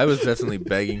don't. I was definitely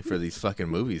begging for these fucking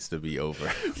movies to be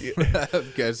over.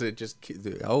 Because it just,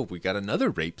 we got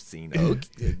another rape scene. Oh,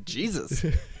 Jesus.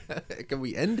 Can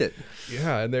we end it?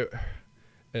 Yeah, and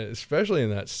especially in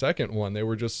that second one, they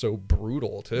were just so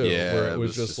brutal, too. Yeah, where it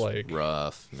was just like...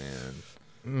 rough,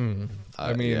 man.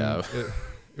 I mean, yeah.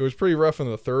 it was pretty rough in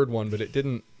the third one, but it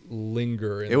didn't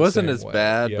linger in it wasn't as way.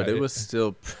 bad, yeah, but it was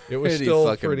still it was still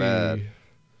fucking pretty bad.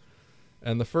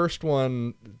 And the first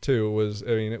one too was, I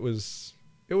mean, it was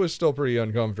still pretty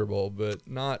uncomfortable, but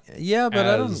not I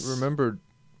don't remember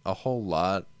a whole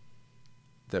lot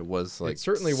that was like, it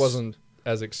certainly wasn't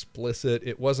as explicit.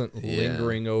 It wasn't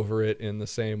lingering over it in the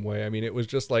same way. I mean, it was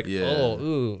just like,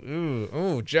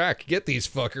 oh, Jack, get these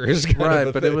fuckers,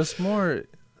 right? But it was more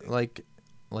like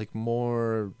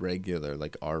more regular,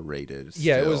 like R-rated.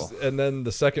 Yeah, still. it was, and then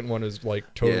the second one is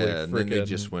like totally and then they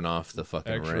just went off the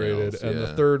fucking X-rated, rails. and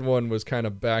the third one was kind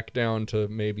of back down to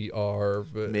maybe R,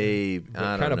 but maybe I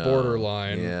kind don't of know.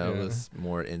 borderline. Yeah, it was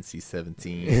more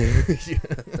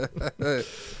NC-17.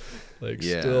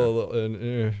 Still,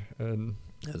 and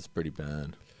that's pretty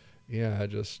bad. Yeah,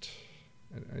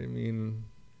 I mean,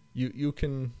 you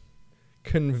can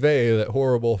convey that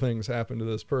horrible things happen to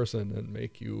this person and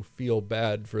make you feel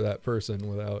bad for that person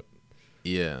without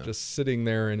just sitting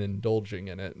there and indulging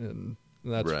in it, and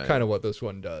that's kind of what this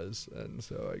one does. And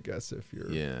so I guess if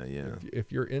you're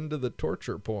if you're into the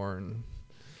torture porn,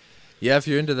 if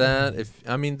you're into that,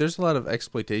 there's a lot of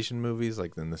exploitation movies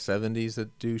like in the 70s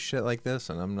that do shit like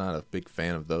this, and I'm not a big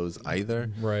fan of those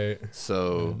either. Right.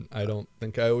 So and I don't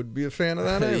think I would be a fan of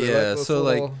that either.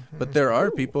 But there are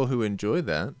people who enjoy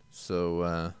that.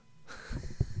 So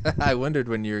I wondered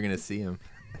when you were going to see him.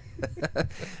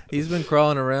 He's been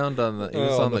crawling around on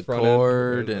the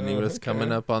cord, and he was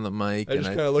coming up on the mic. I just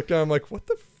kind of looked down. I'm like, what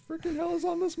the freaking hell is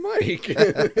on this mic?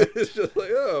 It's just like,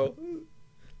 oh.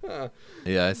 Huh.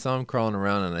 Yeah, I saw him crawling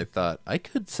around, and I thought, I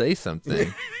could say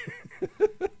something.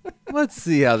 Let's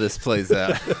see how this plays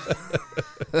out.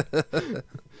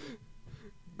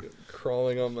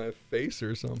 Crawling on my face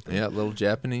or something. Yeah, little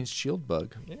Japanese shield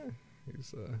bug. Yeah,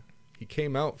 he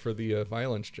came out for the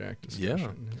Violence Jack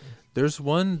discussion. Yeah. There's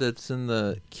one that's in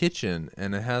the kitchen,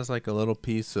 and it has like a little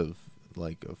piece of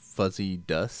like a fuzzy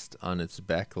dust on its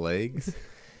back legs.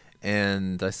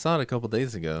 And I saw it a couple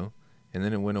days ago. And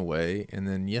then it went away, and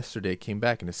then yesterday it came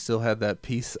back, and it still had that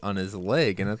piece on his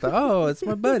leg, and I thought, oh, it's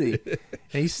my buddy, and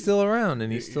he's still around,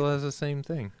 and he still has the same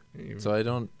thing.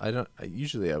 So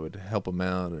usually I would help him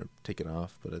out or take it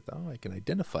off, but I thought, I can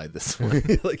identify this one.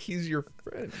 Like, he's your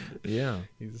friend. Yeah.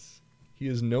 He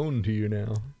is known to you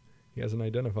now. He has an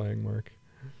identifying mark.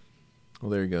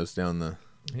 Well, there he goes down the...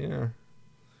 Yeah.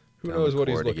 Who knows what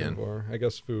he's looking for? I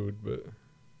guess food, but...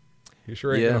 You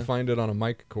sure ain't gonna find it on a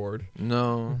mic cord?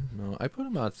 No. I put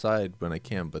them outside when I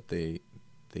can, but they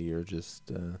are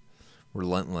just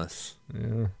relentless.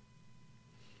 Yeah.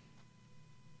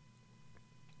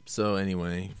 So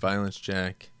anyway, Violence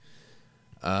Jack.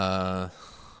 I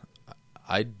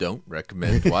don't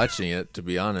recommend watching it, to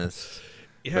be honest.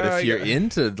 Yeah, but if you're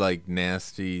into like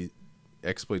nasty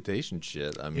exploitation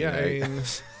shit, I mean, I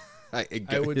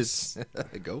would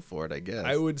go for it, I guess.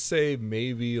 I would say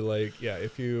maybe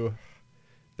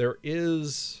there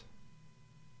is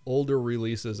older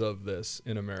releases of this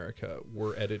in America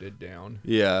were edited down.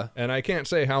 Yeah. And I can't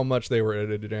say how much they were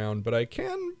edited down, but I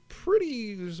can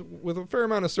with a fair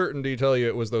amount of certainty tell you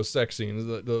it was those sex scenes,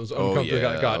 those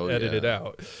uncomfortable got edited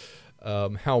out.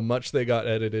 How much they got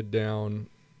edited down,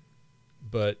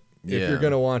 but if you're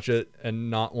going to watch it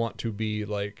and not want to be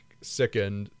like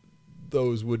sickened,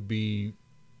 those would be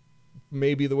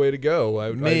maybe the way to go.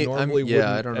 I normally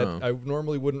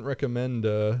wouldn't recommend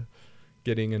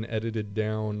getting an edited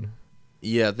down.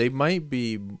 Yeah, they might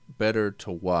be better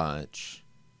to watch.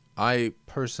 I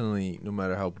personally, no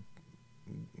matter how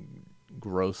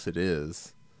gross it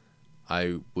is,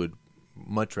 I would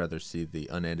much rather see the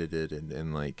unedited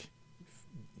and like,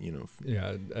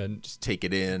 and just take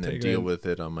it in and deal with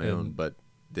it on my own, but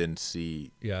then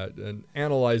see... Yeah, and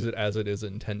analyze it as it is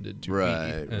intended to be.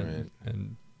 Right.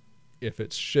 And if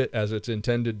it's shit as it's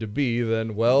intended to be,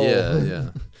 then well, yeah.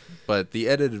 But the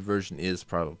edited version is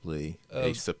probably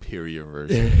a superior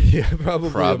version. Yeah,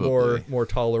 probably. A more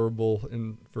tolerable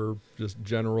for just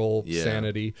general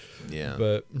sanity. Yeah,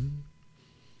 but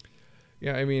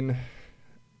yeah, I mean,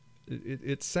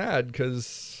 it's sad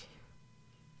because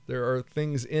there are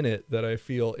things in it that I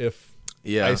feel if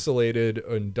isolated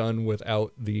and done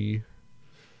without the.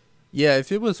 Yeah,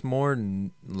 if it was more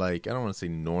like, I don't want to say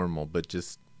normal, but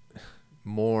just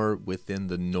more within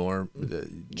the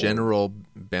general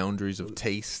boundaries of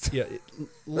taste. Yeah,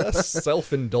 less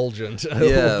self-indulgent.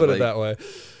 We'll put it that way.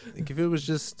 Like if it was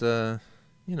just, it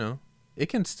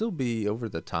can still be over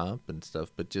the top and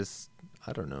stuff, but just,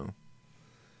 I don't know,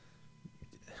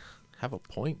 have a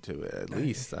point to it at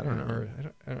least. I don't know.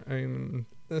 I mean,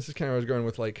 this is kind of what I was going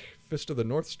with, like Fist of the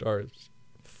North Star. It's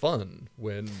fun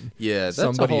when that's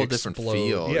a whole different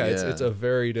feel. Yeah, it's a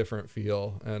very different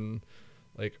feel, and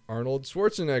like Arnold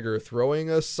Schwarzenegger throwing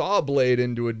a saw blade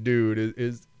into a dude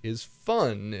is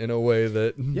fun in a way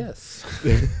that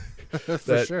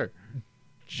for sure.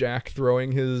 Jack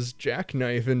throwing his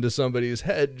jackknife into somebody's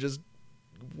head just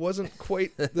wasn't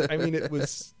quite. I mean, it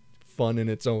was fun in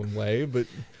its own way, but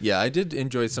yeah, I did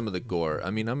enjoy some of the gore.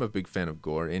 I mean, I'm a big fan of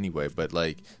gore anyway, but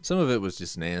like some of it was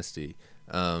just nasty.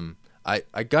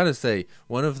 I gotta say,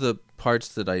 one of the parts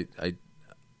that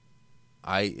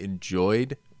I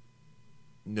enjoyed,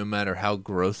 no matter how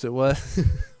gross it was,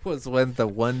 was when the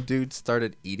one dude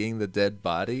started eating the dead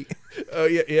body. Oh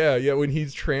yeah. When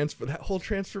he's that whole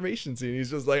transformation scene, he's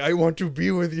just like, "I want to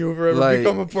be with you forever,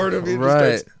 become a part of me." And just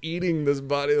starts eating this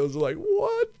body. I was like,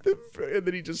 "What?" And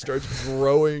then he just starts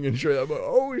growing and shit. I'm like,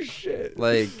 "Oh shit!"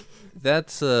 Like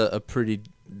that's a pretty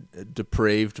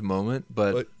depraved moment,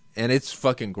 but and it's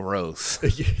fucking gross.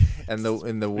 And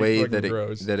the way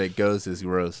that it goes is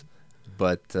gross.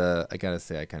 But I gotta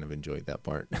say, I kind of enjoyed that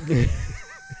part.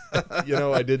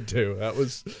 I did too. That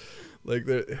was like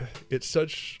it's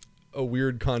such a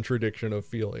weird contradiction of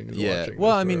feelings. Yeah. Watching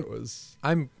Well, I mean,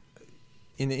 I'm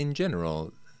in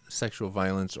general, sexual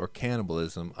violence or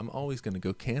cannibalism. I'm always going to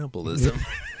go cannibalism.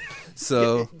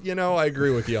 So I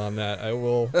agree with you on that. I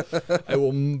will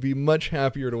be much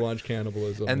happier to watch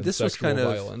cannibalism and this was kind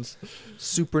violence. Of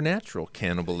supernatural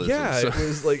cannibalism. Yeah,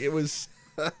 so. it was.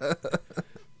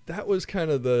 That was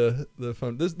kind of the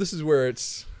fun. This is where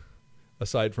it's,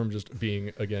 aside from just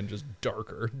being again just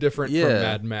darker, different from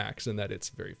Mad Max in that it's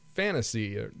very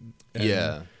fantasy.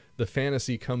 And the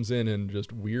fantasy comes in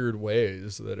just weird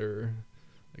ways that are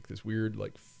like this weird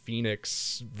like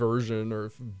phoenix version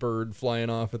or bird flying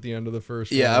off at the end of the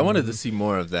first one. I wanted to see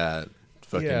more of that.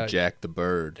 Fucking Jack the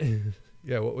Bird.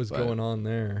 Yeah, what was going on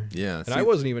there? Yeah. And I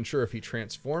wasn't even sure if he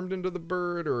transformed into the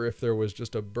bird or if there was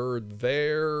just a bird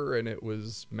there and it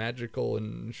was magical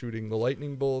and shooting the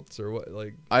lightning bolts or what.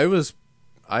 Like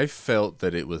I felt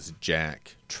that it was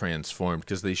Jack transformed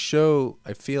because I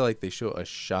feel like they show a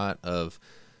shot of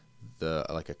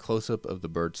a close-up of the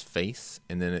bird's face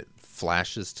and then it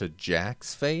flashes to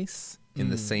Jack's face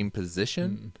in the same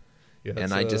position. Yeah,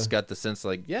 and I just got the sense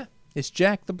like, it's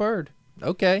Jack the bird.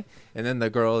 Okay. And then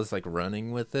the girl is like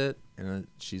running with it and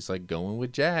she's like going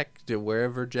with Jack to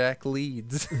wherever Jack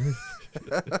leads.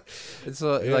 And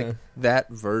so like that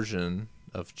version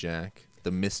of Jack,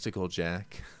 the mystical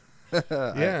Jack.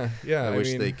 I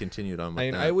wish they continued on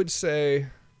with that.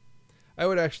 I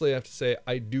would actually have to say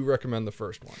I do recommend the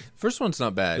first one. First one's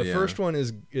not bad. The first one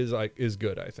is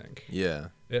good, I think. Yeah.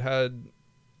 It had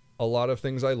a lot of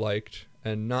things I liked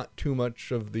and not too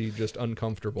much of the just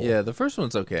uncomfortable. Yeah, the first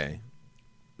one's okay.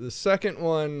 The second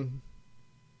one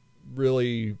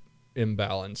really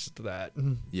imbalanced that.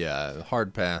 Yeah,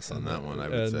 hard pass on that one, I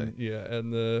would say. Yeah,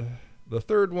 and the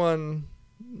third one,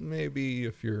 maybe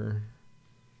if you're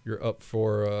up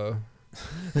for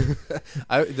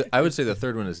I would say the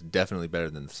third one is definitely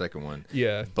better than the second one.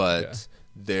 Yeah. But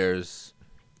there's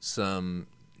some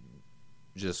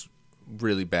just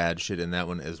really bad shit in that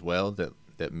one as well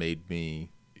that made me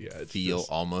feel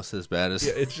almost as bad as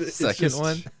the second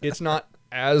one. It's not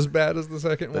as bad as the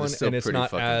second one, and it's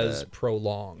not as bad.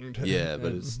 Prolonged. Yeah,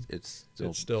 but it's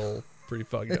still pretty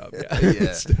fucked up.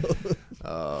 Yeah.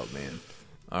 Oh man.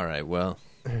 All right. Well,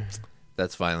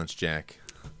 that's Violence Jack.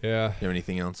 Yeah. You have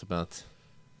anything else about?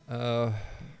 I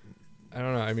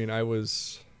don't know. I mean, I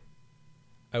was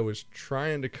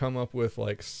trying to come up with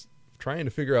trying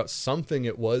to figure out something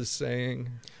it was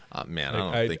saying. Man, I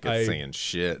don't think it's saying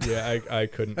shit. Yeah, I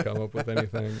couldn't come up with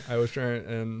anything. I was trying,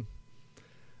 and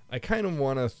I kind of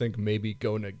want to think maybe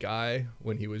Go Nagai,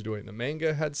 when he was doing the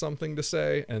manga, had something to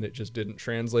say, and it just didn't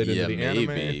translate into the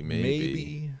anime.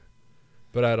 Maybe.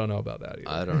 But I don't know about that either.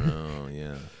 I don't know,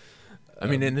 yeah. I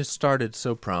mean, and it started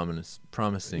so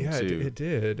promising yeah, too. It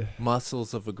did.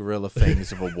 Muscles of a gorilla,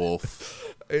 fangs of a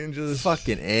wolf. And just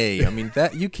fucking A. I mean,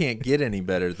 that you can't get any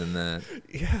better than that.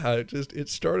 Yeah, it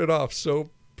started off so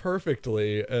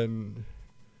perfectly, and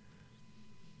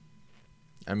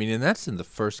I mean, and that's in the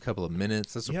first couple of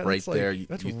minutes. That's right there.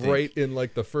 That's you right think, in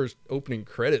like the first opening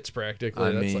credits, practically.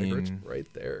 I That's mean, like it's right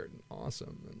there, and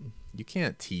awesome. And you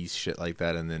can't tease shit like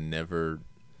that and then never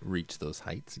reach those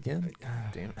heights again.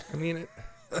 Damn. I mean,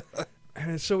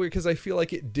 and it's so weird because I feel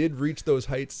like it did reach those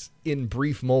heights in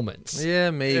brief moments. Yeah,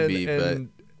 maybe, but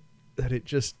that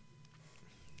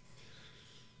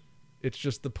it's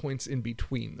just the points in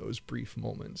between those brief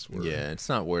moments. Where, yeah, it's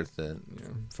not worth it. Yeah.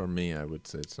 For me, I would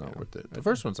say it's not worth it. The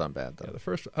first one's not bad, though. Yeah, the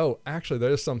first... Oh, actually,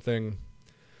 there's something...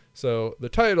 So, the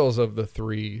titles of the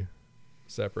three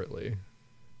separately.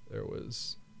 There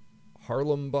was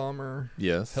Harlem Bomber.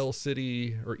 Yes. Hell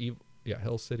City, or Evil... Yeah,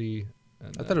 Hell City.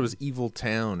 And I thought it was Evil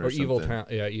Town or something. Evil Town.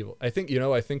 Yeah, Evil. I think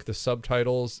the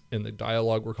subtitles in the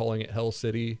dialogue were calling it Hell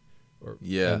City.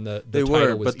 Yeah, and the they title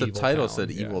were, was but the Evil title Town.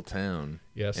 said Evil Town.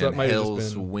 Yeah, so and that might have Hell's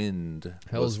just been Wind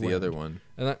Hell's was the Wind. other one.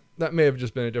 And that may have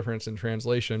just been a difference in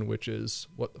translation, which is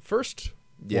what the first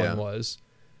one was.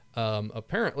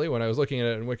 Apparently, when I was looking at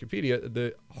it in Wikipedia,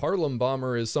 the Harlem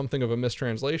Bomber is something of a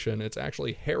mistranslation. It's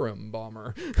actually Harem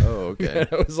Bomber. Oh, okay. And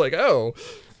I was like, oh,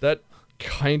 that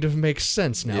kind of makes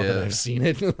sense now that I've seen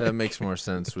it. That makes more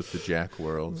sense with the Jack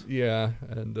world. Yeah,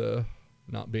 and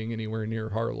not being anywhere near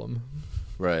Harlem.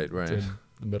 Right. It's in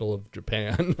the middle of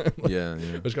Japan. Yeah.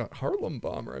 It was got Harlem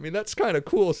Bomber. I mean, that's kind of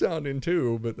cool sounding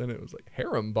too, but then it was like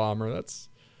Harem Bomber. That's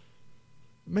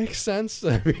makes sense.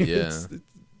 I mean, it's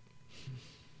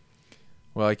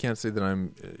well, I can't say that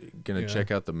I'm going to check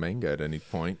out the manga at any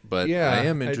point, but I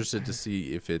am interested to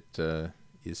see if it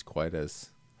is quite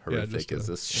as horrific as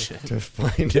this shit. To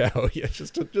find out,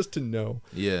 just to know.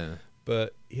 Yeah.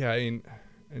 But I mean,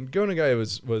 and Gonagai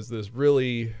was this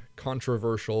really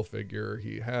controversial figure.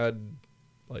 He had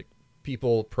like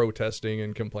people protesting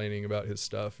and complaining about his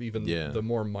stuff, even the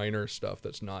more minor stuff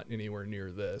that's not anywhere near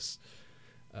this.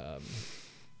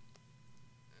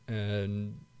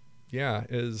 And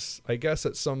I guess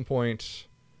at some point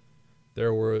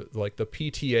there were like the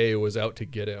PTA was out to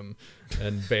get him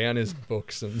and ban his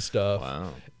books and stuff. Wow.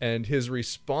 And his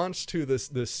response to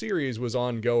this series was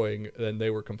ongoing, and they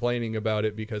were complaining about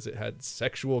it because it had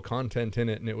sexual content in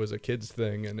it and it was a kid's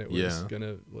thing and it was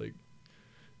gonna like,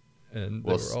 and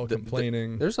they were all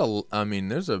complaining. There's a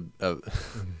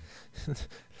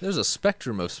there's a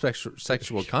spectrum of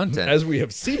sexual content, as we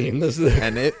have seen.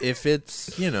 And if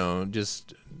it's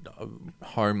just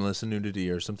harmless nudity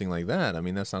or something like that, I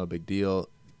mean, that's not a big deal.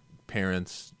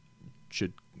 Parents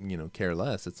should care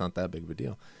less. It's not that big of a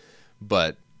deal.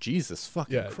 But Jesus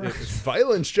fucking Christ,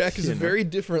 violence, Jack, is a very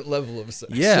different level of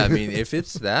sex. Yeah, I mean, if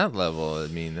it's that level, I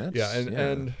mean, that's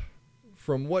and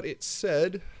from what it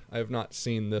said, I have not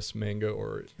seen this manga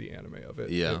or the anime of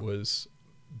it. Yeah. It was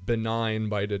benign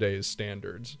by today's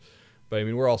standards, but I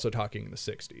mean, we're also talking the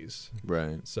 60s,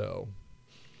 right? So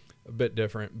a bit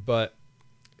different. But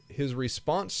his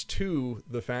response to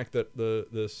the fact that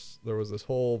there was this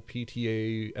whole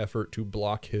PTA effort to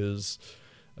block his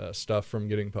stuff from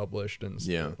getting published, and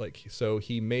so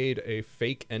he made a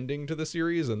fake ending to the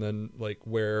series, and then like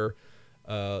where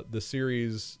the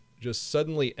series just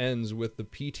suddenly ends with the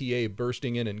PTA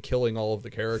bursting in and killing all of the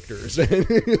characters.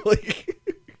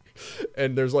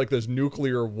 And there's like this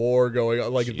nuclear war going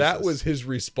on. Like, Jesus. That was his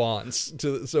response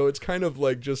to. So it's kind of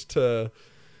like just to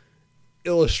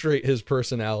illustrate his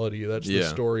personality. That's the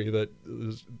story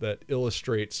that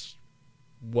illustrates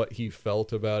what he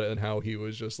felt about it and how he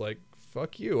was just like,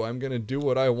 fuck you, I'm gonna do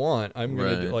what I want. I'm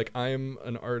gonna do, like, I'm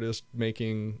an artist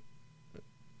making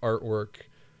artwork.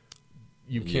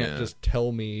 You can't just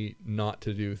tell me not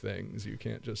to do things. You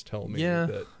can't just tell me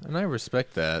that. And I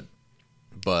respect that,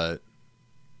 but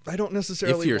I don't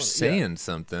necessarily. If you're saying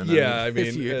something, I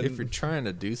mean, if you're trying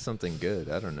to do something good,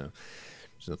 I don't know,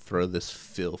 just throw this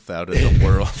filth out in the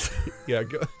world.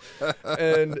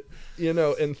 And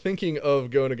and thinking of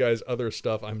Gonagai's other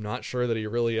stuff, I'm not sure that he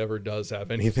really ever does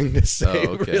have anything to say.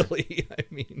 Oh, okay. Really, I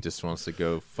mean, just wants to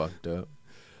go fucked up.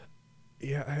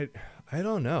 Yeah, I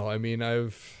don't know. I mean,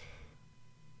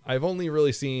 I've only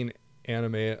really seen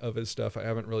anime of his stuff. I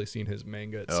haven't really seen his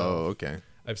manga itself. Oh, okay.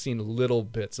 I've seen little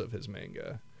bits of his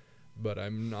manga, but I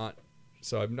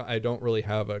don't really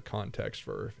have a context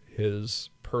for his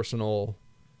personal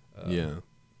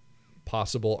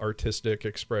possible artistic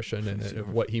expression and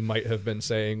of what he might have been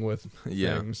saying with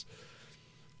things.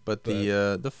 But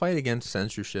the fight against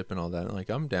censorship and all that, like,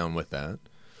 I'm down with that.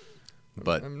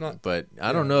 But I'm not. But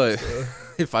I don't know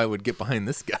if I would get behind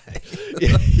this guy.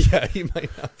 yeah, he might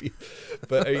not be.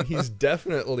 But I mean, he's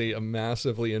definitely a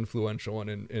massively influential one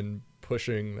in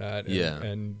pushing that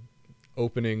and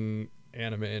opening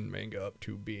anime and manga up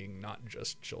to being not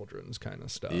just children's kind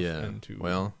of stuff. Yeah. And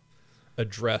to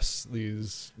address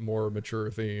these more mature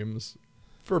themes.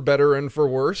 For better and for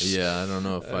worse. Yeah, I don't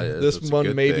know if this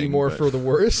one may be more for the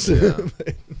worse. Yeah.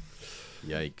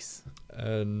 Yikes.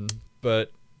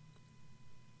 But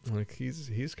like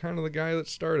he's kind of the guy that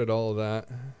started all of that.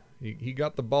 He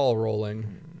got the ball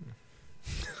rolling.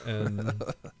 And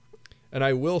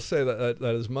I will say that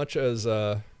as much as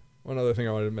one other thing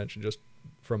I wanted to mention, just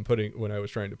from when I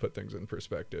was trying to put things in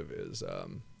perspective, is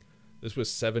this was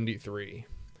 1973.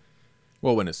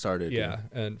 Well, when it started. Yeah,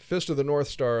 and Fist of the North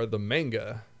Star, the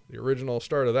manga, the original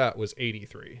start of that was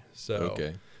 1983.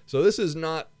 So this is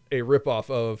not a ripoff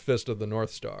of Fist of the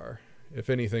North Star. If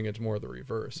anything, it's more the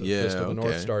reverse of Fist of the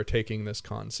North Star taking this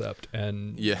concept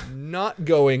and not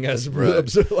going as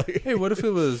like, hey, what if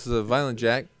it was Violent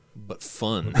Jack but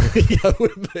fun? Yeah,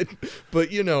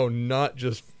 but not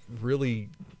just really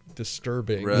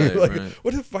disturbing. Right,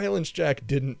 What if Violence Jack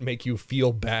didn't make you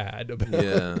feel bad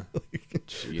about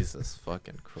Jesus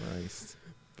fucking Christ.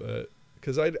 But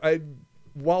because I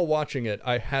while watching it,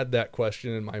 I had that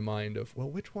question in my mind of, well,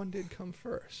 which one did come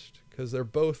first? Because they're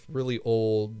both really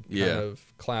old kind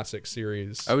of classic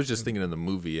series. I was just thinking of the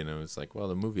movie, and I was like, well,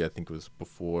 the movie I think was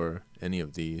before any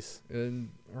of these. And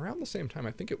around the same time,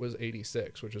 I think it was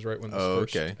 1986, which is right when this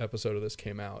first episode of this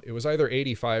came out. It was either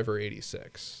 1985 or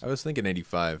 1986. I was thinking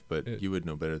 1985, but you would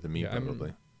know better than me,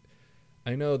 probably.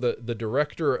 I know the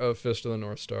director of Fist of the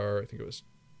North Star, I think it was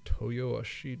Toyo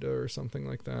Ashida or something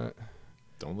like that.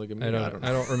 Don't look at me. I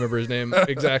don't remember his name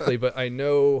exactly, but I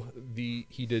know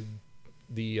he did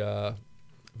the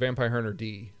Vampire Hunter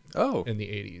D in the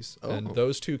 1980s. And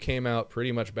those two came out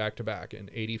pretty much back to back in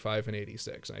 1985 and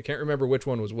 1986. And I can't remember which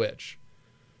one was which,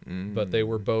 but they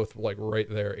were both like right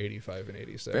there, 1985 and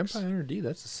 1986. Vampire Hunter D,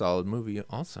 that's a solid movie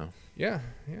also. Yeah.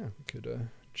 Could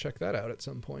check that out at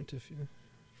some point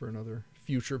for another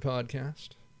future podcast.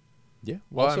 Yeah.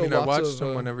 Well, also, I watched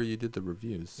them whenever you did the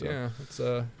reviews. So. Yeah, it's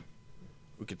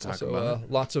we could talk about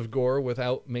it. Lots of gore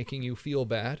without making you feel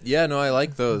bad. Yeah, no, I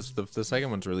like those. The second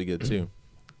one's really good too.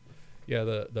 Yeah,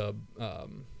 the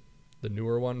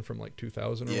newer one from like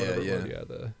 2000 or whatever.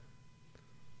 Yeah.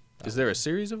 Is there a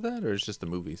series of that, or is it just the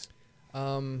movies?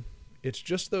 It's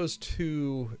just those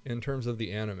two in terms of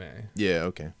the anime. Yeah.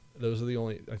 Okay. I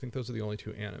think those are the only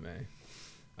two anime.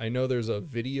 I know there's a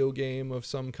video game of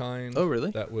some kind. Oh, really?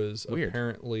 That was weird.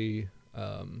 Apparently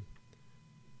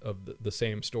of the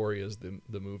same story as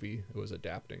the movie. It was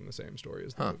adapting the same story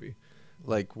as the movie.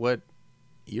 Like what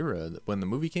era? When the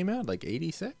movie came out? Like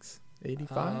 86?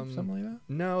 85? Something like that?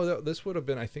 No, this would have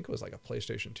been, I think it was like a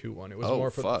PlayStation 2 one. It was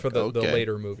more for the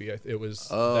later movie. It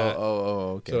was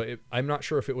okay. So I'm not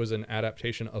sure if it was an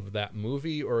adaptation of that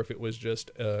movie or if it was just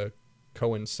a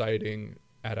coinciding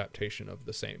adaptation of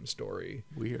the same story.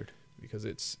 Weird. Because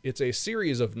it's a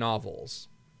series of novels.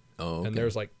 Oh, okay. And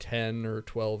there's like 10 or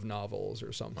 12 novels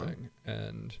or something. Oh.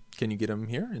 And can you get them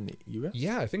here in the U.S.?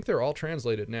 Yeah, I think they're all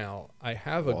translated now. I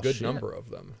have a good number of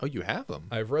them. Oh, you have them?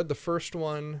 I've read the first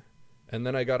one, and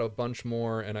then I got a bunch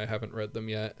more, and I haven't read them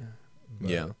yet.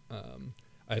 But,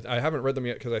 I haven't read them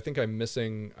yet because I think I'm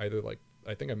missing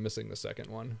I'm missing the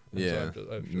second one. Yeah, so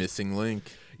I've just, missing link.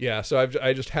 Yeah, so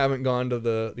I just haven't gone to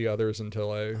the others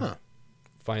until I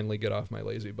finally get off my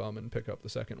lazy bum and pick up the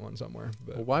second one somewhere.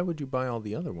 But well, why would you buy all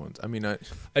the other ones? I mean, I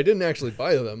didn't actually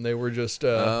buy them. They were just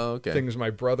things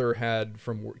my brother had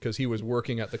from because he was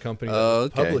working at the company that was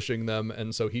publishing them,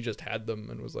 and so he just had them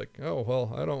and was like, "Oh,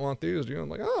 well, I don't want these." I'm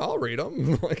like, "Oh, I'll read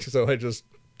them." So I just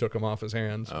took them off his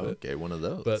hands. Okay, one of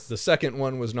those. But the second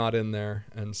one was not in there,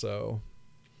 and so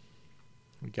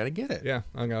we gotta get it. Yeah,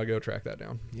 I'm gonna go track that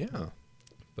down. Yeah,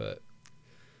 but.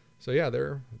 So yeah,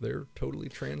 they're totally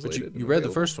translated. But you read the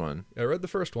first one. I read the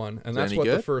first one, and that's what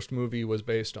the first movie was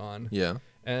based on. Yeah.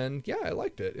 And yeah, I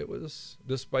liked it. It was,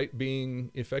 despite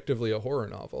being effectively a horror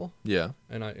novel. Yeah.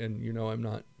 And I'm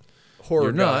not horror.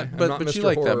 You're not, guy. but Mr. you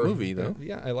like that movie though.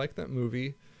 Yeah, I like that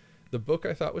movie. The book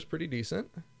I thought was pretty decent,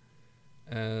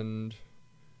 and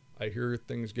I hear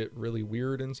things get really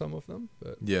weird in some of them.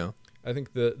 But yeah, I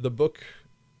think the book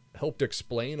helped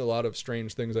explain a lot of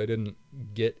strange things I didn't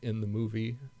get in the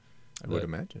movie. I would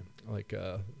imagine. Like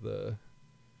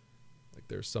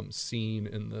there's some scene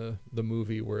in the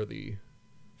movie where the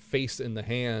face in the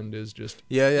hand is just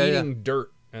eating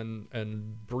dirt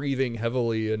and breathing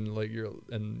heavily, and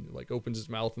opens his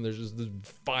mouth, and there's just this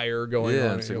fire going on.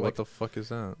 Yeah, it's like, what the fuck is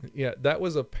that? Yeah, that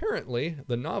was apparently,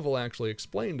 the novel actually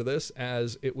explained this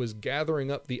as it was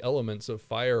gathering up the elements of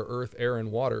fire, earth, air,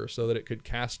 and water so that it could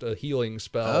cast a healing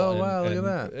spell. Oh, wow, look at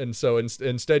that. And so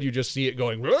instead you just see it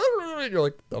going, and you're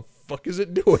like, the fuck is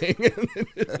it doing?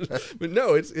 But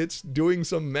no, it's doing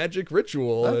some magic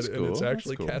ritual, and it's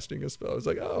actually casting a spell. It's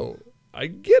like, oh, I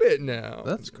get it now.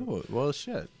 That's cool. Well,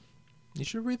 shit. You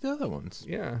should read the other ones.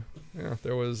 Yeah.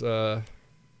 There was the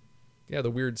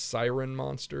weird siren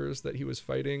monsters that he was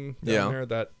fighting down there.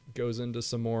 That goes into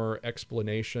some more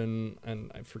explanation,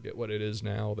 and I forget what it is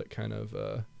now, that kind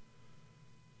of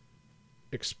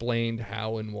explained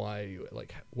how and why,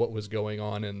 like what was going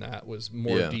on in that was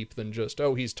more deep than just,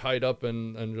 oh, he's tied up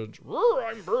and just,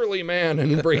 I'm burly man,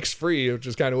 and breaks free, which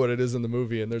is kind of what it is in the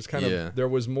movie. And there's kind of, there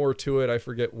was more to it. I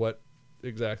forget what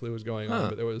exactly was going on,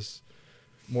 but there was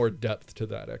more depth to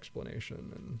that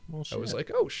explanation. And I was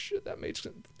like, oh shit, that makes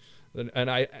sense.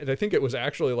 And I think it was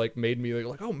actually like made me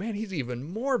like, oh man, he's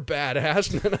even more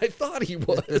badass than I thought he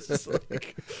was.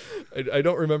 Like, I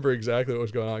don't remember exactly what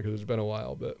was going on because it's been a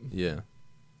while, but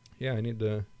I need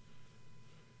to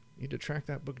track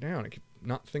that book down. I keep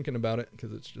not thinking about it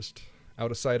because it's just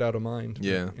out of sight, out of mind.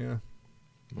 Yeah. Yeah.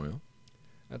 Well,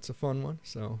 that's a fun one.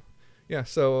 So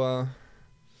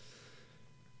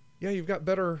you've got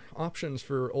better options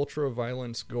for ultra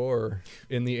violence gore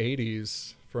in the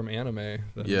 80s from anime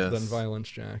than Violence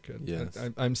Jack.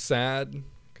 I'm sad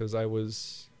because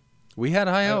we had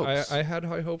high hopes. I had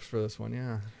high hopes for this one.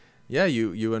 Yeah. Yeah,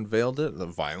 you unveiled it.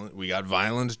 We got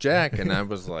Violence Jack, and I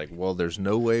was like, well, there's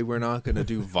no way we're not going to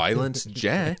do Violence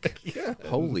Jack.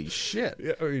 Holy shit.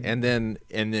 Yeah, I mean,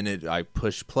 and then I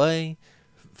push play,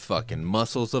 fucking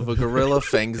muscles of a gorilla,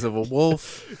 fangs of a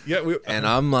wolf. Yeah, and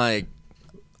I'm like,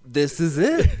 this is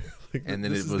it. And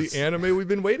then this is the anime we've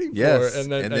been waiting for.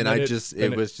 And then I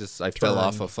fell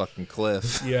off a fucking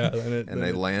cliff. Yeah, and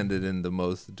I landed in the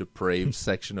most depraved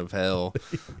section of hell.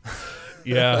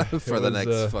 Yeah, for the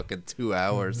next fucking 2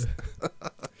 hours.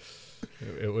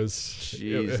 It was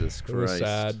Jesus Christ. It was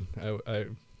sad.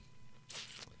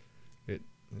 It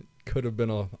could have been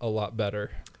a lot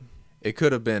better. It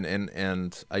could have been,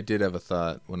 and I did have a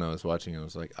thought when I was watching. I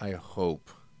was like, I hope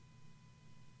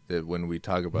that when we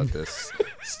talk about this,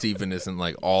 Steven isn't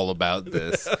like all about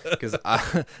this, because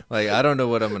I don't know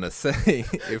what I'm gonna say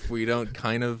if we don't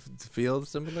kind of feel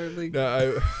similarly.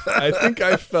 No, I think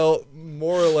I felt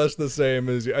more or less the same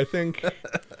as you. I think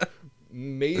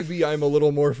maybe I'm a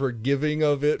little more forgiving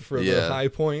of it for the high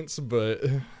points, but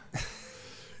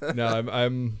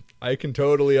no, I can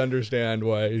totally understand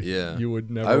why you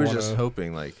would never. I was just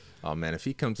hoping like, oh man, if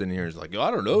he comes in here and is like, I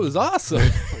don't know, it was awesome.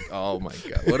 Like, oh my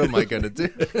god, what am I gonna do?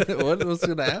 What's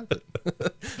gonna happen?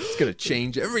 It's gonna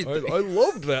change everything. I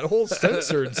loved that whole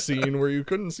censored scene where you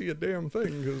couldn't see a damn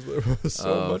thing because there was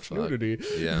so much nudity.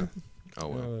 Yeah.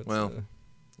 Oh well.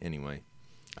 Anyway,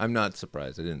 I'm not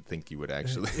surprised. I didn't think you would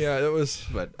actually. Yeah, it was.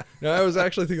 But no, I was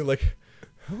actually thinking like,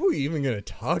 how are we even going to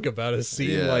talk about a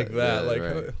scene like that?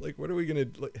 Like, what are we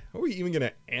going to, like, how are we even going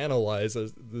to analyze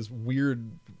this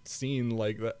weird scene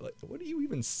like that? Like, what do you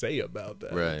even say about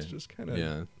that? Right. It's just kind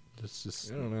of, it's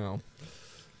just, I don't know.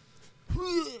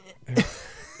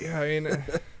 Yeah, I mean,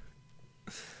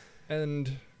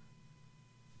 and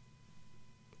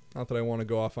not that I want to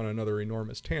go off on another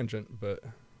enormous tangent, but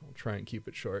I'll try and keep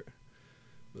it short.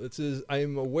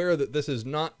 I'm aware that this is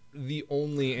not the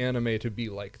only anime to be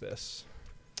like this.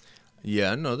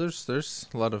 Yeah, no, there's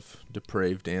a lot of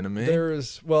depraved anime.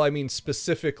 Well, I mean,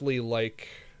 specifically like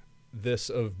this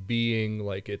of being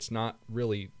like, it's not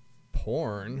really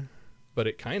porn, but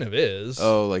it kind of is.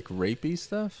 Oh, like rapey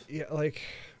stuff? Yeah,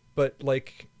 but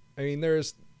I mean,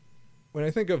 when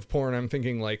I think of porn, I'm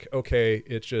thinking like, okay,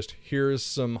 it's just, here's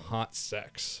some hot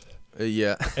sex.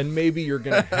 Yeah. And maybe you're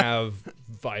going to have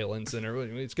violence in it.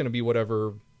 It's going to be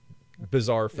whatever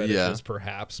bizarre fetishes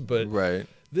perhaps, but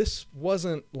this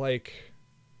wasn't like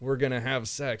we're going to have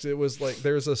sex. It was like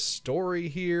there's a story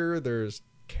here, there's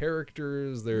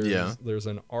characters, there's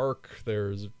an arc,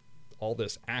 there's all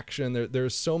this action.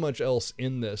 There's so much else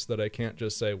in this that I can't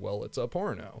just say, well, it's a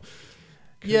porno.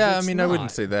 Yeah, I mean, I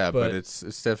wouldn't say that, but it's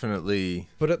definitely...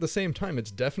 But at the same time,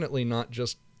 it's definitely not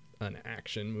just an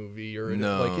action movie or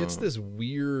like it's this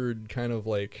weird kind of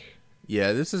like...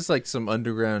 Yeah, this is like some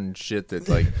underground shit that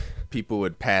like people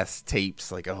would pass tapes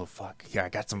like, oh fuck, yeah, I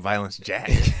got some Violence Jack.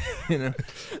 You know,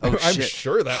 oh I'm shit,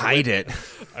 sure that hide it.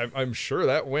 I'm sure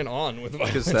that went on with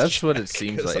Violence, because that's Jack, what it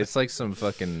seems like. It's like some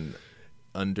fucking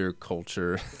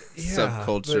underculture,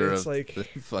 subculture of like, the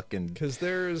fucking. Because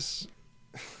there's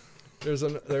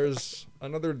There's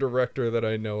another director that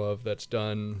I know of that's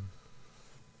done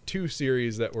 2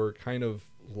 series that were kind of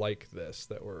like this,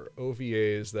 that were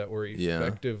OVAs that were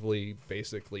effectively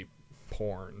basically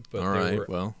porn,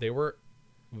 but they were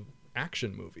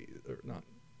action movies, or not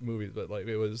movies, but like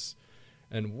it was,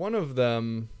 and one of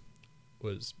them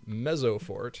was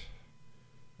Mesofort,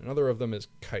 another of them is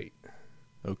Kite.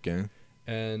 Okay.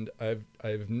 And I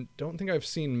don't think I've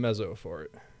seen Mesofort.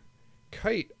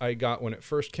 Kite I got when it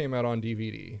first came out on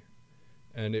DVD,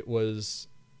 and it was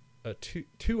a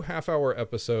two half-hour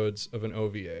episodes of an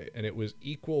OVA, and it was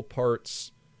equal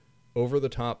parts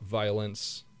over-the-top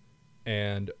violence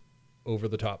and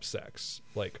over-the-top sex,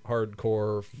 like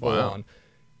hardcore, full-on.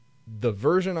 The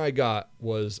version I got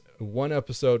was 1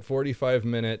 episode,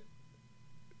 45-minute,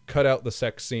 cut out the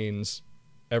sex scenes,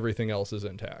 everything else is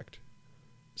intact.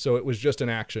 So it was just an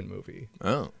action movie.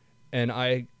 Oh. And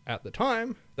at the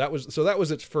time, that was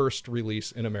its first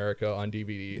release in America on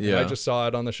DVD. Yeah. And I just saw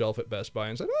it on the shelf at Best Buy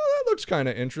and said, oh, that looks kind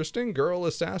of interesting. Girl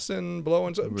assassin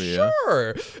blowing stuff. Yeah.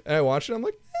 Sure. And I watched it. I'm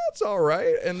like, that's all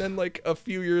right. And then like a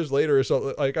few years later or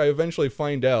so, like I eventually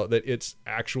find out that it's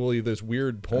actually this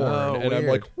weird porn. And weird. I'm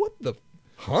like, what the...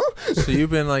 Huh? So you've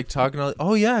been like talking all,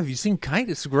 oh yeah, have you seen Kite?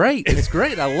 It's great. It's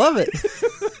great. I love it.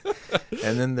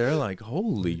 And then they're like,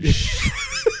 holy shit.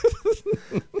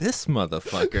 This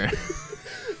motherfucker.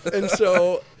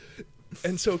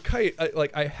 and so Kite,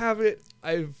 I have it.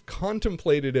 I've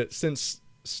contemplated it since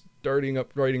starting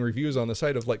up writing reviews on the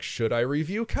site of like, should I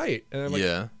review Kite? And I'm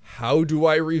like, how do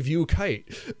I review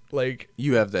Kite? Like,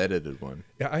 you have the edited one.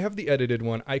 Yeah, I have the edited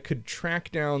one. I could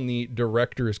track down the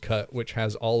director's cut, which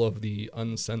has all of the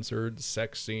uncensored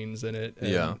sex scenes in it.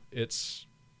 And it's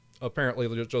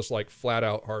apparently just like flat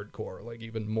out hardcore, like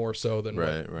even more so than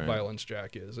what Violence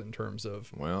Jack is in terms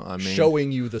of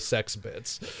showing you the sex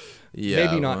bits. Yeah,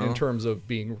 maybe not in terms of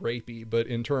being rapey, but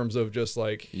in terms of just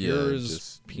like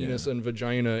here's penis and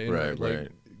vagina. In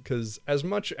because as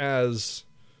much as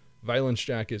Violence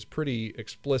Jack is pretty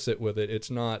explicit with it,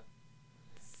 it's not.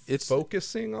 It's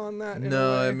focusing on that.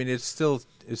 No, I mean it's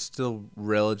still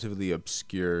relatively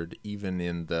obscured, even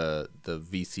in the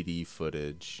VCD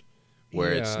footage.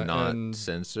 Where it's not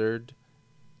censored,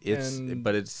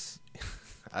 but it's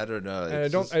I don't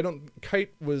know.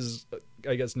 Kite was,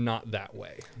 I guess, not that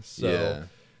way. So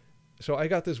I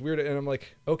got this weird, and I'm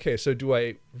like, okay, so do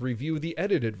I review the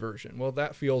edited version? Well,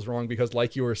 that feels wrong because,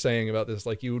 like you were saying about this,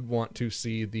 like you would want to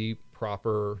see the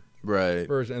proper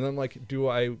version, and I'm like, do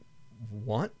I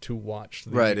want to watch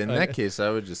the in that case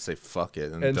I would just say fuck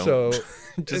it and don't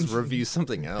just review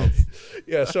something else.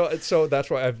 So that's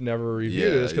why I've never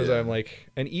reviewed it, is because I'm like,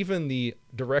 and even the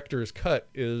director's cut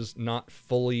is not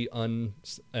fully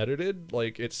unedited,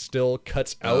 like it still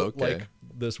cuts out like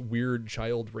this weird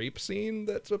child rape scene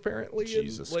that's apparently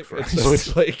Jesus Christ. So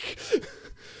it's like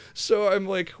so I'm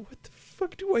like, what the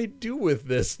fuck do I do with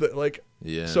this? That like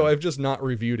so I've just not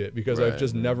reviewed it because I've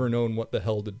just never known what the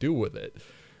hell to do with it.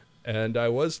 And I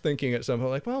was thinking at some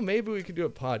point, like, well, maybe we could do a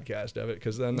podcast of it,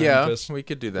 because then we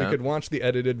could do that. We could watch the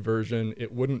edited version.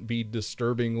 It wouldn't be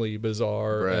disturbingly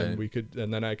bizarre, and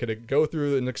then I could go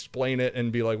through and explain it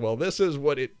and be like, well, this is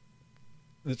what its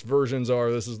versions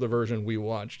are. This is the version we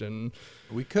watched, and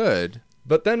we could.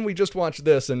 But then we just watched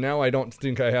this, and now I don't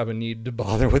think I have a need to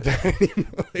bother with that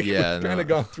anymore. We've kind of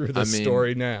gone through the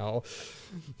story now.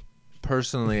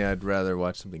 Personally, I'd rather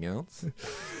watch something else.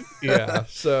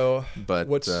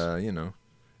 But you know.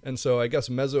 And so I guess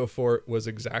Mesofort was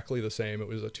exactly the same. It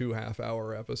was a 2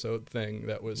 half-hour episode thing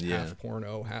that was half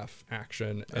porno, half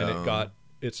action, and it got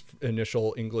its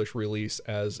initial English release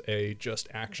as a just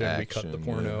action. We cut the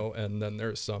porno, and then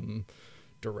there's some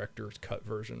director's cut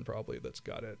version probably that's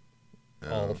got it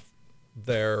all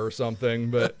there or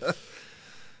something. But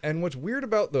and what's weird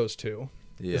about those two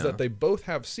is that they both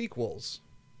have sequels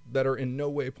that are in no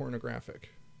way pornographic.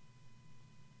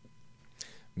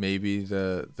 Maybe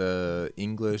the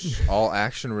English all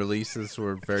action releases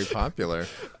were very popular.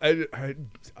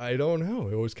 I don't know.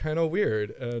 It was kind of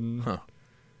weird, and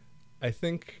I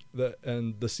think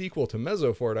the sequel to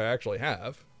Mesofort I actually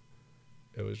have.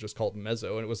 It was just called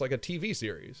Meso, and it was like a TV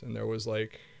series, and there was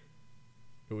like,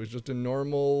 it was just a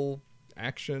normal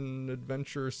action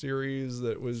adventure series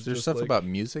that was. Is there just stuff about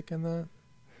music in that?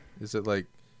 Is it like?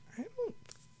 I don't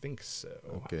think so.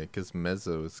 Okay, because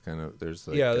mezzo is kind of there's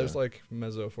like there's like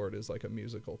Mesofort is like a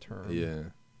musical term. Yeah,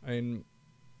 I mean,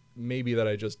 maybe that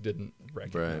I just didn't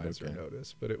recognize or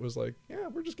notice, but it was like,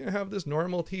 we're just gonna have this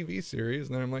normal TV series,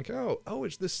 and then I'm like, oh,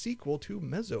 it's the sequel to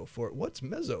Mesofort. What's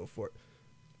Mesofort?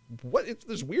 What? It's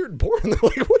this weird porn.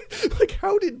 Like what? Like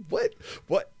how did what?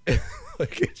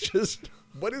 Like it's just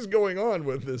what is going on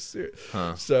with this series?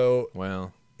 Huh. So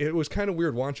it was kind of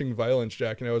weird watching Violence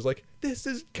Jack, and I was like, this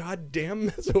is goddamn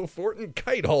Mezzo Fortin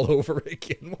Kite all over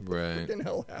again. What the freaking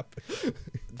hell happened?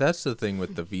 That's the thing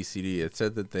with the VCD. It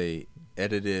said that they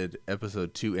edited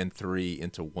episode 2 and 3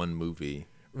 into one movie.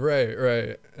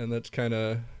 Right. And that's kind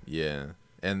of... Yeah.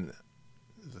 And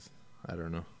I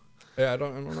don't know. Yeah, I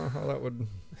don't know how that would...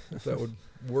 if that would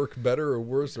work better or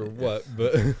worse or what,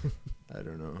 but... I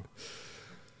don't know.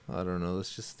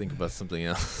 Let's just think about something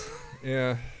else.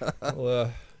 Yeah.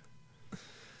 Well,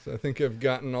 so I think I've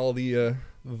gotten all the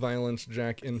Violence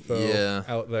Jack info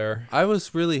out there. I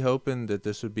was really hoping that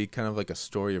this would be kind of like a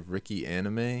story of Ricky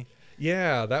anime.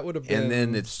 Yeah, that would have been... And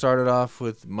then it started off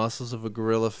with muscles of a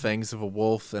gorilla, fangs of a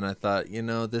wolf, and I thought,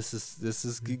 this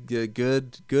is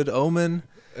good omen.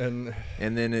 And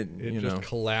then it just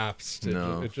collapsed.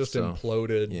 It just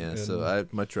imploded. Yeah, so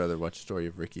I'd much rather watch a story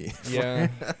of Ricky. Yeah.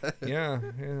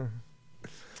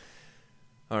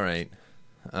 All right.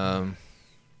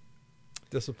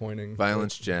 Disappointing.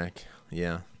 Violence Jack.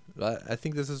 Yeah. I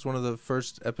think this is one of the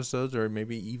first episodes, or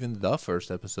maybe even the first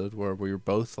episode, where we were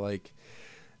both like,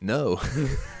 no,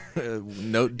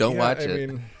 don't watch it.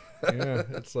 Mean,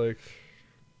 it's like,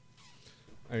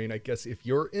 I guess if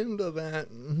you're into that,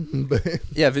 but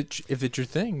yeah, if it's your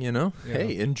thing,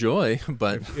 hey, enjoy.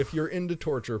 But if you're into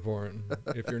torture porn,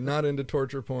 if you're not into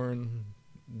torture porn,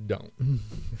 don't.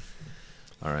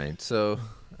 All right, so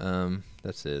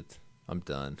that's it. I'm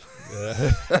done.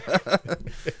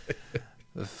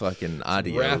 Fucking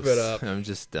adios. Wrap it up. I'm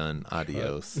just done.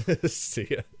 Adios. See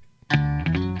ya.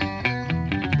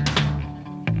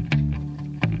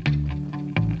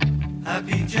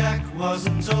 Happy Jack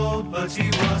wasn't old, but he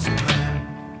was a man.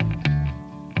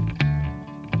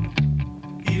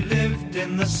 He lived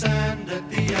in the sand at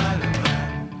the Isle of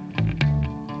Man.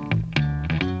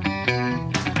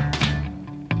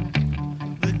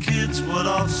 The kids would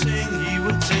all sing, he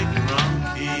would take the wrong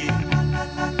key.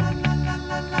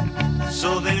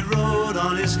 So they rode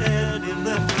on his head in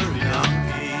their furry donkey.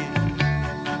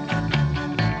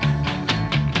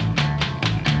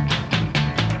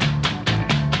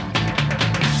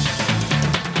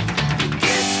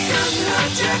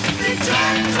 Jack, they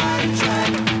tried to